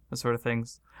and that sort of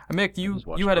things. Mick,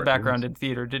 you had a background in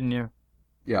theater, didn't you?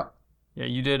 Yeah. Yeah,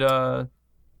 you did, what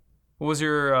was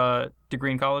your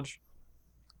degree in college?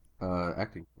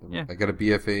 Acting. Yeah. I got a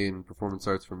BFA in performance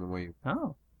arts from NYU.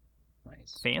 Oh.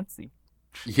 Nice. Fancy.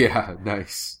 Yeah,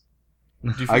 nice.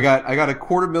 I got a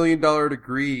 $250,000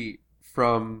 degree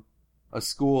from a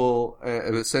school.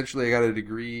 Essentially, I got a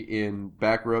degree in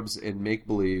back rubs and make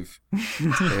believe.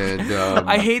 And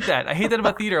I hate that. I hate that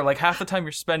about theater. Like half the time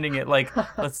you're spending it like,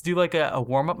 let's do like a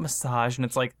warm up massage, and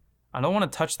it's like, I don't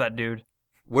want to touch that dude.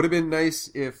 Would have been nice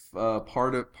if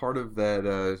part of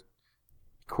that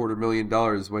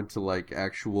 $250,000 went to like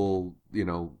actual,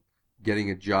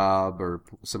 getting a job or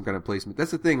some kind of placement.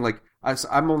 That's the thing. Like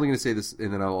I'm only going to say this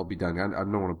and then I'll be done. I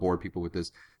don't want to bore people with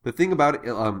this. The thing about it,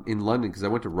 in London, because I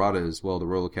went to RADA as well, the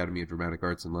Royal Academy of Dramatic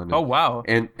Arts in London. Oh wow!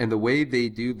 And the way they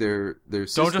do their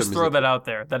system. Don't just throw that out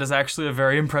there. That is actually a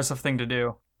very impressive thing to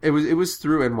do. It was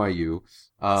through NYU.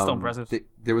 Still impressive.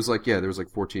 There was like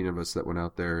 14 of us that went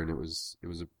out there, and it was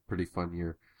a pretty fun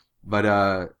year.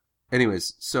 But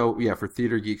anyways, so yeah, for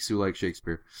theater geeks who like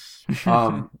Shakespeare.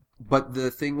 But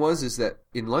the thing is that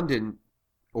in London,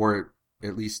 or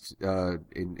at least where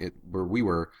we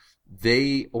were,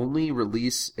 they only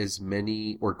release as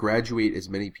many or graduate as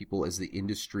many people as the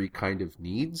industry kind of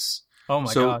needs. Oh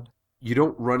my God. You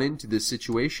don't run into this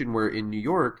situation where in New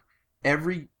York,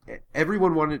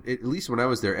 everyone wanted, at least when I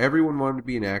was there, everyone wanted to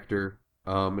be an actor.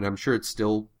 And I'm sure it's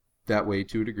still that way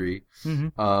to a degree.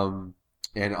 Mm-hmm.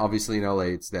 And obviously in LA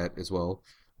it's that as well.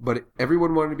 But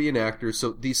everyone wanted to be an actor,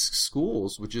 so these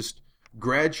schools would just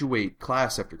graduate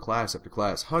class after class after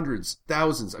class, hundreds,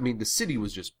 thousands. I mean, the city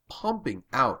was just pumping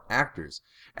out actors.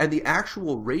 And the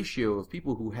actual ratio of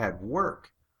people who had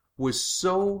work was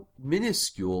so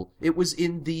minuscule, it was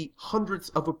in the hundredths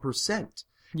of a percent.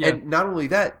 Yeah. And not only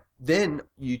that, then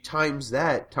you times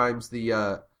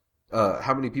the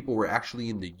how many people were actually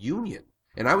in the union.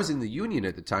 And I was in the union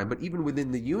at the time, but even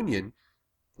within the union,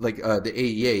 like the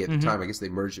AEA at the time, I guess they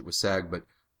merged it with SAG, but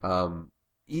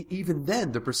even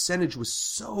then the percentage was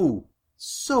so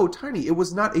tiny. It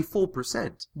was not a full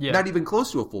percent, not even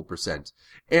close to a full percent.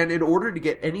 And in order to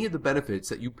get any of the benefits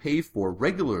that you pay for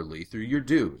regularly through your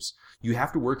dues, you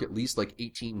have to work at least like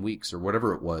 18 weeks or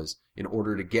whatever it was in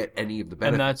order to get any of the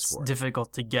benefits. And that's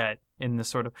difficult to get in this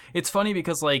sort of. It's funny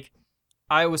because like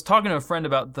I was talking to a friend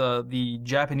about the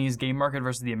Japanese game market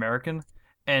versus the American,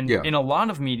 and in a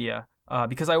lot of media.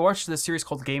 Because I watched this series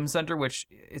called Game Center, which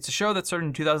it's a show that started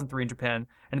in 2003 in Japan,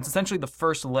 and it's essentially the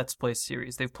first Let's Play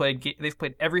series. They've played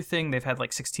everything. They've had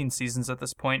like 16 seasons at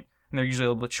this point, and they're usually a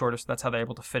little bit shorter, so that's how they're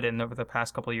able to fit in over the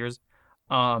past couple of years.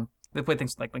 They played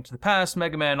things like Link to the Past,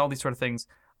 Mega Man, all these sort of things.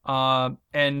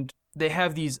 And they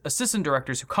have these assistant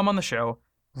directors who come on the show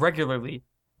regularly,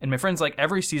 and my friend's like,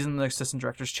 every season the assistant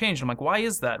directors change. I'm like, why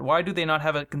is that? Why do they not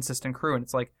have a consistent crew? And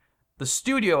it's like, the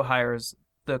studio hires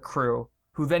the crew,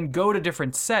 who then go to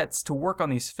different sets to work on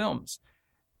these films.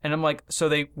 And I'm like, so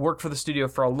they work for the studio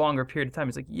for a longer period of time.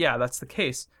 He's like, yeah, that's the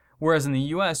case. Whereas in the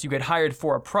US, you get hired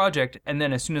for a project, and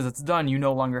then as soon as it's done, you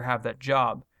no longer have that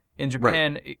job. In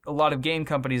Japan, a lot of game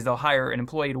companies, they'll hire an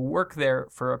employee to work there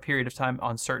for a period of time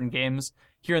on certain games.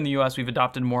 Here in the US, we've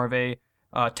adopted more of a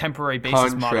temporary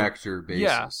basis contractor model.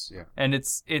 Basis. Yeah. And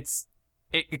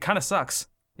it kind of sucks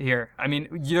here. I mean,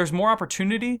 there's more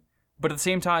opportunity, but at the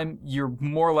same time, you're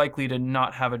more likely to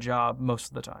not have a job most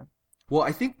of the time. Well,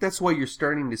 I think that's why you're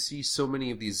starting to see so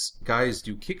many of these guys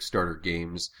do Kickstarter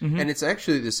games. Mm-hmm. And it's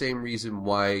actually the same reason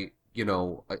why,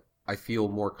 I feel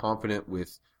more confident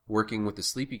with working with the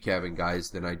Sleepy Cabin guys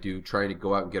than I do trying to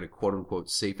go out and get a quote-unquote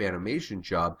safe animation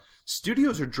job.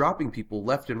 Studios are dropping people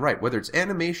left and right, whether it's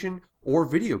animation or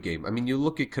video game. I mean, you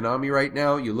look at Konami right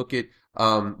now, you look at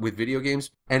with video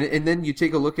games, and then you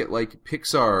take a look at like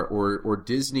Pixar or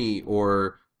Disney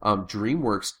or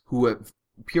DreamWorks, who have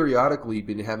periodically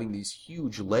been having these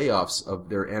huge layoffs of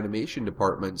their animation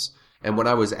departments. And when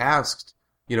I was asked,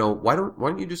 why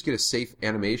don't you just get a safe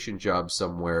animation job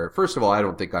somewhere? First of all, I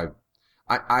don't think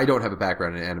I don't have a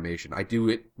background in animation. I do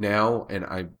it now, and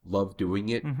I love doing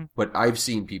it, but I've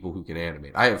seen people who can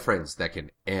animate. I have friends that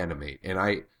can animate, and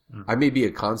I may be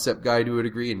a concept guy to a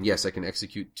degree, and yes, I can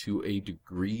execute to a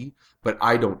degree, but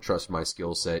I don't trust my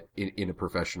skill set in a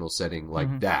professional setting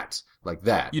like that.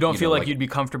 You don't feel like you'd be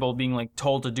comfortable being like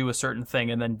told to do a certain thing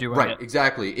and then doing it. Right,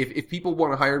 exactly. If people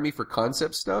want to hire me for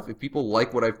concept stuff, if people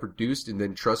like what I've produced and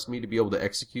then trust me to be able to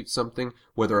execute something,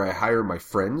 whether I hire my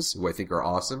friends, who I think are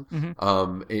awesome,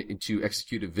 to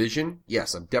execute a vision,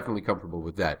 yes, I'm definitely comfortable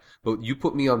with that. But you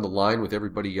put me on the line with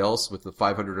everybody else, with the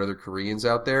 500 other Koreans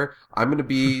out there, I'm going to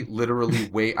be literally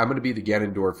I'm going to be the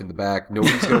Ganondorf in the back.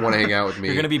 Nobody's going to want to hang out with me.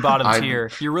 You're going to be bottom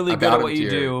tier. You're really good at what you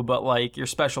do, but like you're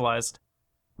specialized.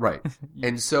 Right.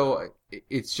 And so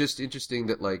it's just interesting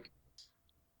that like,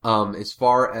 as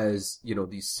far as,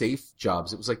 these safe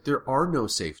jobs, it was like, there are no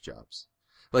safe jobs.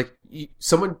 Like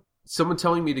someone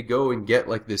telling me to go and get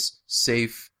like this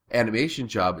safe animation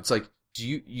job. It's like,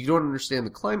 you don't understand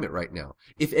the climate right now.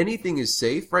 If anything is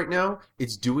safe right now,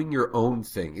 it's doing your own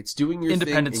thing. It's doing your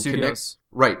independent thing. Studios.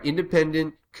 Right.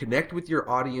 Independent. Connect with your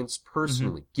audience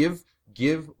personally. Give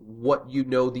what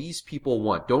these people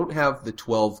want. Don't have the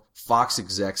 12 Fox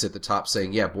execs at the top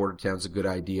saying, yeah, Bordertown's a good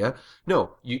idea.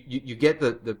 No, you get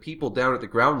the people down at the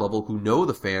ground level who know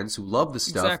the fans, who love the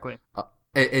stuff. Exactly.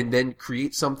 And then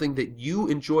create something that you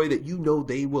enjoy, that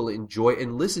they will enjoy,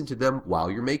 and listen to them while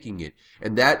you're making it.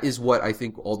 And that is what I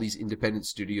think all these independent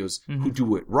studios who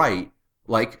do it right,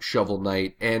 like Shovel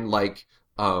Knight and like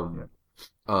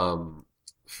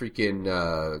freaking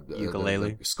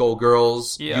Ukulele,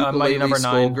 Skullgirls, Mighty Number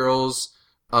 9. Skullgirls.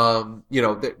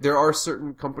 There are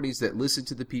certain companies that listen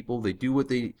to the people. They do what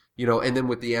they, and then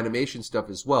with the animation stuff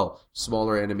as well,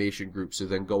 smaller animation groups who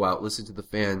then go out, listen to the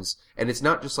fans. And it's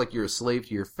not just like you're a slave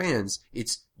to your fans.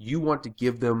 It's you want to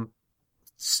give them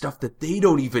stuff that they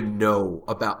don't even know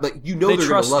about. Like, they're going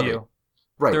to love it.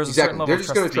 Right, exactly. They're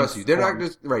just going to trust you. They're not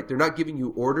just, right. They're not giving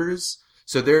you orders.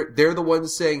 So they're the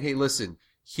ones saying, hey, listen,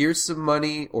 here's some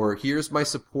money, or here's my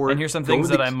support. And here's some things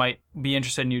that I might be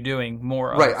interested in you doing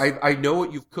more of. Right, I know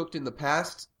what you've cooked in the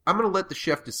past. I'm going to let the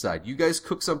chef decide. You guys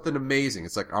cook something amazing.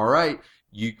 It's like, all right,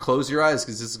 you close your eyes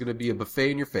because this is going to be a buffet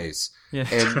in your face. Yeah.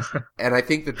 And I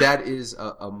think that is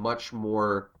a much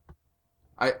more...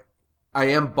 I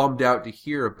am bummed out to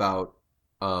hear about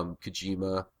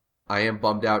Kojima. I am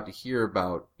bummed out to hear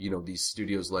about, these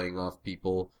studios laying off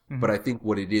people. But I think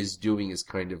what it is doing is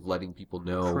kind of letting people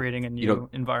know. Creating a new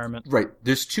environment. Right.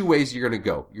 There's two ways you're going to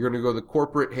go. You're going to go the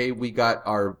corporate, hey, we got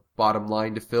our bottom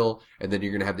line to fill. And then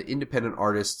you're going to have the independent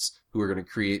artists who are going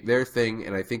to create their thing.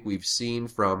 And I think we've seen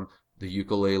from the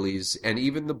ukuleles and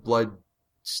even the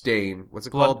Bloodstain. What's it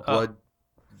called?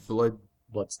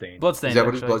 Bloodstain. Is that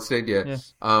what it's Bloodstain? Yeah.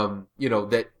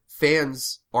 That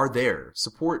fans are there.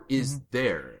 Support is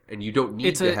there, and you don't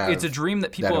need to have. It's a dream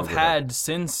that people have had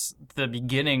since the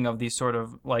beginning of these sort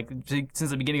of since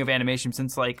the beginning of animation,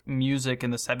 since like music in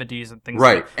the 70s and things.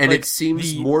 Right, and it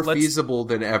seems more feasible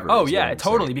than ever. Oh yeah,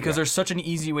 totally. Because there's such an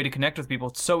easy way to connect with people.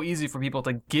 It's so easy for people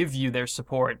to give you their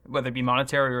support, whether it be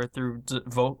monetary or through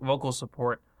vocal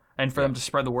support, and for them to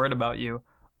spread the word about you.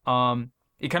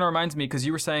 It kind of reminds me, because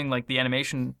you were saying like the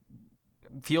animation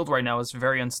field right now is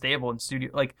very unstable in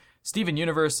studio, like Steven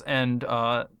Universe and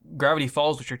Gravity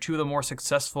Falls, which are two of the more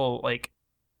successful, like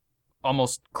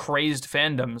almost crazed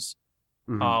fandoms.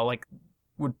 That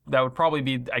would probably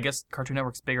be, I guess, Cartoon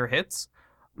Network's bigger hits,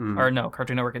 or no,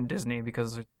 Cartoon Network and Disney,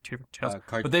 because they're two different channels.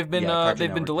 But they've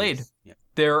been delayed.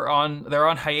 They're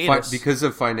on hiatus because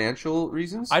of financial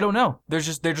reasons. I don't know. They're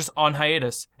just on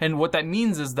hiatus, and what that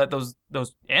means is that those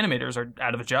animators are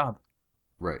out of a job.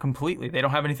 Right. Completely. They don't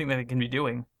have anything that they can be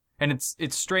doing. And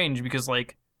it's strange because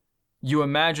like you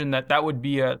imagine that would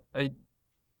be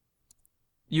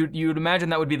you'd imagine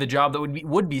that would be the job that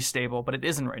would be stable, but it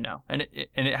isn't right now. And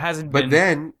it hasn't been. But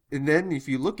then if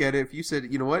you look at it, if you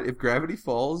said, you know what, if Gravity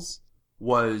Falls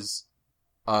was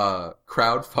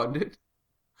crowdfunded,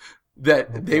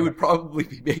 they would probably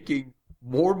be making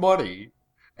more money.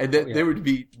 And then there would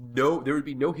be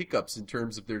no hiccups in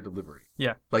terms of their delivery.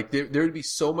 Yeah. Like there would be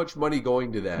so much money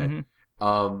going to that,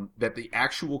 that the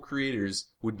actual creators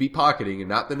would be pocketing and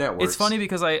not the networks. It's funny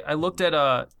because I looked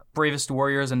at Bravest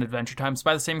Warriors and Adventure Time. It's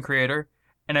by the same creator.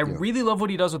 And I really love what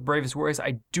he does with Bravest Warriors.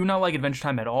 I do not like Adventure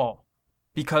Time at all.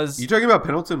 Because... You talking about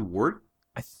Pendleton Ward?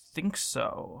 I think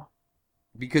so.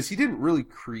 because he didn't really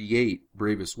create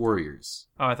Bravest Warriors.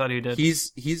 Oh, I thought he did.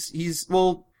 He's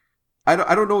well, I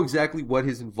don't know exactly what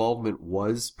his involvement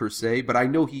was per se, but I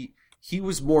know he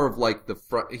was more of like the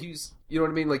front. He's, you know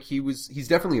what I mean? Like he's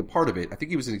definitely a part of it. I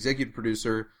think he was an executive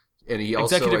producer, and he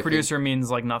also executive producer means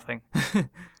like nothing.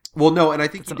 Well, no, and I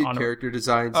think It's he an did honor. character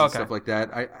designs and stuff like that.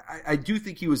 I do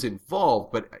think he was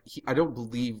involved, but I don't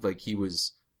believe like he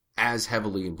was as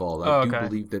heavily involved. I do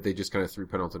believe that they just kind of threw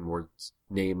Pendleton Ward's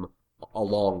name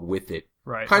along with it.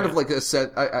 Right. Kind of like a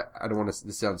Seth. I don't want to.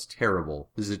 This sounds terrible.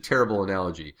 This is a terrible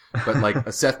analogy, but like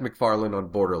a Seth MacFarlane on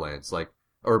Borderlands, like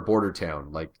or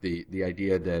Bordertown, like the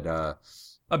idea that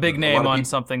a big name on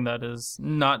something that is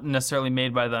not necessarily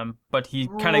made by them, but he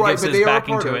kind of gives his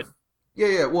backing to it.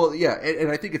 Yeah, well, yeah,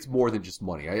 and I think it's more than just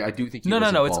money. I do think he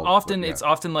was no. It's involved, it's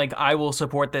often like I will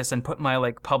support this and put my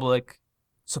like public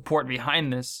support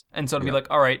behind this, and so to be like,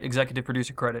 all right, executive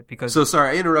producer credit because. So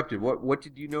sorry, I interrupted. What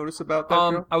did you notice about that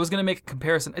show? I was gonna make a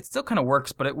comparison. It still kind of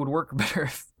works, but it would work better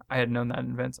if I had known that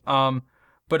in advance.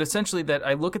 But essentially, that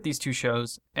I look at these two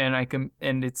shows and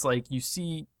and it's like you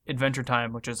see Adventure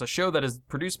Time, which is a show that is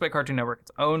produced by Cartoon Network.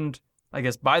 It's owned, I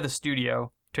guess, by the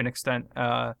studio to an extent.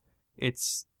 I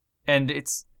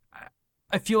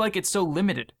feel like it's so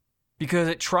limited because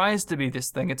it tries to be this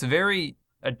thing. It's very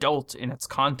adult in its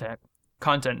content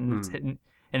and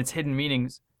its hidden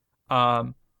meanings.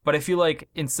 But I feel like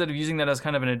instead of using that as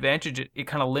kind of an advantage, it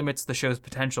kind of limits the show's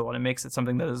potential and it makes it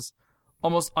something that is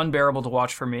almost unbearable to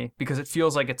watch for me because it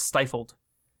feels like it's stifled.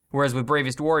 Whereas with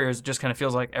Bravest Warriors, it just kind of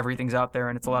feels like everything's out there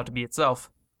and it's allowed to be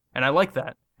itself. And I like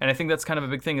that. And I think that's kind of a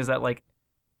big thing is that like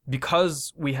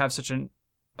because we have such a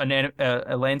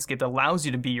landscape that allows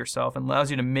you to be yourself and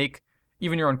allows you to make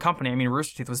even your own company. I mean,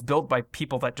 Rooster Teeth was built by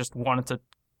people that just wanted to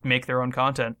make their own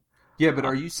content. Yeah, but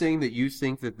are you saying that you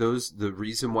think that the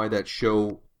reason why that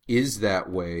show is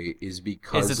that way is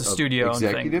because Is it a of studio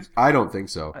executives? thing? I don't think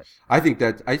so. I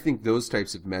think those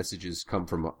types of messages come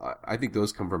from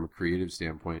a creative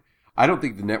standpoint. I don't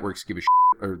think the networks give a shit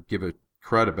or give a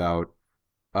crud about.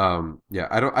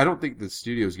 I don't think the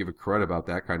studios give a crud about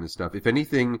that kind of stuff. If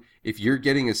anything, if you're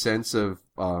getting a sense of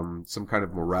some kind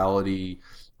of morality,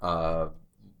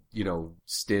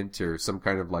 stint or some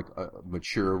kind of like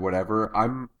mature whatever,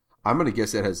 I'm gonna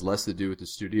guess that has less to do with the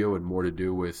studio and more to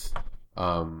do with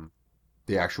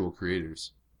the actual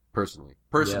creators. Personally,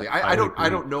 Yeah, I agree.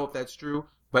 don't know if that's true,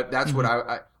 but that's what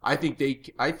I think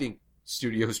I think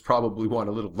studios probably want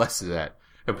a little less of that.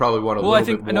 And probably want a little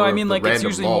bit more. No, I mean, of the like, it's random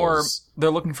usually lulls. more, they're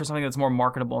looking for something that's more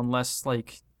marketable and less,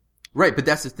 like... Right, but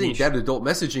that's the thing. Niche. That adult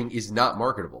messaging is not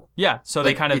marketable. Yeah, so Like,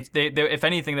 they kind of, they if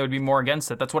anything, they would be more against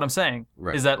it. That's what I'm saying.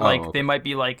 Right. Is that, Oh, like, okay. they might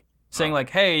be, like, saying,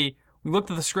 like, hey, we looked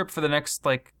at the script for the next,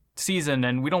 like, season,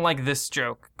 and we don't like this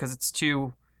joke, because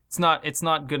it's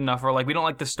not good enough, or, like, we don't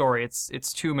like the story.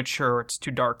 It's too mature, it's too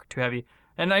dark, too heavy.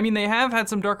 And, I mean, they have had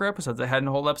some darker episodes. They had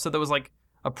a whole episode that was, like,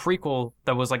 a prequel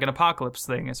that was like an apocalypse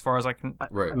thing as far as I can...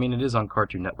 Right. I mean, it is on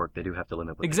Cartoon Network. They do have to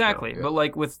limit what they Exactly, show. yeah. but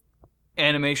like with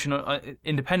animation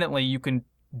independently, you can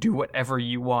do whatever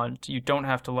you want. You don't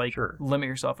have to like Sure. limit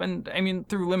yourself. And I mean,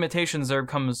 through limitations there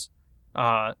comes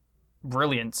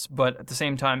brilliance, but at the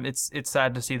same time, it's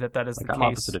sad to see that is Like, the I'm case.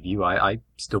 opposite of you. I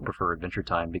still prefer Adventure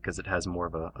Time because it has more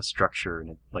of a structure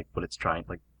and like what it's trying,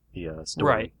 like the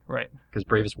story. Right. Because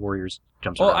Bravest Warriors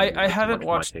jumps Well, around. I a little bit too haven't much for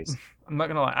my watched. taste. I'm not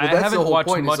gonna lie. Well, I that's haven't the whole watched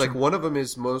point. much. It's like of- one of them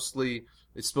is mostly.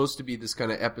 It's supposed to be this kind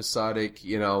of episodic.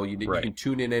 You Right. can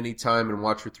tune in anytime and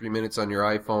watch for 3 minutes on your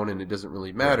iPhone, and it doesn't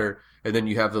really matter. And then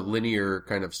you have the linear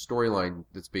kind of storyline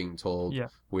that's being told Yeah.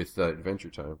 with Adventure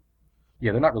Time.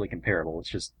 Yeah, they're not really comparable. It's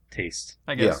just taste.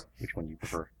 I guess. Which one you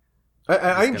prefer?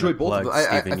 I enjoy both of them.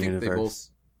 I Steven think they both.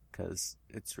 Universe because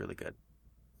it's really good.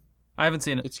 I haven't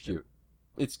seen it. It's cute.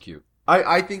 It's cute.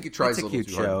 I think it tries It's a little cute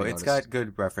too hard, to show. be It's honest. got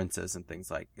good references and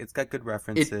things like. It's got good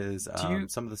references. do you-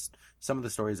 Some of the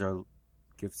stories are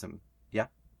give some. Yeah.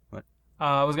 What?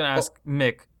 I was gonna ask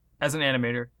Mick, as an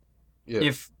animator, Yeah.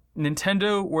 if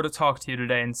Nintendo were to talk to you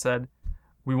today and said,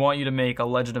 "We want you to make a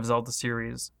Legend of Zelda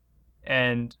series,"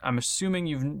 and I'm assuming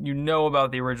you know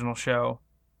about the original show,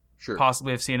 Sure.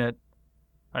 possibly have seen it.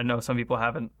 I know some people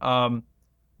haven't.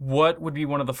 What would be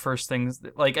one of the first things?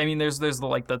 Like, I mean, there's the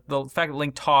like the fact that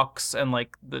Link talks and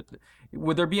like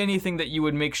would there be anything that you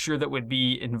would make sure that would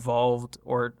be involved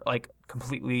or like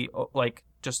completely like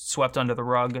just swept under the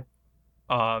rug?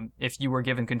 If you were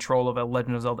given control of a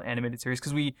Legend of Zelda animated series,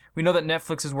 because we know that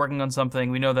Netflix is working on something.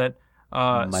 We know that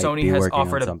Might Sony be has working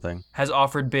offered on something. has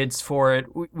offered bids for it.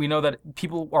 We know that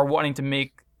people are wanting to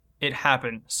make it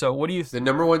happen. So what do you The think?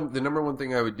 number one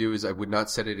thing I would do is I would not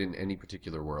set it in any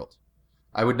particular world.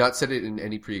 I would not set it in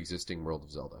any pre-existing world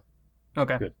of Zelda.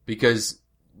 Okay. Good. Because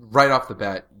right off the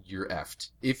bat, you're effed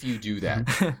if you do that.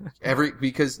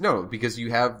 Because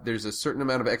there's a certain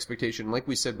amount of expectation. Like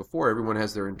we said before, everyone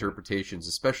has their interpretations,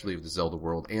 especially of the Zelda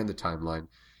world and the timeline.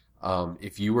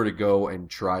 If you were to go and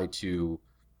try to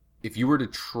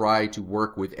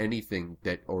work with anything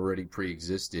that already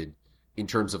pre-existed in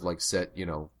terms of like set,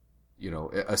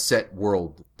 a set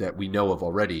world that we know of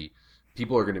already,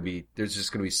 there's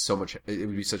just going to be so much, it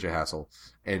would be such a hassle,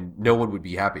 and no one would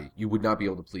be happy. You would not be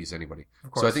able to please anybody.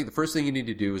 So I think the first thing you need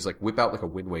to do is like whip out like a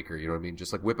Wind Waker, you know what I mean?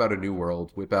 Just like whip out a new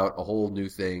world, whip out a whole new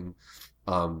thing.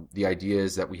 The idea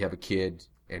is that we have a kid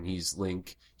and he's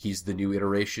Link. He's the new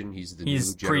iteration. He's new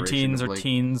generation preteens of or Link.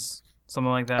 teens,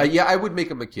 something like that. Yeah, I would make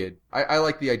him a kid. I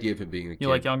like the idea of him being a kid. You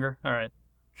like younger? All right.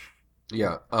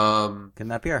 Yeah. Can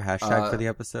that be our hashtag for the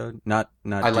episode? Not.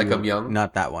 I like him young.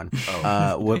 Not that one.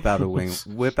 Oh. Whip out a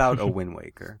Wind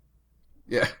Waker.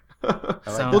 Yeah.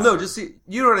 Sounds- Well, no, just see,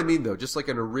 you know what I mean though. Just like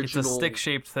an It's original a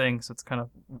stick-shaped thing, so it's kind of...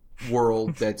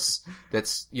 world that's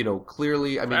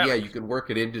clearly. I mean, Right. yeah, you can work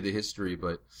it into the history,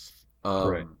 but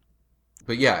Right.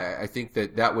 but yeah, I think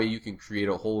that way you can create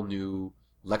a whole new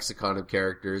lexicon of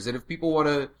characters, and if people want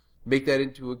to make that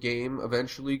into a game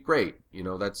eventually, great.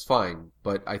 That's fine.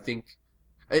 But I think,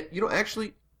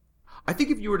 actually, I think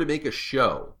if you were to make a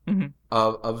show Mhm.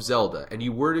 of Zelda and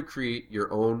you were to create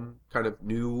your own kind of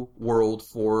new world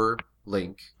for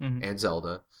Link Mhm. and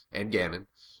Zelda and Ganon,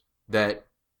 that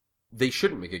they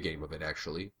shouldn't make a game of it.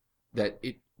 Actually,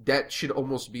 that should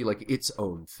almost be like its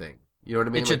own thing. You know what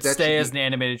I mean? It should Like, that stay be- as an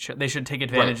animated show. They should take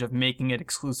advantage Right. of making it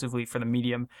exclusively for the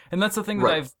medium, and that's the thing that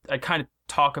Right. I kind of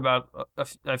talk about.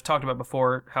 I've talked about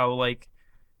before how like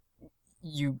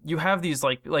you have these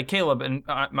like Caleb and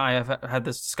I have had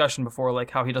this discussion before,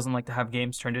 like how he doesn't like to have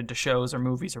games turned into shows or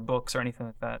movies or books or anything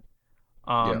like that.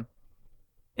 Yeah.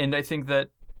 And I think that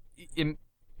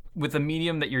with the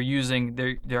medium that you're using,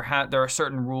 there are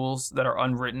certain rules that are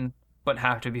unwritten but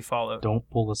have to be followed. Don't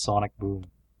pull a sonic boom.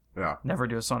 Yeah. Never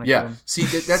do a Sonic Yeah, boom. see,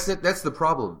 that's the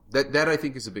problem. That I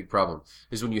think is a big problem.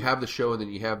 Is when you have the show and then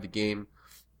you have the game.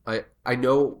 I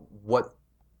know what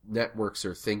networks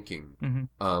are thinking,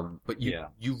 Mhm. but Yeah.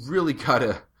 you really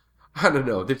gotta. I don't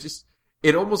know. They're just.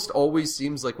 It almost always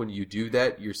seems like when you do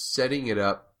that, you're setting it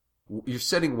up. You're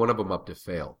setting one of them up to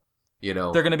fail. They're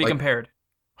going to be Like, compared.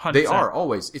 100%. They are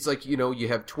always. It's like you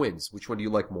have twins. Which one do you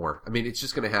like more? I mean, it's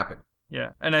just going to happen.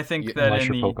 Yeah, and I think Yeah, that unless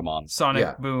in you're the Pokemon. Sonic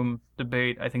Yeah. Boom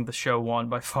debate, I think the show won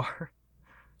by far.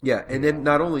 Yeah, and then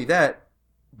not only that,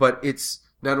 but it's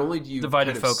not only do you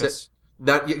Divided kind of focus.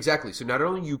 Exactly. So not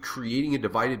only are you creating a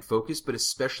divided focus, but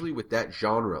especially with that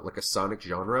genre, like a Sonic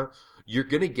genre, you're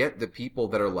gonna get the people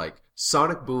that are like,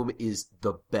 Sonic Boom is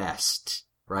the best,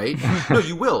 right? No,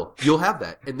 you will. You'll have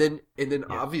that, and then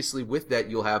obviously with that,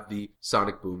 you'll have the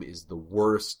Sonic Boom is the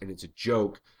worst, and it's a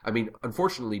joke. I mean,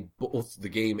 unfortunately, both the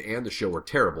game and the show are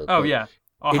terrible. Oh but yeah,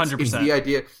 it's 100%. the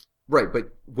idea, right?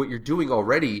 But what you're doing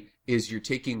already is you're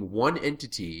taking one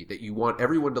entity that you want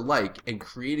everyone to like and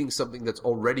creating something that's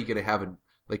already going to have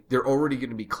they're already going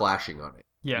to be clashing on it.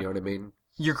 Yeah. You know what I mean?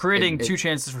 You're creating and- two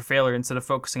chances for failure instead of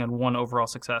focusing on one overall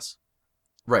success.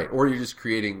 Right. Or you're just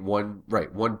creating one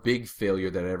big failure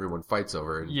that everyone fights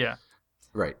over. And, Yeah.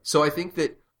 Right. So I think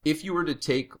that if you were to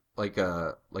take like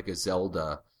a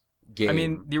Zelda game, I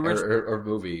mean, the or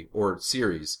movie or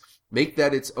series, make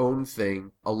that its own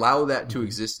thing, allow that to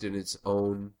exist in its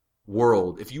own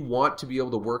world. If you want to be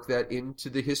able to work that into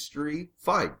the history,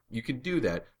 fine, you can do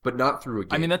that, but not through a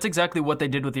game. I mean, that's exactly what they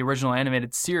did with the original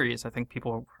animated series. I think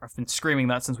people have been screaming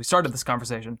that since we started this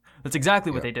conversation. That's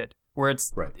exactly what Yeah. they did, where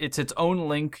it's Right. it's its own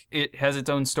Link. It has its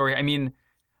own story. I mean,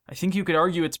 I think you could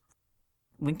argue it's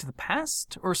Link to the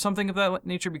Past or something of that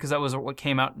nature because that was what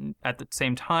came out at the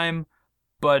same time.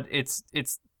 But it's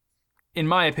in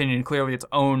my opinion, clearly its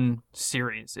own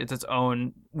series. It's its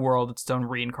own world. It's its own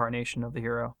reincarnation of the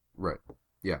hero. Right.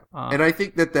 Yeah. Um, And I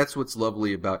think that that's what's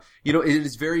lovely about, it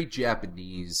is very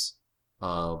Japanese.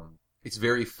 It's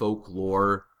very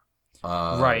folklore,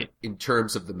 Right. in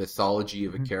terms of the mythology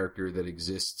of a Mhm. character that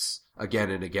exists again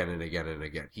and again and again and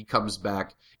again. He comes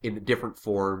back in different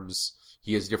forms.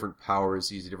 He has different powers.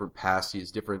 He has a different past. He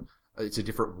has different, it's a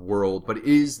different world, but it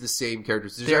is the same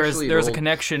characters. there's a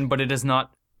connection, but it is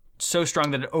not so strong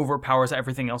that it overpowers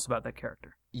everything else about that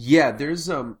character. Yeah, there's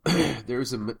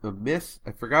there's a myth.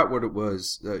 I forgot what it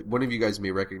was. One of you guys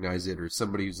may recognize it, or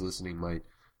somebody who's listening might.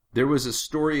 There was a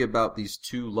story about these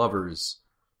two lovers.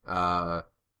 There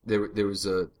was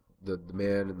the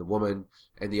man and the woman,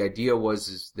 and the idea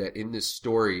is that in this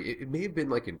story, it may have been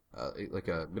like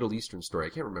a Middle Eastern story. I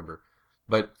can't remember,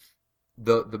 but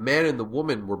the man and the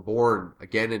woman were born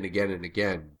again and again and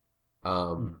again,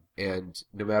 and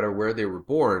no matter where they were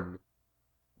born,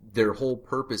 their whole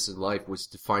purpose in life was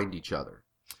to find each other.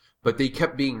 But they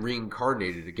kept being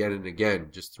reincarnated again and again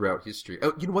just throughout history.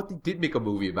 Oh, you know what? They did make a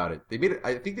movie about it.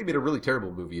 I think they made a really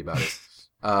terrible movie about it.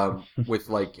 With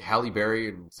like Halle Berry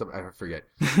and some, I forget.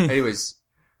 Anyways,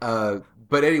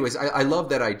 I love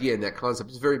that idea and that concept.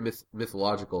 It's very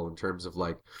mythological in terms of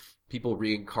like people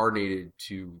reincarnated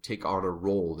to take on a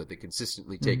role that they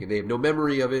consistently take, and they have no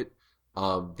memory of it.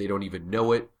 They don't even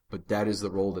know it, but that is the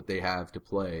role that they have to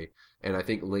play. And I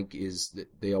think Link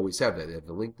they always have that. They have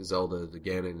the Link, the Zelda, the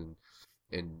Ganon,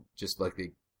 and just like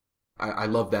I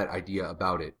love that idea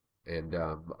about it. And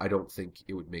I don't think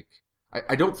it would make.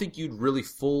 I don't think you'd really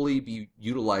fully be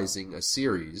utilizing a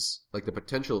series, like the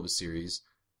potential of a series,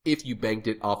 if you banked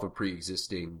it off a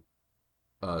pre-existing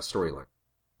storyline.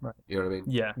 Right. You know what I mean?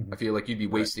 Yeah. I feel like you'd be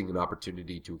wasting an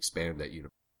opportunity to expand that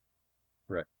universe.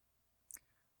 Right.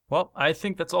 Well, I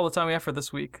think that's all the time we have for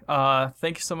this week.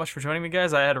 Thank you so much for joining me,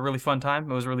 guys. I had a really fun time.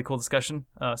 It was a really cool discussion,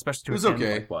 especially to It was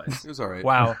okay. It was all right.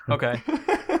 Wow. Okay.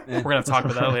 We're going to talk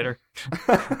about that later.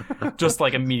 Just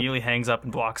like immediately hangs up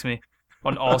and blocks me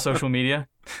on all social media.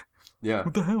 Yeah.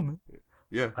 What the hell, man?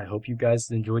 Yeah. I hope you guys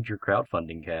enjoyed your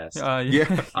crowdfunding cast.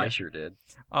 Yeah. I sure did.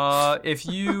 If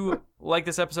you like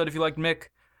this episode, if you liked Mick,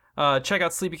 check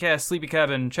out Sleepycast, Sleepy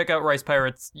Cabin, check out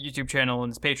RicePirate's YouTube channel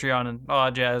and his Patreon and all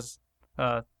that jazz.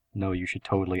 No, you should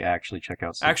totally actually check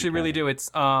out. Actually, really do. It's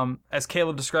as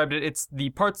Caleb described it, it's the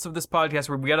parts of this podcast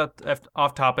where we get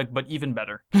off topic, but even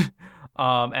better.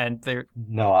 And they're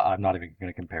No, I'm not even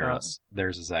going to compare us.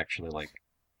 Theirs is actually like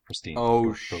pristine.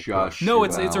 Oh, shush. no,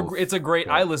 it's a great.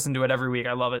 I listen to it every week.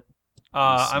 I love it.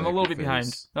 I'm a little bit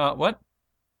behind. What?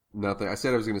 Nothing. I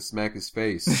said I was going to smack his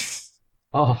face,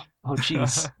 Oh,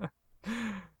 jeez.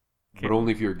 but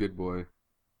only if you're a good boy.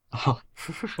 Oh,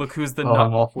 Look who's the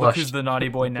I'm all look flushed. who's the naughty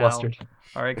boy now. Flustered.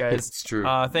 All right, guys. It's true.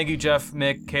 Thank you, Jeff,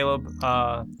 Mick, Caleb.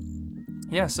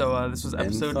 Yeah. So this was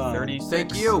episode 36.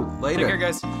 Thank you. Later. Take care,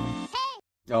 guys.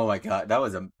 Oh my god, that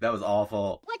was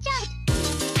awful. Watch out!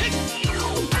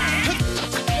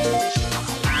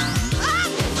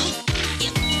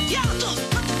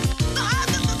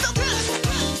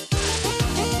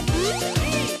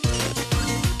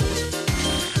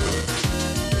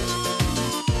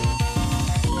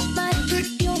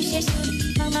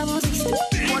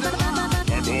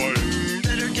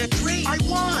 Better get great. I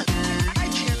won. I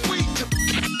can't wait to.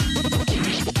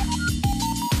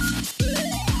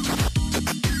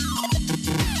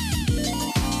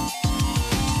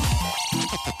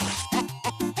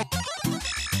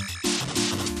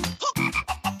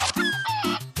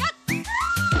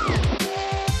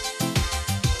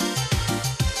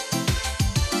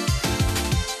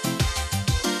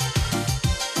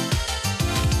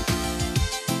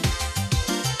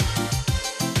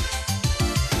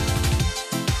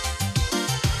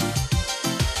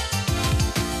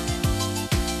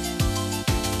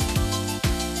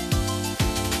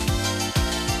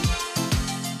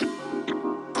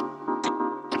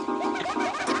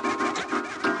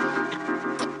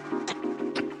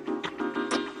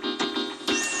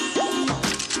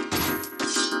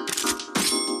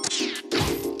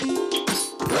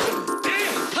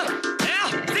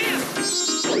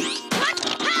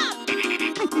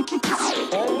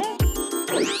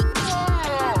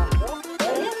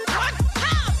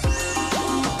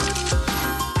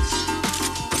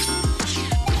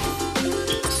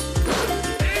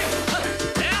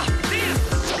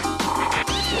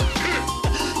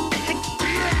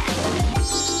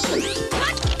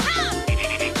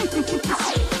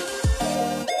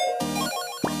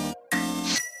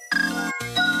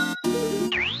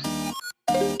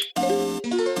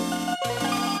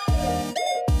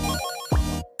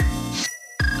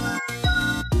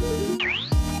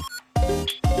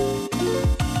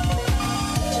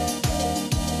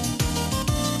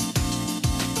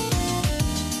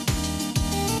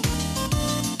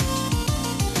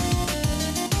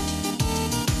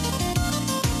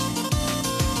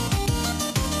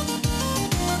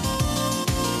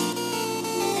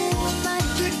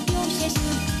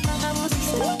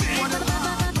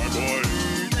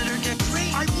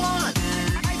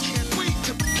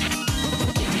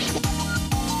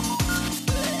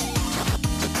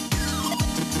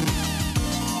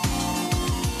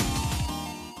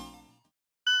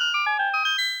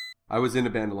 I was in a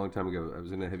band a long time ago. I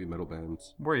was in a heavy metal band.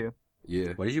 Were you?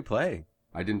 Yeah. What did you play?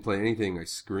 I didn't play anything. I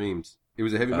screamed. It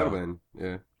was a heavy metal band.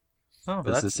 Yeah. Oh,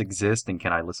 Does this exist, and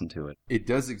can I listen to it? It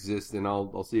does exist, and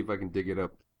I'll see if I can dig it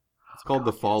up. It's called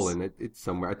The Fallen. It's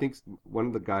somewhere. I think one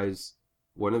of the guys,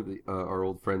 one of the our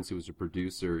old friends who was a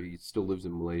producer, he still lives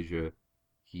in Malaysia.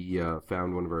 He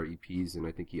found one of our EPs, and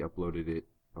I think he uploaded it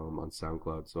on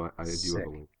SoundCloud. So I do have a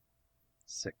link.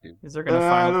 Sick, dude. Is there gonna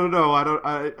I find? don't know.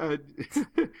 I'm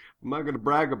not gonna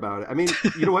brag about it. I mean,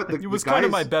 you know what? It was kind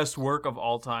of my best work of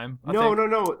all time. I think.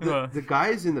 No. Uh. The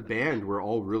guys in the band were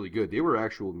all really good. They were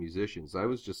actual musicians. I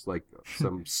was just like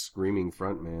some screaming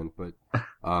front man, but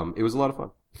it was a lot of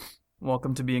fun.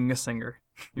 Welcome to being a singer.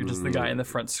 You're just the guy in the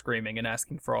front screaming and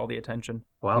asking for all the attention.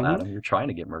 Well, Adam, you're trying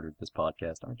to get murdered this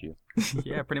podcast, aren't you?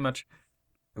 Yeah, pretty much.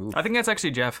 Oof. I think that's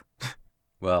actually Jeff.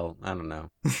 Well, I don't know.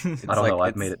 I don't know.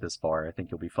 I've made it this far. I think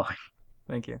you'll be fine.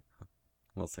 Thank you.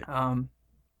 We'll see.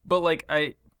 But like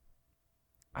I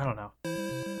don't know.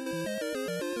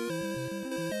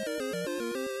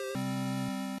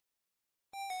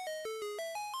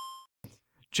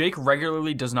 Jake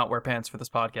regularly does not wear pants for this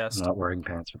podcast. I'm not wearing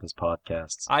pants for this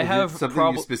podcast. I Is it have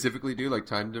something you specifically do, like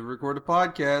time to record a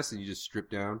podcast, and you just strip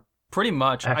down. pretty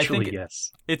much. Actually, I think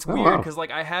yes. it's Oh, weird wow. because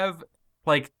like I have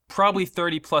like probably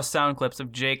 30 plus sound clips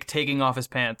of Jake taking off his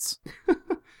pants.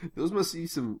 Those must be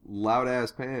some loud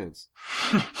ass pants.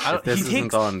 If this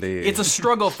isn't on the... It's a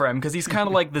struggle for him because he's kind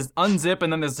of like this unzip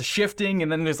and then there's the shifting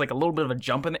and then there's like a little bit of a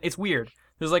jump in it. It's weird.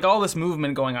 There's like all this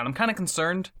movement going on. I'm kind of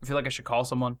concerned. I feel like I should call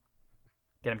someone,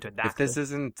 get him to adapt. If this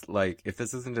isn't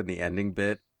in the ending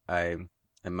bit, I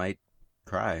might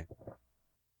cry.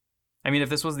 I mean, if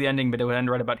this was the ending, but it would end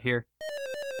right about here.